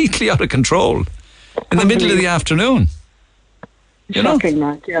 Completely out of control. In the middle of the afternoon. Shocking,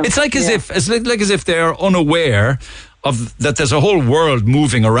 right? Yeah. It's like as if they're unaware of that there's a whole world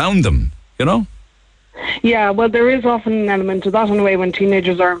moving around them, Yeah, well, there is often an element to that in a way when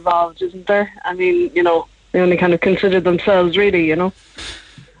teenagers are involved, isn't there? I mean, they only kind of consider themselves, really, Yeah,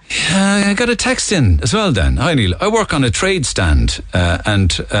 I got a text in as well then. Hi, Neil. I work on a trade stand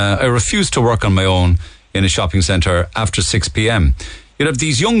and I refuse to work on my own in a shopping centre after 6 p.m. You'd have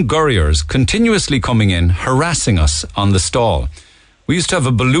these young gurriers continuously coming in, harassing us on the stall. We used to have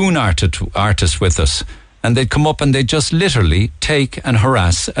a balloon artist with us, and they'd come up and they'd just literally take and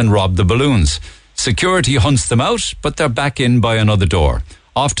harass and rob the balloons. Security hunts them out, but they're back in by another door.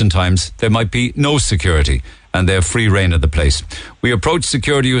 Oftentimes, there might be no security, and they have free reign of the place. We approached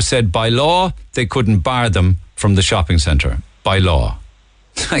security who said by law they couldn't bar them from the shopping centre. By law.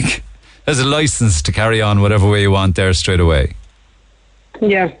 Like, there's a licence to carry on whatever way you want there straight away.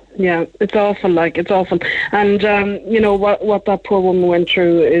 Yeah, it's awful. It's awful. And what that poor woman went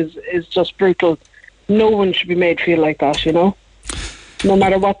through is just brutal. No one should be made feel like that, no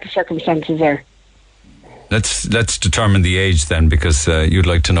matter what the circumstances are. Let's determine the age then, because you'd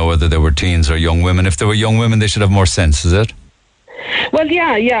like to know whether they were teens or young women. If they were young women, they should have more sense, is it? Well,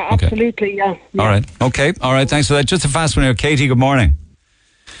 yeah, absolutely, yeah. All right, okay, all right, thanks for that. Just a fast one here. Katie, good morning.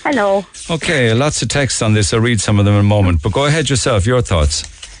 Hello. Okay, lots of texts on this. I'll read some of them in a moment, but go ahead yourself, your thoughts.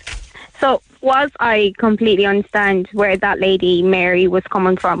 So, whilst I completely understand where that lady, Mary, was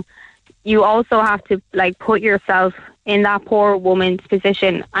coming from, you also have to, put yourself in that poor woman's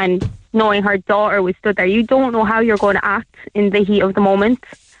position, and knowing her daughter was stood there, you don't know how you're going to act in the heat of the moment.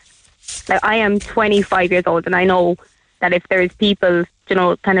 I am 25 years old, and I know that if there's people,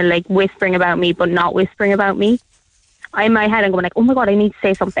 kind of whispering about me, but not whispering about me, I'm in my head and going oh my God, I need to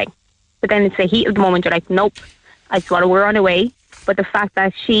say something. But then it's the heat of the moment, you're like, nope, I just want to run away. But the fact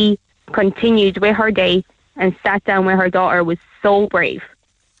that she continued with her day and sat down with her daughter was so brave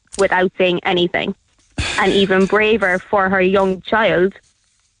without saying anything. And even braver for her young child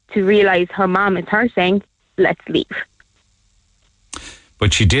to realise her mom is her saying, let's leave.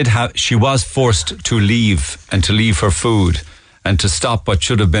 But she was forced to leave, and to leave her food, and to stop what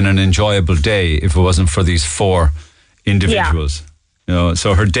should have been an enjoyable day if it wasn't for these 4 individuals. Yeah.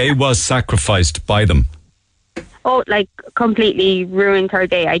 So her day was sacrificed by them. Oh, completely ruined her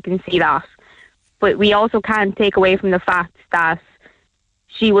day, I can see that. But we also can't take away from the fact that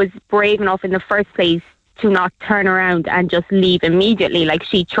she was brave enough in the first place to not turn around and just leave immediately.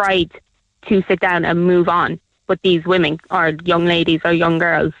 She tried to sit down and move on. But these women, or young ladies or young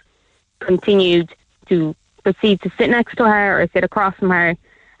girls, continued to proceed to sit next to her or sit across from her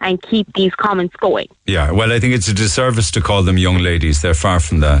and keep these comments going. Yeah, well, I think it's a disservice to call them young ladies. They're far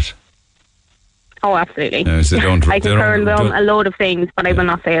from that. Oh, absolutely. No, I can call them a load of things, but I will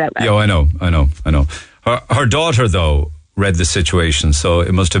not say that. Yeah, I know. Her daughter, though, read the situation, so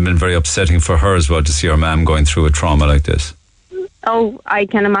it must have been very upsetting for her as well to see her mum going through a trauma like this. Oh, I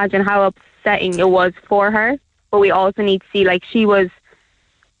can imagine how upsetting it was for her, but we also need to see, she was,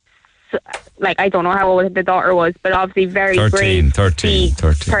 I don't know how old the daughter was, but obviously very 13, brave.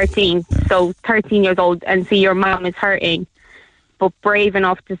 13. Yeah. So 13 years old, and see your mum is hurting, but brave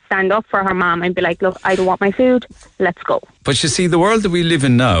enough to stand up for her mum and be like, look, I don't want my food, let's go. But you see, the world that we live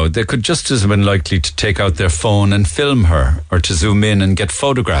in now, they could just as have been likely to take out their phone and film her, or to zoom in and get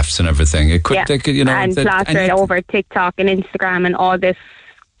photographs and everything. And plaster it over TikTok and Instagram and all this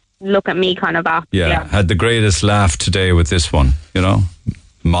look at me kind of app. Yeah, had the greatest laugh today with this one,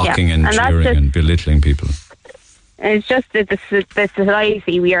 mocking and cheering and belittling people. And it's just the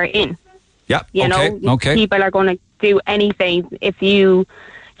society we are in. Yeah, okay. People are going to do anything. If your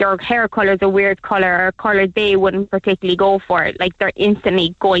hair colour is a weird colour or a colour they wouldn't particularly go for it, they're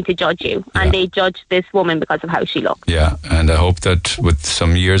instantly going to judge you. Yeah. And they judge this woman because of how she looks. Yeah, and I hope that with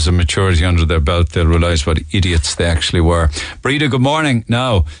some years of maturity under their belt, they'll realise what idiots they actually were. Breda, good morning.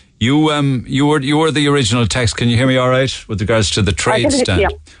 Now, you were the original text. Can you hear me all right with regards to the trade stand? Yeah.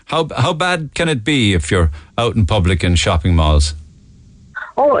 How bad can it be if you're out in public in shopping malls?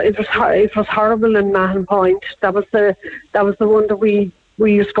 Oh, it was horrible in Mahon Point. That was the one that we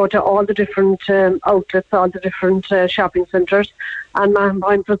used to go to all the different outlets, all the different shopping centres, and Mahon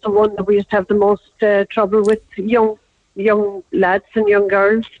Point was the one that we used to have the most trouble with young lads and young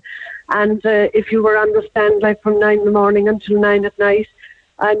girls. And if you were on the stand from 9 in the morning until 9 at night,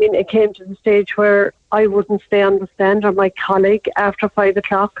 I mean, it came to the stage where I wouldn't stay on the stand, or my colleague, after 5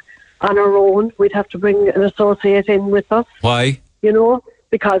 o'clock on our own. We'd have to bring an associate in with us. Why?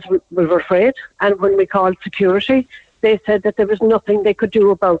 Because we were afraid. And when we called security, they said that there was nothing they could do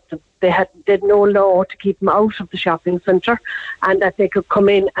about them. They had no law to keep them out of the shopping centre, and that they could come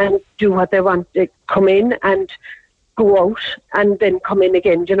in and do what they want. They come in and go out and then come in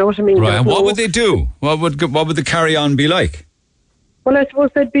again. Do you know what I mean? Right. And what would they do? What would the carry-on be like? Well, I suppose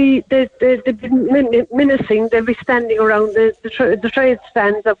they'd be menacing. They'd be standing around the trade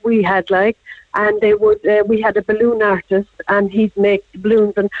stands that we had, and they would. We had a balloon artist, and he'd make the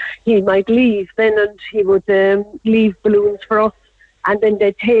balloons, and he might leave then, and he would leave balloons for us, and then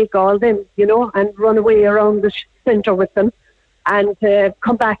they'd take all them, and run away around the centre with them, and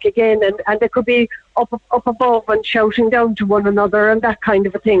come back again, and they could be up above and shouting down to one another and that kind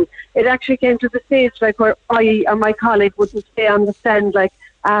of a thing. It actually came to the stage where I or my colleague wouldn't stay on the stand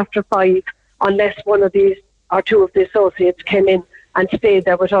after 5 unless one of these or two of the associates came in and stayed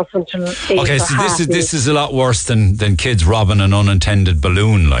there with us until 8 Okay, or so half this is a lot worse than kids robbing an unintended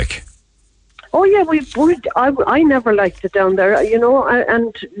balloon, like. Oh yeah, I never liked it down there, you know,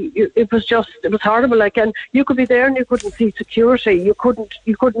 and it was horrible. Like, and you could be there and you couldn't see security. You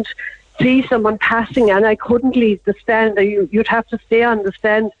couldn't see someone passing, and I couldn't leave the stand. You'd have to stay on the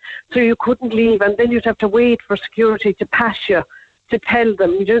stand, so you couldn't leave, and then you'd have to wait for security to pass you to tell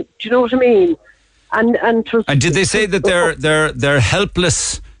them. Do you know what I mean? And did they say that they're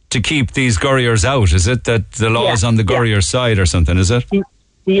helpless to keep these gurriers out? Is it that the law is on the gurrier side or something? Is it?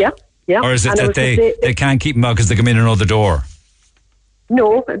 Yeah. Yeah. Or is it that they can't keep them out because they come in another door?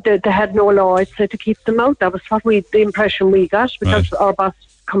 No, they had no law, I'd say, to keep them out. That was the impression we got, because our boss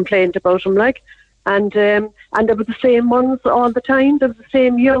complained about them, like. And they were the same ones all the time. They were the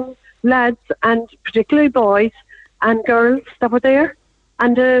same young lads, and particularly boys and girls that were there.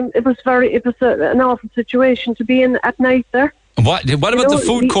 And it was an awful situation to be in at night there. What about the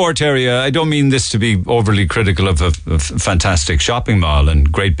food court area? I don't mean this to be overly critical of a fantastic shopping mall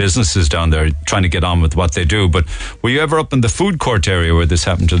and great businesses down there trying to get on with what they do, but were you ever up in the food court area where this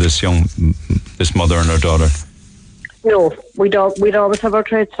happened to this mother and her daughter? No, we'd always have our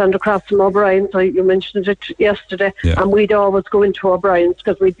trade stand across from O'Brien's. You mentioned it yesterday, and we'd always go into O'Brien's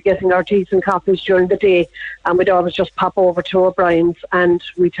because we'd be getting our teas and coffees during the day, and we'd always just pop over to O'Brien's, and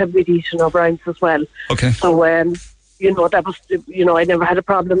we'd eat in O'Brien's as well. Okay. So that was, I never had a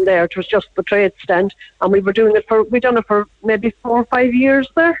problem there. It was just the trade stand, and we'd done it for maybe 4 or 5 years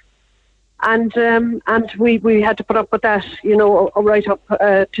there, and we had to put up with that, right up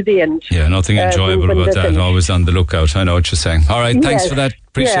to the end. Yeah, nothing enjoyable about that. Always on the lookout. I know what you're saying. All right, thanks for that.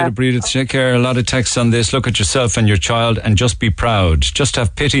 Appreciate it, Breda. Take care. A lot of texts on this. Look at yourself and your child, and just be proud. Just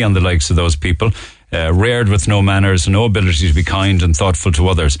have pity on the likes of those people, reared with no manners, no ability to be kind and thoughtful to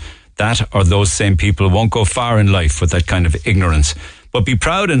others. That or those same people won't go far in life with that kind of ignorance. But be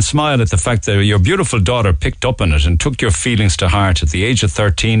proud and smile at the fact that your beautiful daughter picked up on it and took your feelings to heart. At the age of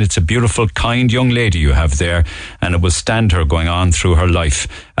 13, it's a beautiful, kind young lady you have there, and it will stand her going on through her life.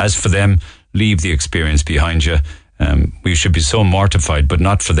 As for them, leave the experience behind you. We should be so mortified, but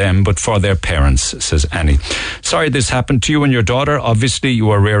not for them, but for their parents, says Annie. Sorry this happened to you and your daughter. Obviously, you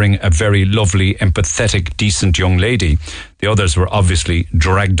are rearing a very lovely, empathetic, decent young lady. The others were obviously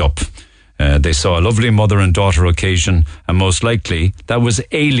dragged up. They saw a lovely mother and daughter occasion, and most likely that was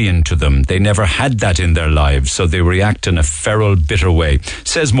alien to them. They never had that in their lives, so they react in a feral, bitter way.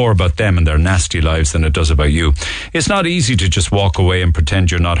 Says more about them and their nasty lives than it does about you. It's not easy to just walk away and pretend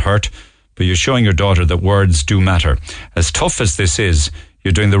you're not hurt, but you're showing your daughter that words do matter. As tough as this is,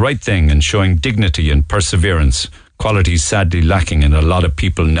 you're doing the right thing and showing dignity and perseverance, qualities sadly lacking in a lot of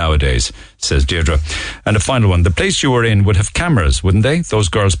people nowadays, says Deirdre. And a final one. The place you were in would have cameras, wouldn't they? Those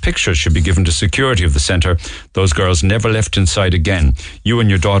girls' pictures should be given to security of the centre. Those girls never left inside again. You and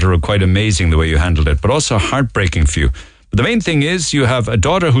your daughter are quite amazing the way you handled it, but also heartbreaking for you. But the main thing is you have a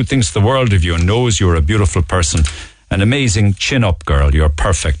daughter who thinks the world of you and knows you're a beautiful person. An amazing chin-up girl. You're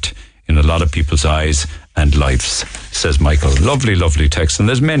perfect in a lot of people's eyes and lives, says Michael. Lovely, lovely text. And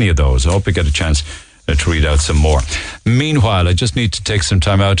there's many of those. I hope we get a chance to read out some more. Meanwhile, I just need to take some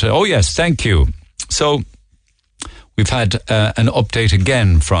time out. Oh, yes, thank you. So we've had an update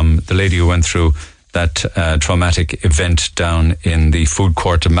again from the lady who went through that traumatic event down in the food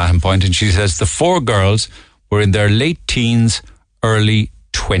court of Mahon Point. And she says the 4 girls were in their late teens, early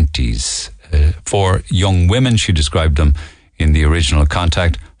 20s. 4 young women, she described them in the original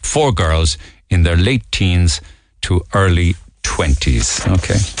contact. 4 girls in their late teens to early 20s.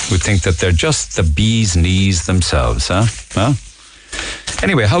 Okay. We think that they're just the bee's knees themselves, huh? Well,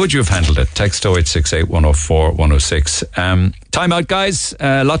 anyway, how would you have handled it? Text 0868 104 106. Time out, guys.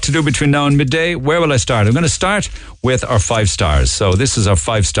 A lot to do between now and midday. Where will I start? I'm going to start with our 5 stars. So this is our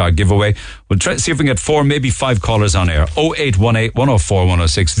 5-star giveaway. We'll try to see if we can get 4, maybe 5 callers on air. 0818 104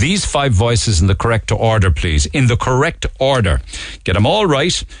 106. These 5 voices in the correct order, please. In the correct order. Get them all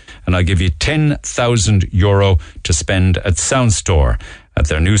right, and I'll give you €10,000 to spend at Sound Store, at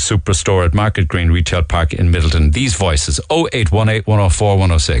their new superstore at Market Green Retail Park in Middleton. These voices, 0818 104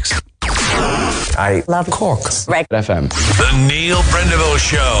 106. I love Cork's Red FM. The Neil Prendeville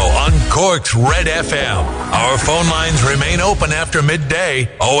Show on Cork's Red FM. Our phone lines remain open after midday.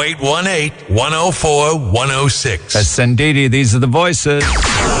 0818 104 106. That's Sendidi. These are the voices.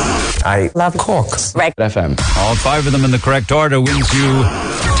 I love Cork's Red FM. All 5 of them in the correct order wins you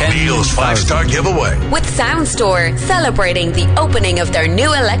Neil's 5-star giveaway. With Sound Store, celebrating the opening of their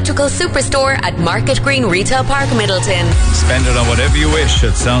new electrical superstore at Market Green Retail Park, Middleton. Spend it on whatever you wish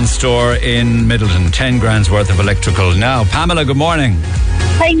at Sound Store in Middleton. 10 grand's worth of electrical. Now, Pamela, good morning.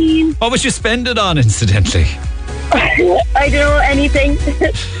 Hi, Neil. What would you spend it on, incidentally? I don't know anything.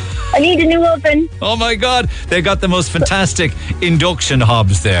 I need a new oven. Oh my God, they got the most fantastic induction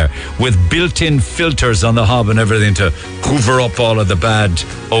hobs there with built-in filters on the hob and everything to hoover up all of the bad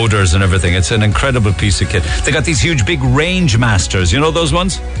odors and everything. It's an incredible piece of kit. They got these huge big range masters, you know those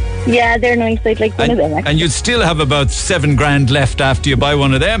ones? Yeah, they're nice. I'd like one of them. And you'd still have about $7,000 left after you buy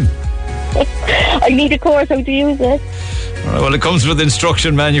one of them. I need a course how to use it. All right, well, it comes with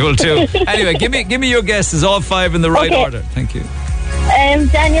instruction manual too. Anyway, give me your guesses, all 5 in the right order. Thank you.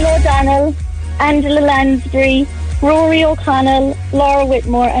 Daniel O'Donnell, Angela Lansbury, Rory O'Connell, Laura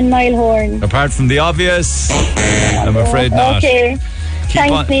Whitmore and Niall Horan. Apart from the obvious, I'm afraid not. Okay.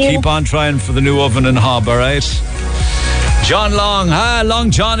 Keep on trying for the new oven and hob, all right? John Long. Hi,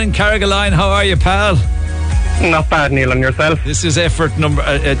 Long John in Carrigaline. How are you, pal? Not bad, Neil, and yourself? This is effort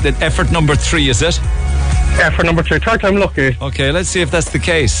number 3, is it? Effort number 3. Third time lucky. Okay, let's see if that's the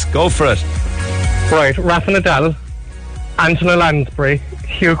case. Go for it. Right, Rafa Nadal, Angela Lansbury,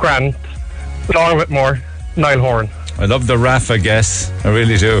 Hugh Grant, Laura Whitmore, Niall Horan. I love the Rafa guess. I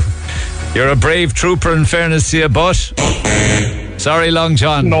really do. You're a brave trooper, in fairness to you, but sorry, Long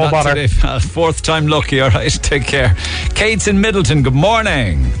John. No not bother. Today, pal. 4th time lucky, all right? Take care. Kate's in Middleton. Good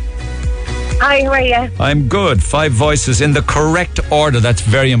morning. Hi, how are you? I'm good. 5 voices in the correct order. That's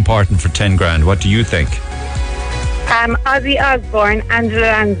very important for $10,000. What do you think? Ozzy Osbourne, Angela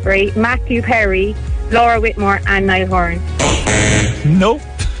Lansbury, Matthew Perry, Laura Whitmore and Niall Horan. Nope.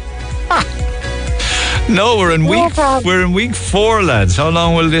 No, we're in week 4, lads. How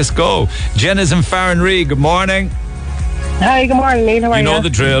long will this go? Jenna's in Farranree. Good morning. Hi, good morning, Neil. How are you? You know the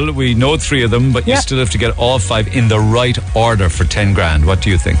drill. We know 3 of them, but you still have to get all 5 in the right order for $10,000. What do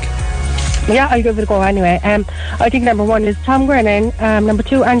you think? Yeah, I'll give it a go anyway. I think number 1 is Tom Grennan, number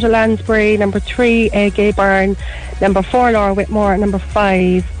 2 Angela Lansbury, number 3 Gay Byrne, number 4 Laura Whitmore, and number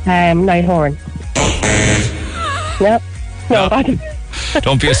 5 Niall Horan. Yep. No,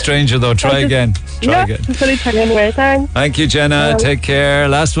 Don't be a stranger though. Try again. Try again. Anyway, thanks. Thank you, Jenna. Take care.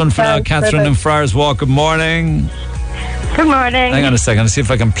 Last one for now. Catherine in Friars Walk. Good morning. Good morning. Hang on a second. Let's see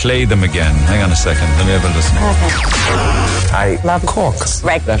if I can play them again. Hang on a second. Let me have a listen. I love Cork.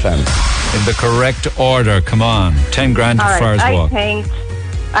 Red FM. In the correct order. Come on. $10,000 to Friars Walk.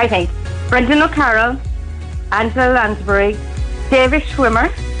 I think Brendan O'Carroll, Angela Lansbury, David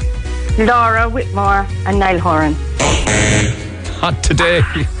Schwimmer, Laura Whitmore and Niall Horan. Not today.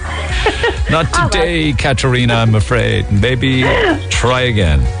 Not today, Katerina, I'm afraid. Maybe try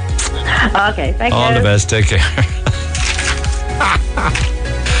again. Okay, thank you. All the best. Take care.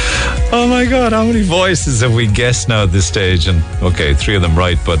 Oh my God, how many voices have we guessed now at this stage? And okay, 3 of them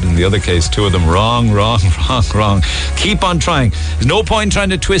right, but in the other case, 2 of them wrong. Keep on trying. There's no point trying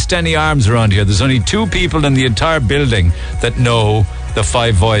to twist any arms around here. There's only 2 people in the entire building that know the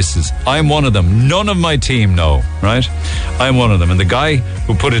 5 voices. I'm one of them. None of my team know, right? I'm one of them. And the guy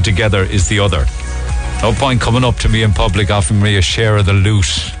who put it together is the other. No point coming up to me in public offering me a share of the loot.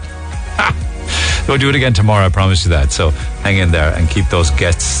 We'll do it again tomorrow, I promise you that. So hang in there and keep those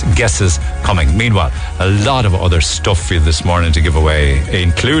guesses coming. Meanwhile, a lot of other stuff for you this morning to give away,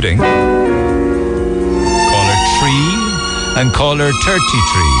 including caller 3 and caller 30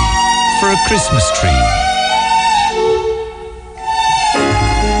 tree for a Christmas tree.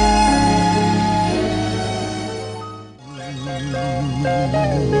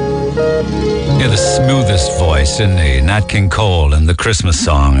 Yeah, the smoothest voice, isn't he? Nat King Cole and the Christmas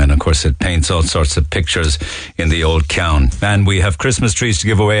song. And of course, it paints all sorts of pictures in the old town. And we have Christmas trees to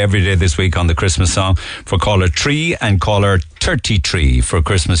give away every day this week on the Christmas song for caller 3 and caller 30 tree for a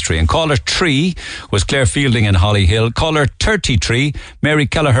Christmas tree. And caller 3 was Claire Fielding in Hollyhill. Caller 30 tree, Mary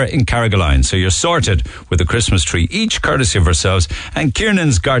Kelleher in Carrigaline. So you're sorted with a Christmas tree, each courtesy of ourselves and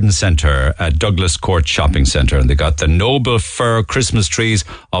Kiernan's Garden Centre at Douglas Court Shopping Centre. And they got the noble fir Christmas trees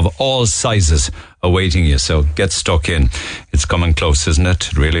of all sizes awaiting you, so get stuck in. It's coming close, isn't it?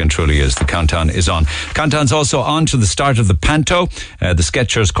 It really and truly is. The countdown is on. Countdown's also on to the start of the Panto. The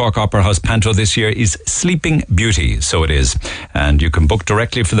Skechers Cork Opera House Panto this year is Sleeping Beauty, so it is. And you can book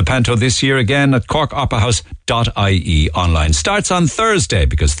directly for the Panto this year again at corkoperahouse.ie online. Starts on Thursday,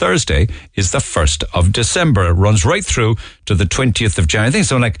 because Thursday is the 1st of December. It runs right through to the 20th of January. I think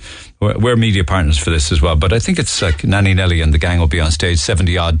so, like, we're media partners for this as well, but I think it's like Nanny Nelly and the gang will be on stage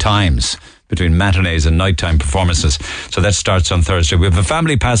 70 odd times between matinees and nighttime performances. So that starts on Thursday. We have a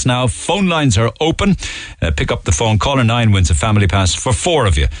family pass now. Phone lines are open. Pick up the phone. Caller 9 wins a family pass for 4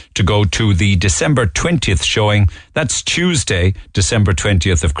 of you to go to the December 20th showing. That's Tuesday, December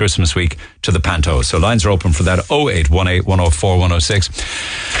 20th of Christmas week, to the Panto. So lines are open for that. 0818 104 106.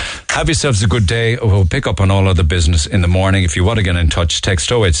 Have yourselves a good day. We'll pick up on all other business in the morning. If you want to get in touch,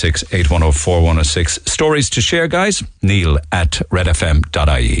 text 086 8104 106. Stories to share, guys?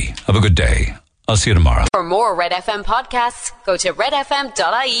 Neil@redfm.ie. Have a good day. I'll see you tomorrow. For more Red FM podcasts, go to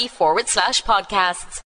redfm.ie/podcasts.